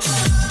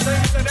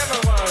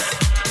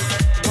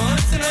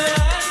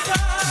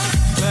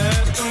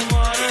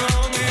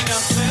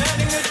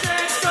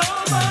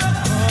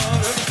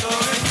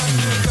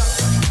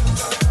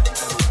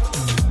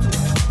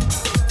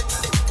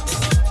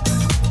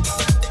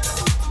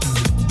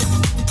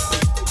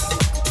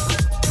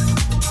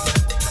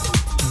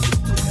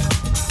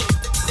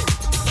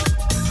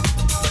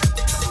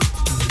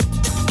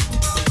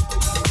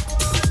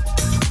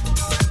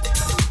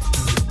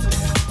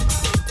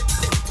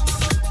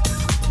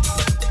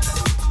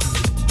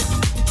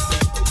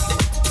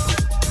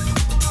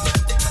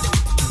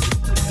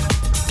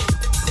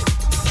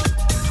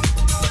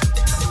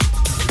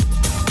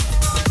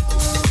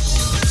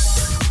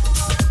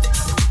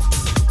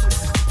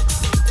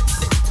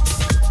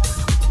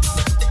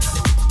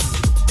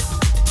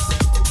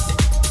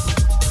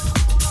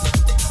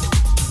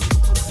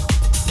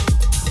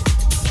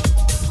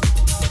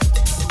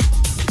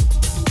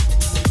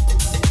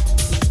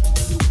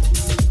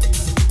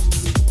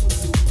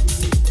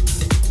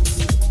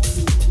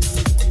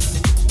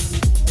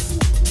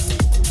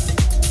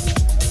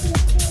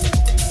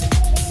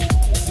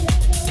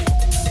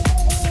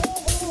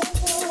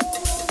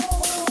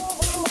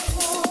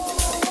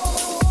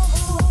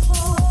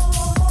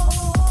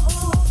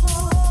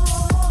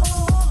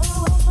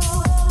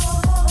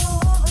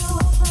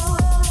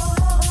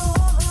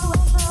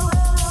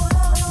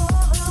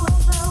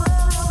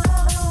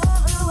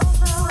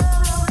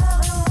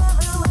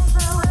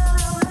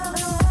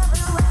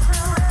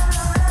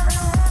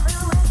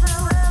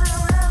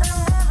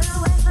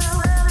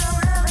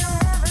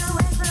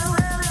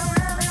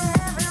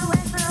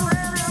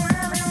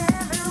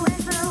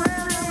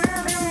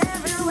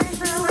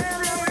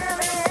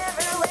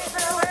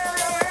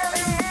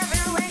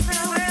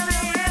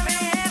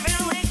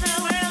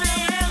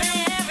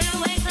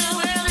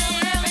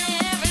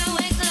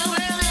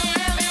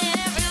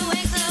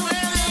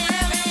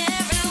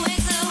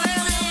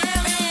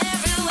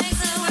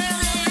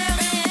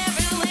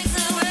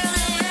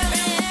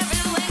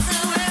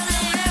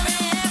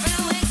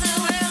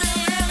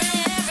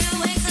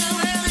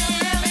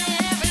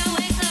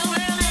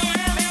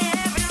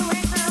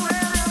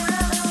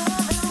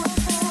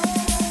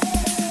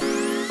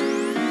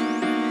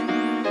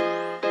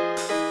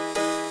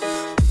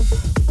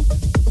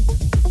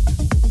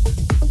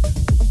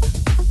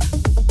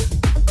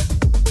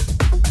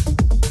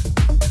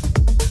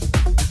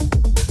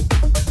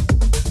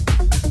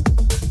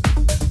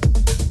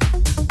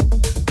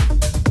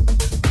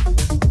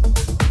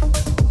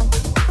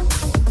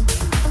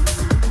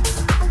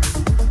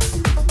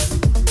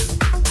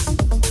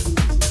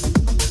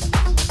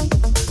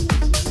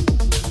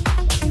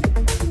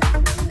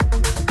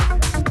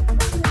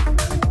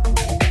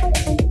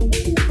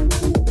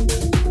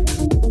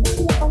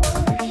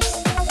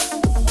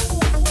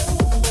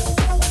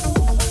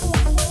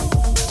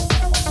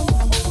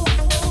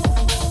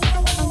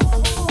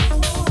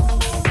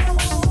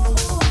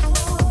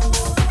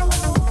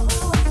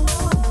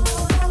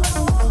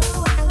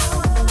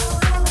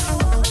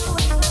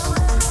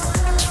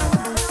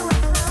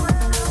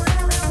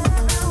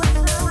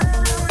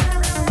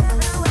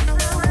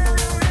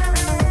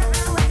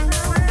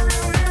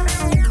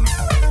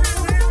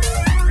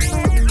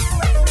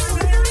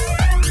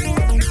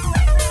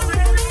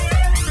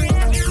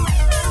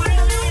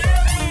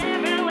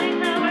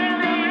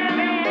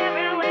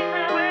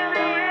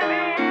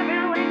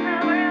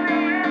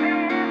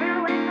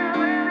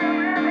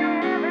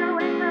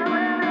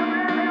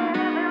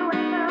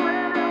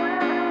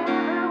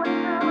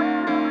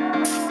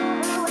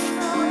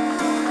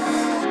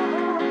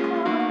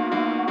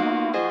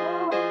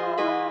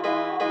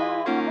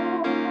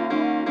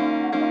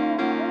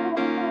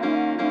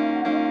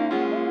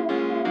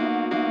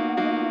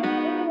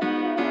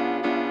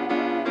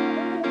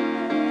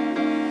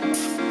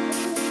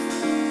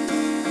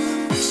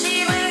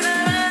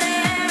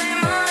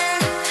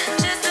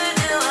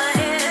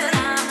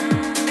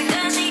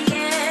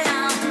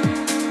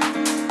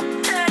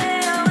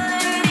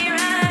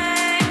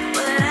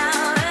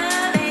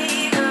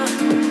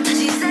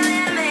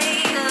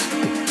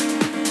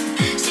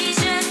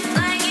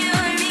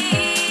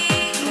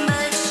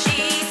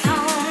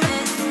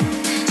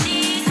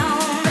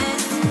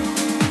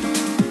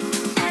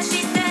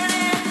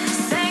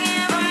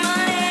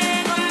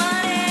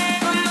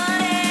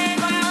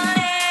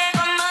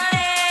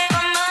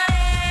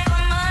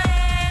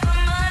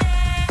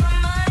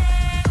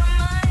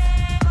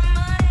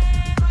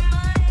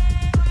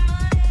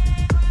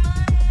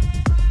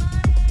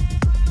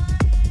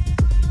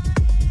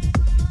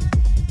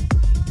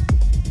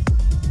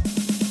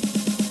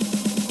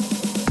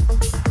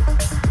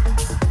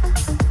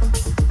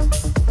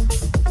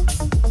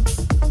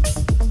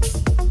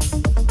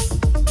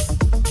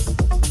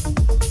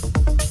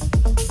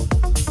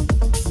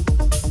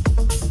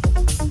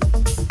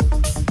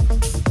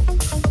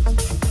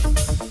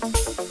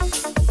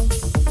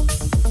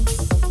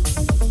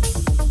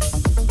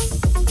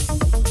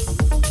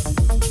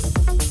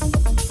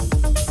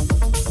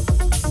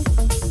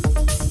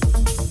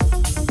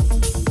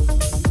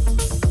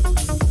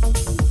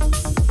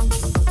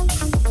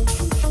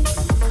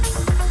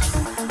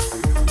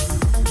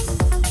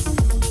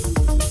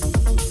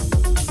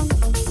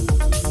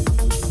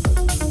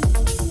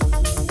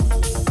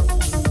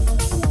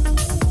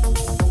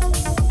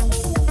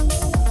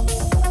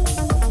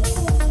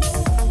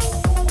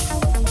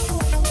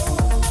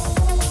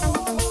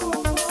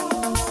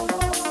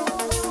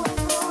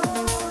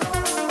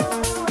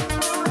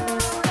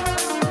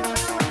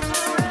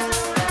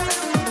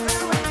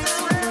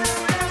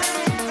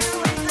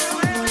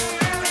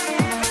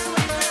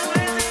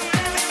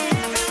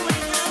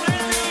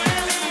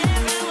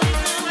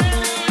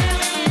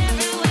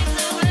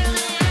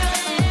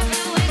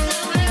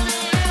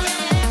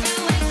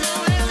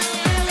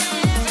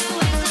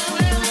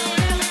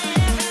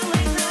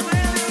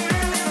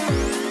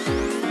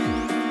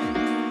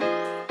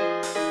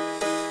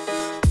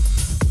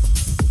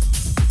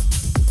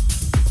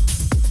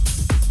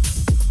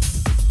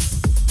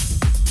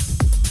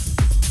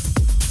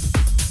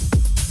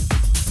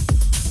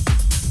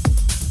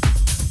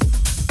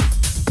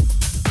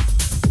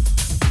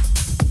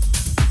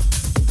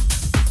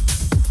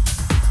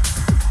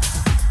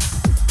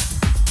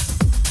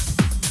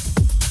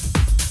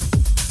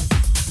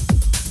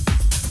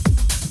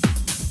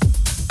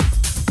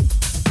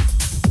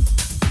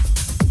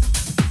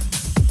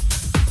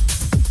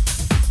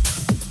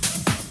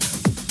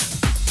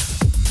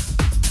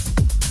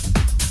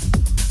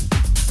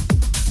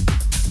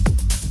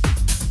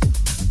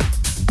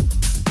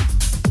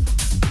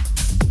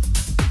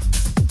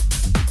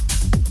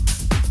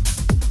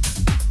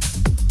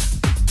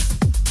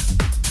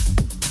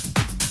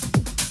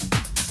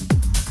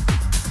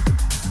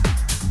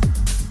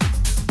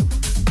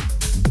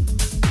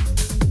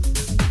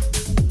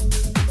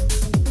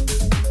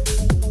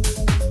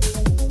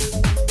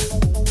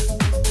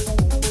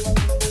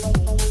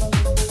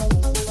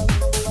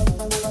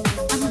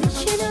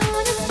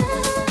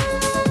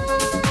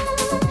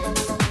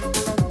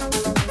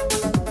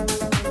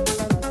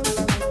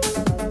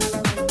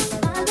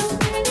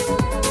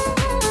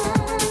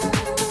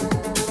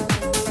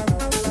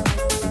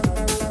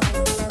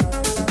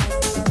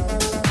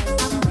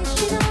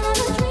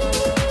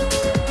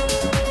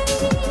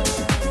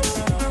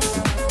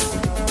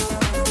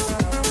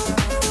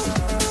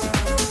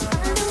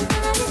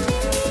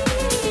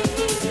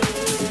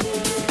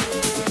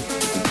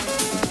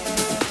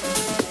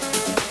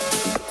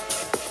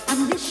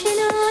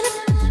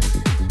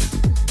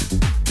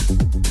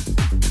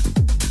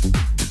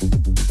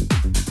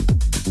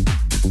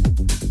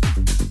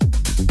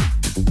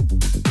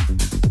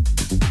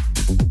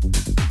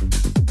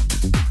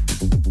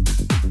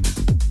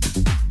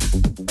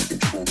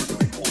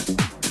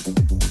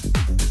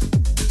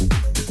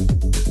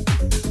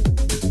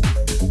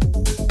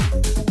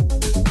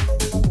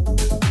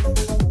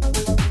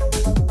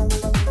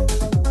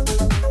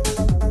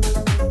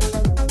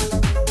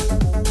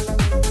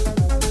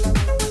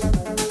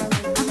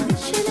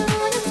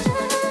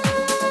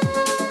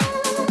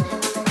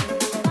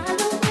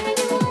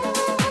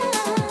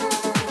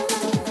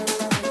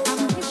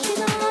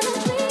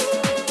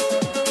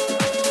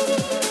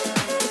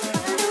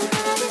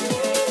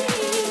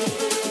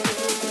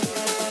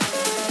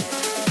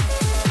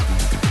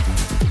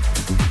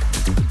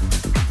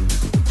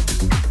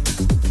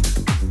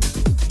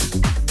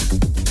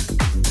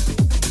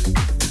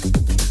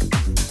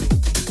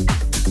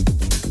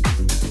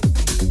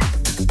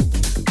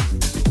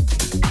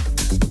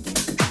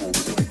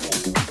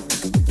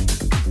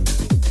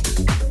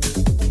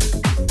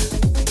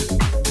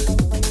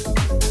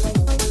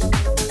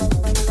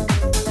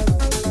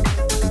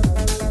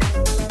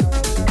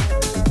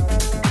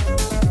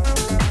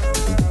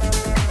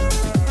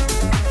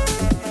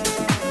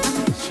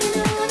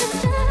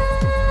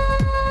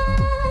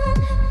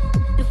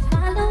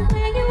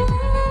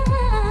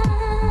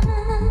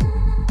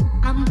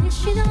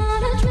 wishing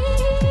on a dream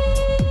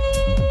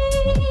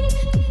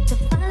to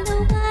follow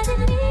what it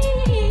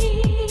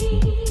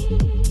needs.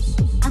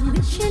 I'm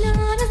wishing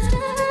on a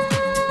star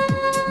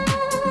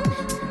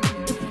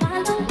to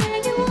follow where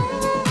you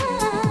are.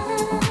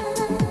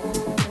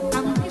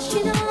 I'm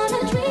wishing on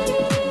a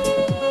dream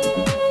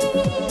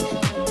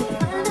to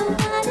follow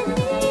what it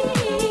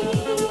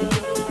needs.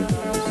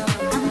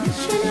 I'm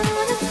wishing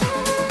on a star.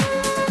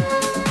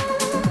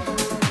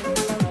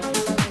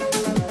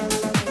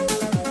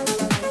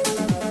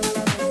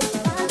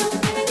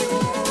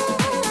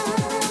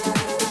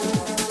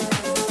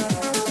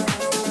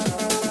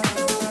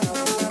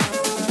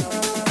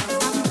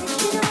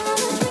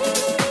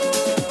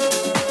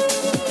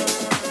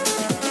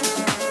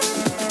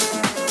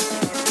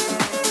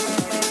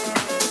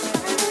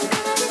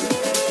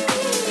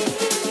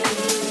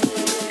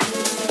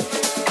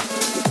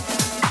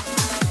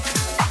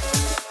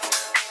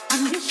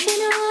 I'm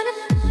wishing on a I'm wishing on a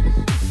star.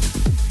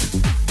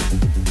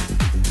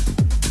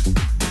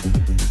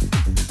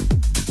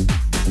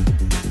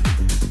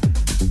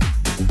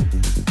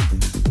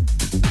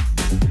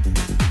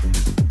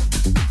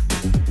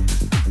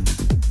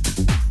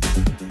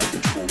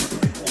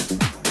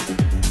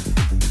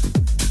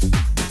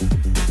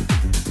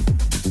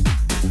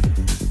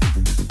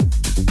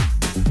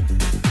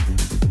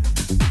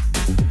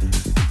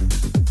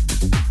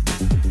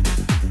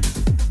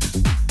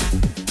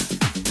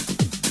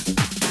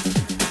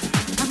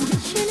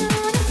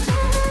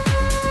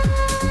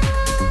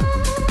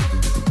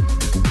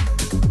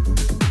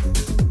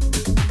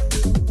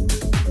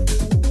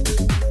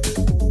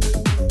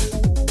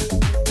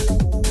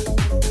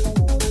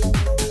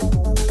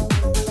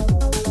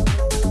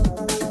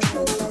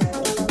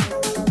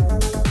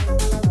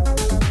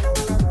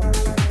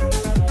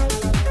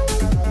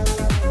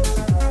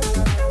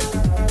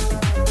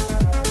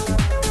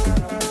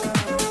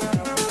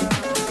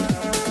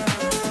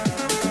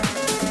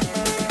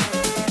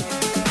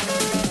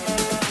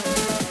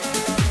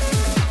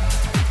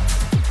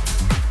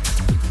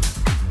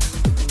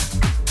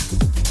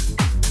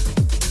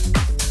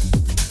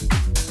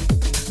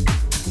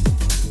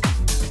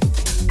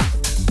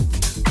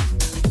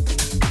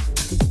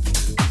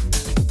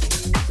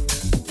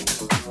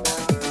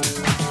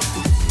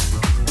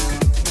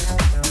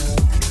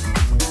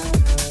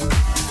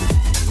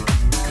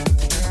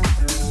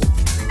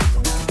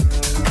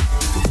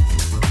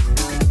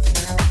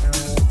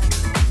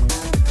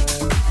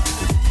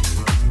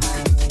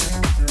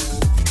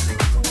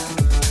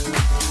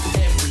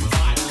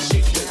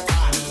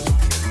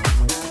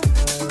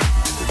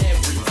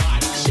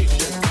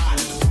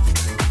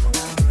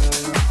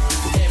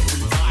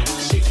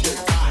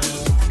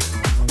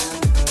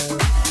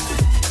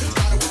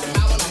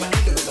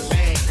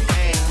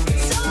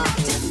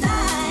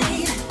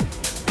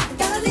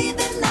 Gotta leave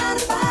the 9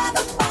 to 5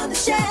 up on the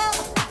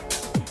shelf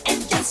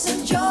and just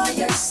enjoy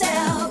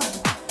yourself.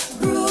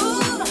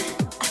 Groove,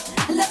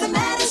 nothing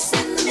matters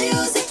in the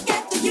music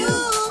after you.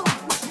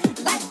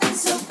 Life ain't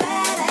so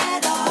bad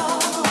at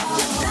all.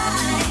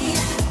 Tonight,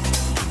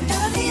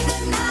 gotta leave the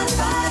 9 to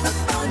 5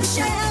 up on the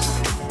shelf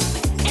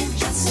and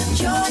just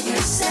enjoy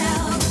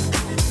yourself.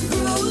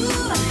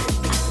 Groove,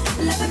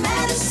 nothing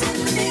matters in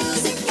the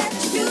music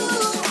after you.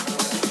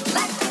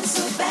 Life ain't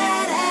so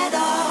bad at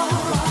all.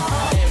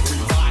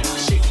 Everybody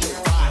shake your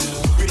body.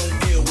 We don't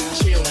feel we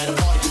chill at a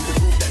party. The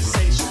group that's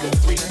sensual,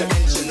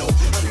 three-dimensional,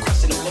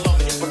 unquestionable,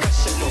 love and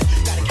professional.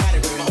 Got a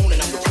category my own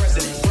and I'm the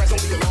president.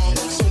 Don't be alarmed,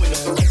 I'm assuming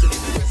it's the resident.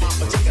 My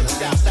particular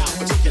style,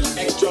 particular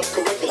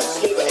extracurricular,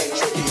 smooth and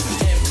tricky.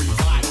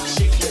 Everybody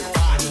shake your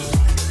body.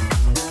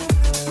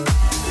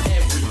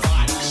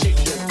 Everybody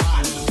shake your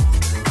body.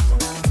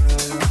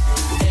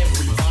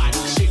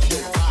 Everybody shake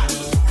your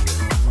body.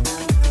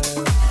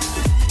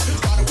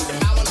 Started with the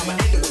album, I'ma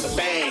end it with a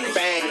bang,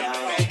 bang.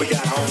 We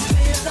got home.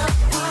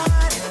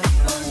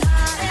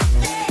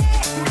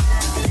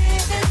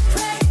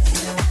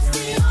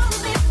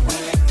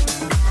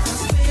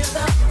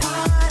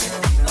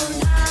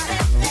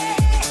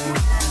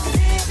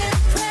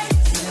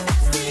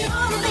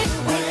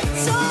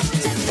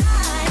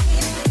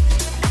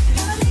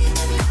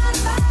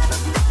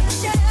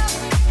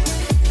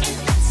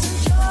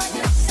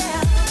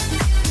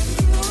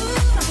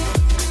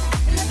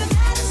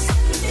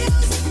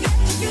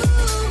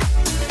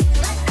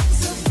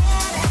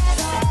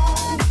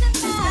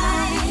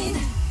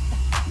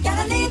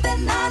 Gotta leave the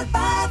 9 to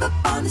 5 up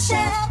on the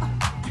shelf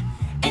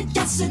and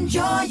just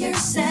enjoy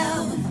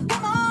yourself.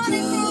 Come on,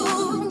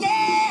 groove,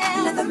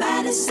 yeah. Nothing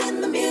matters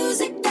in the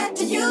music that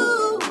to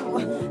you.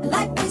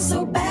 Life ain't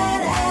so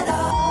bad at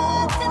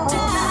all.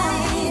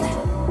 Tonight,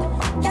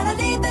 gotta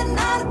leave the 9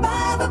 to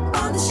 5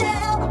 up on the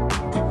shelf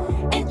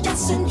and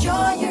just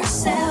enjoy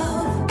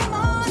yourself. Come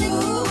on,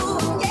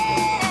 groove,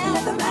 yeah.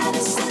 Nothing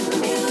matters in the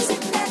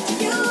music that to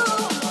you.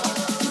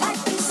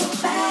 Life ain't so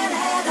bad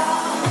at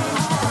all.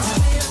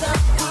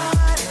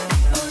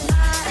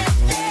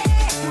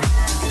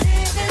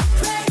 Living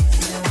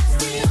crazy, that's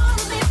the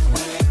only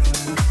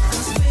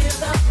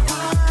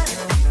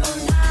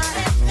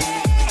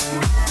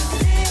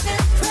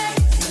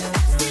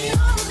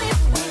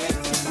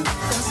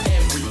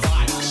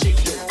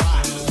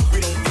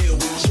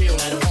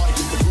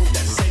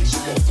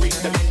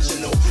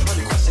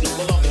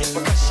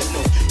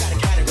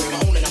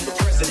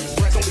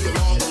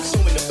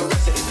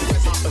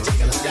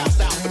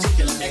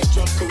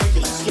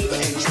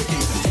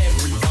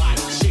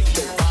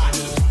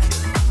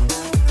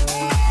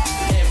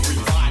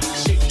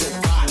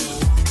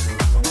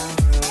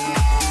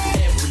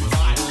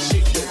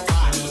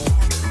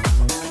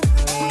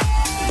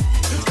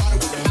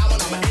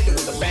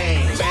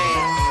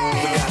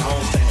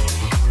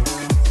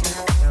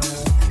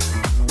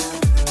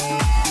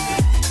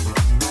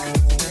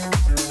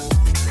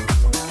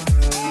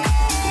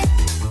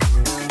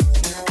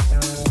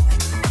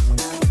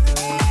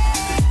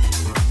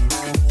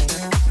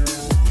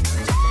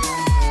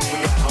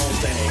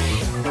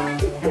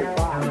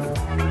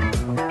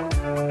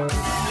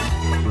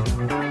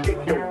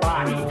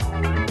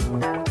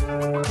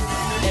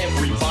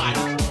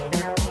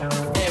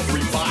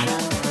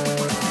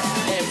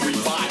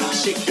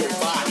shake your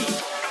body.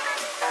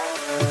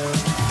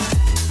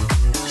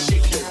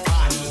 Shake your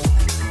body.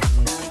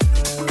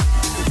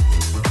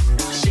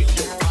 Shake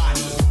your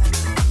body.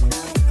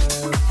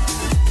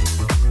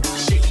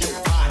 Shake your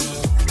body.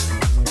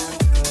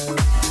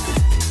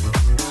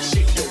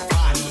 Shake your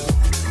body.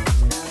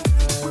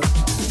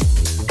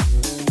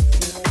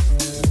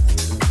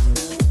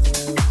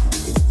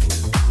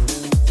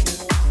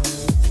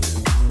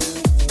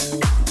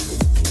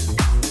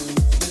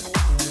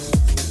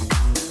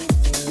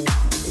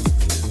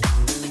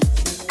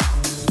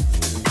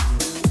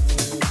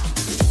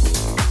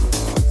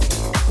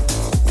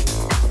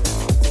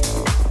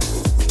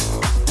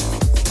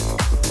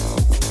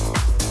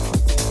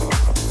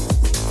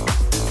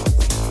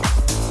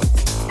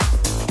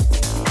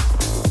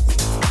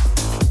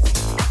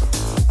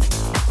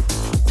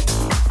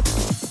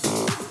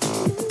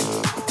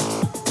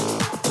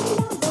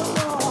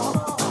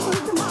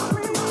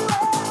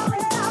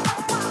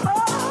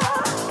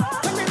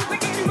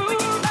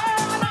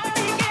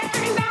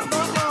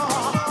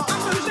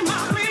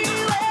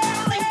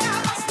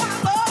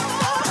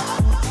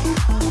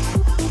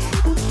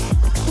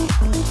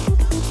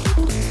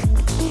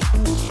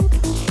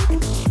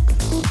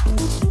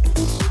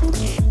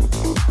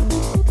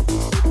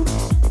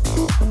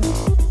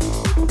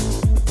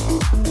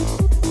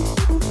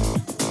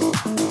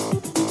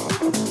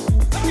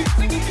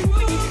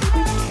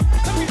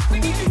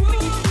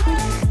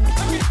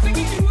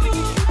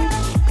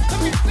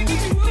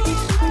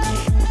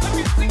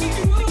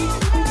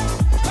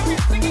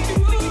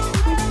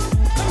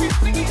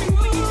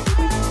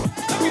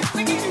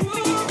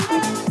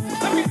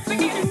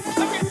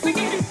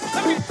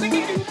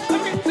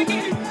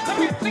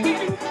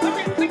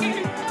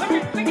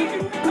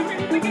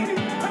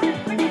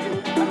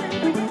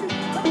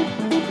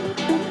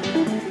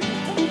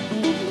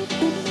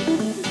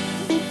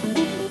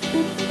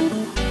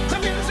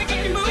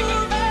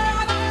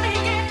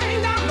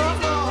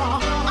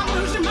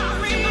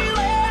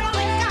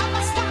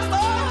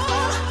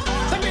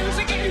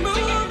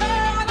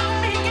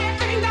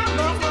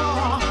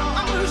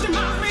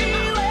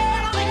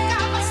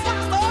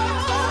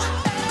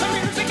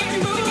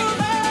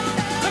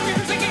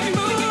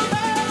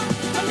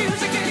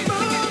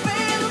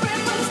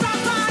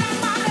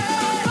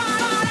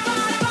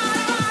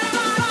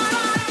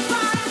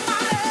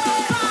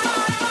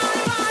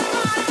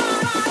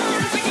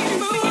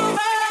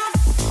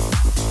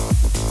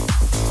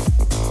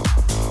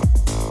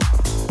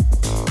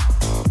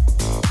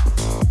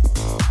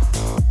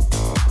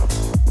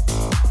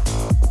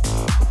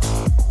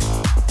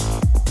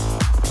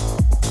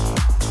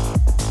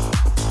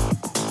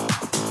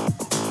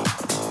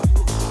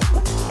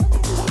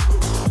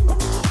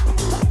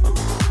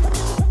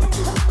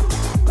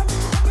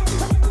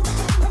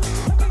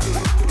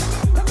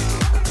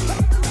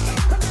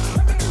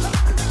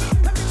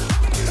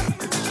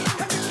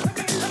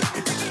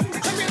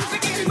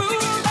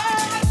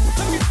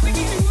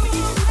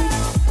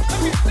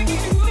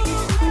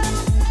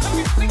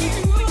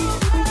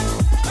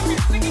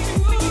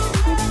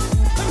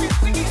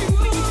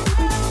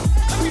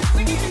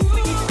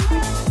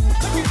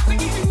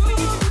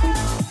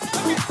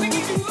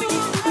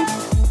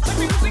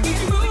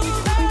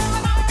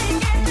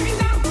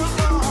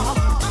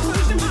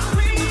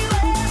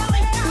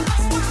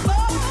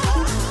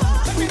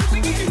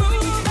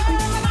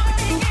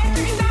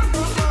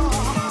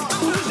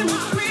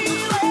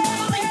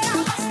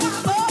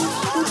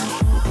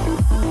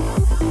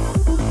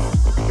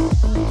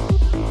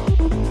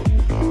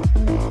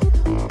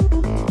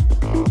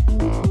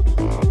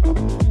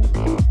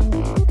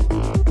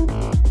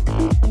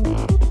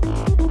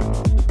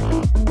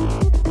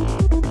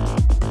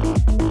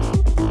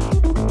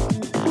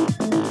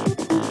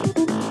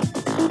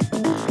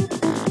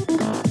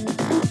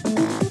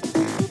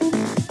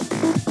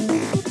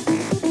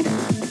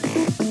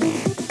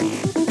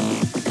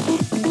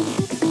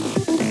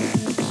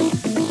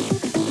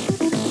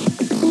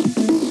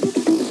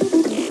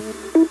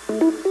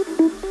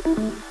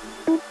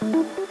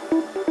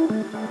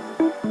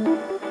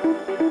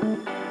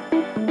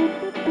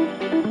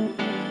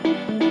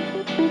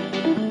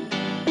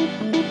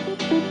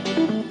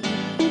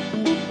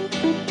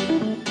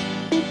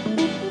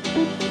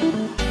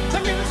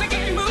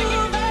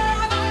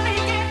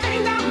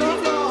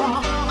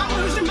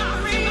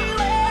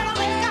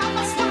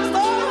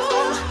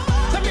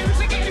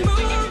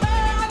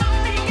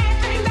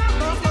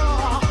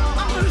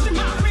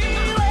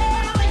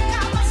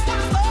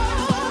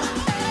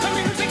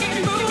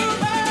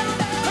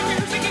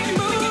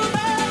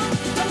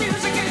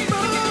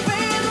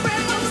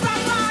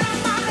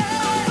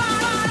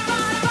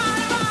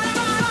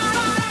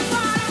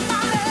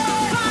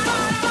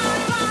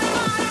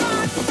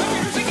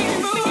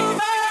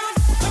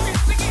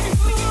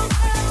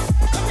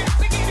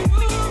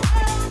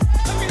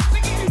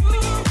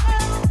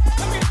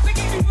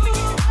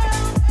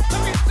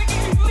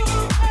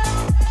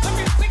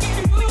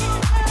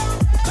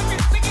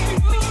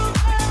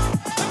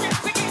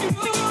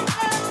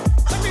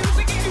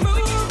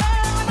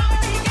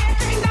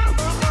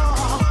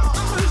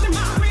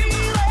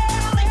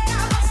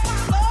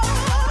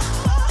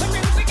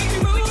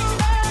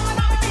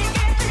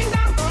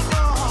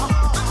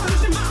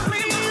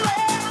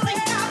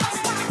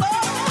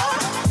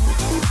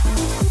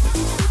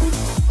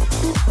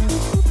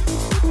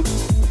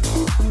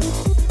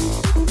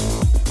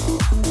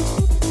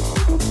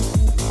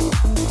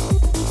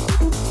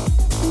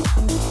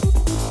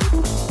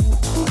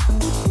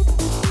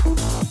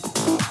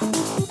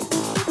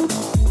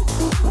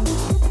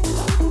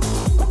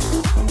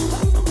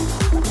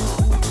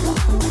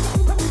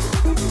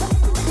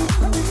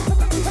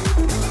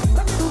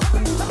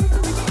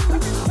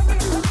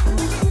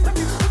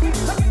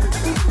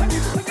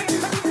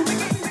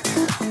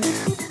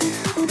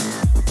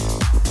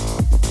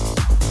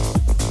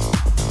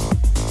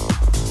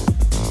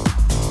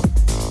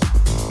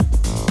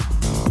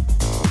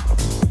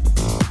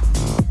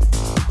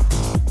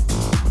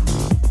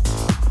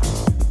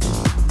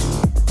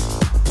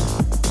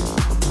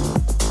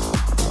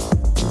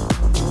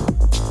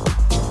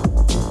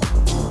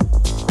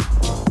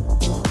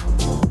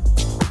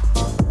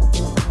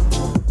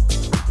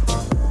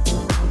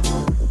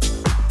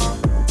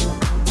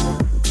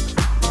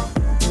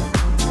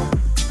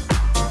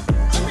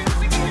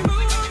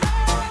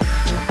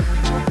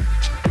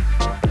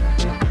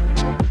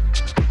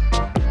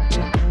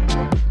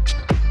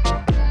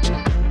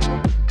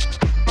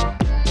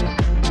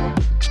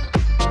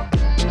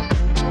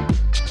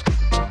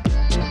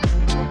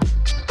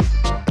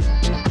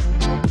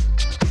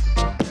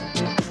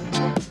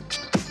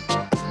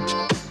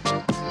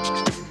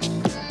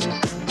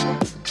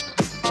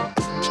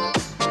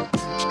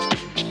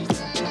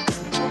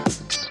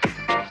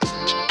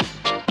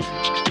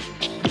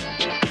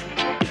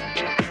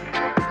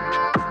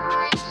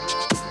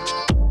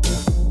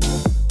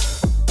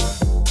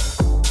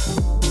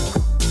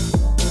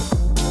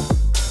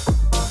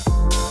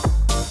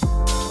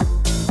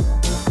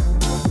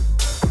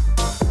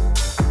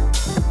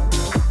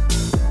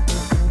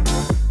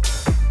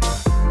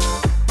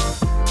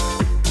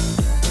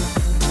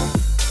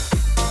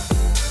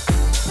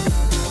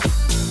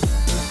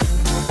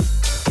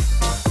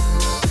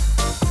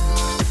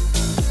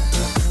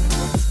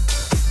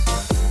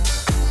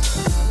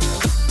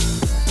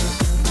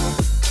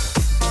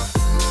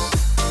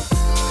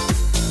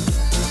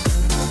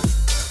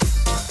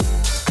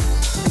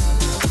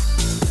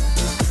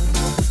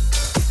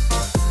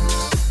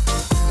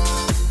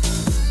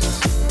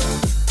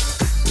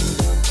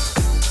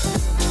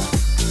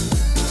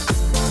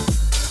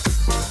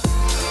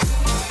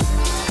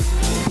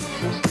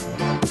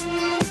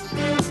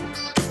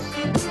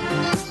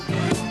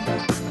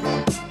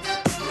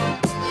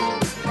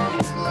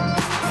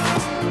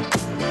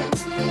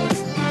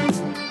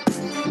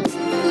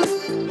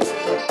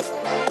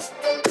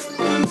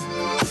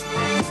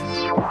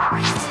 Have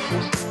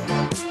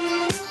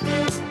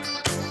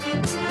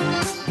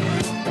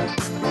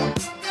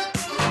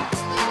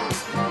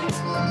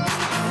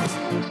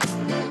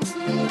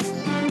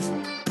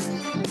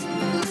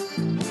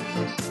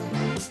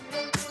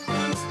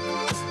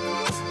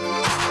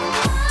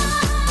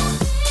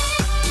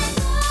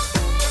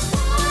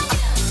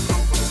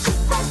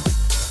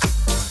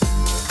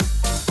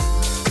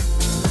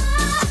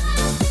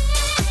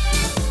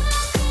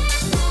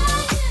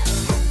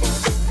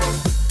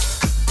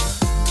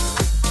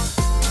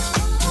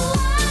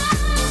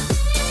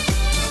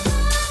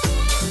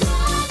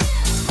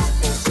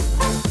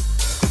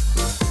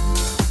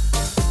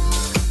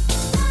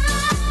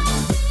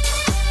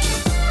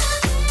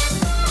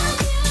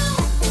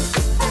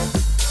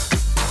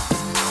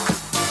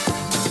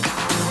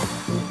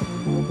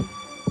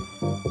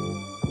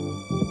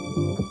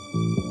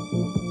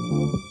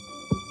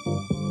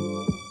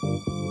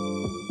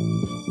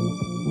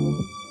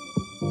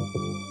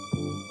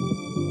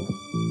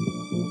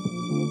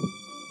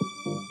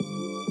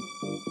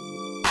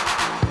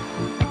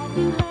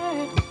you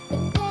heard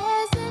that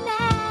there's an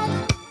ad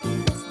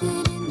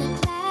listed in the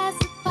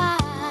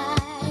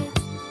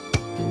classifieds?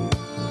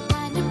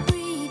 Kind of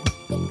brief,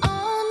 it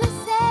only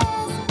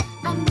says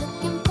I'm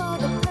looking for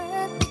the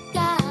perfect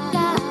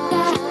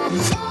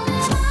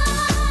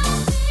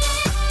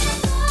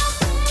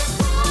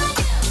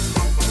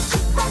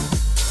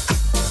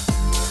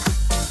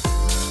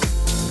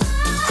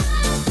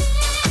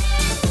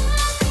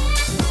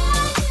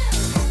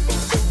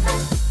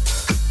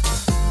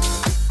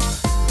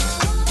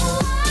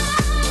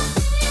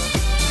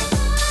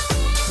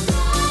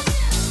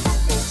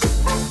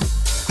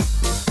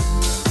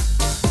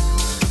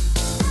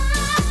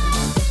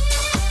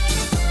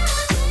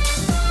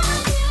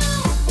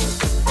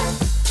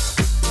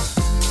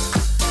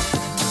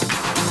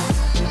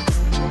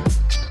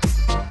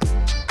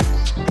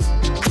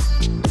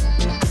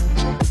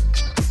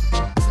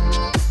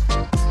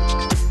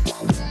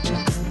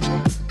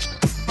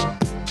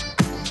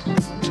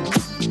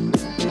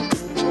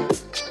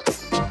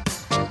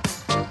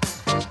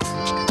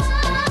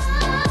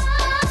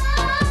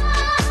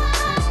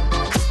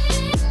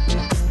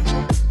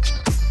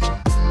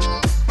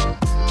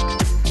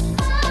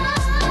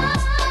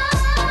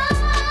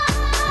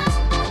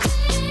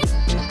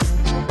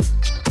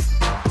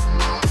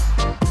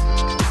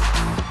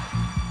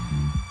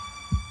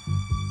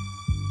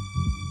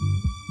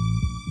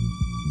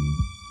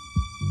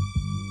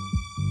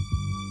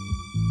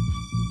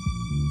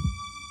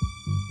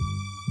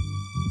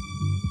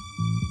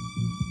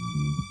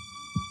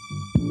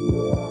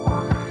Thank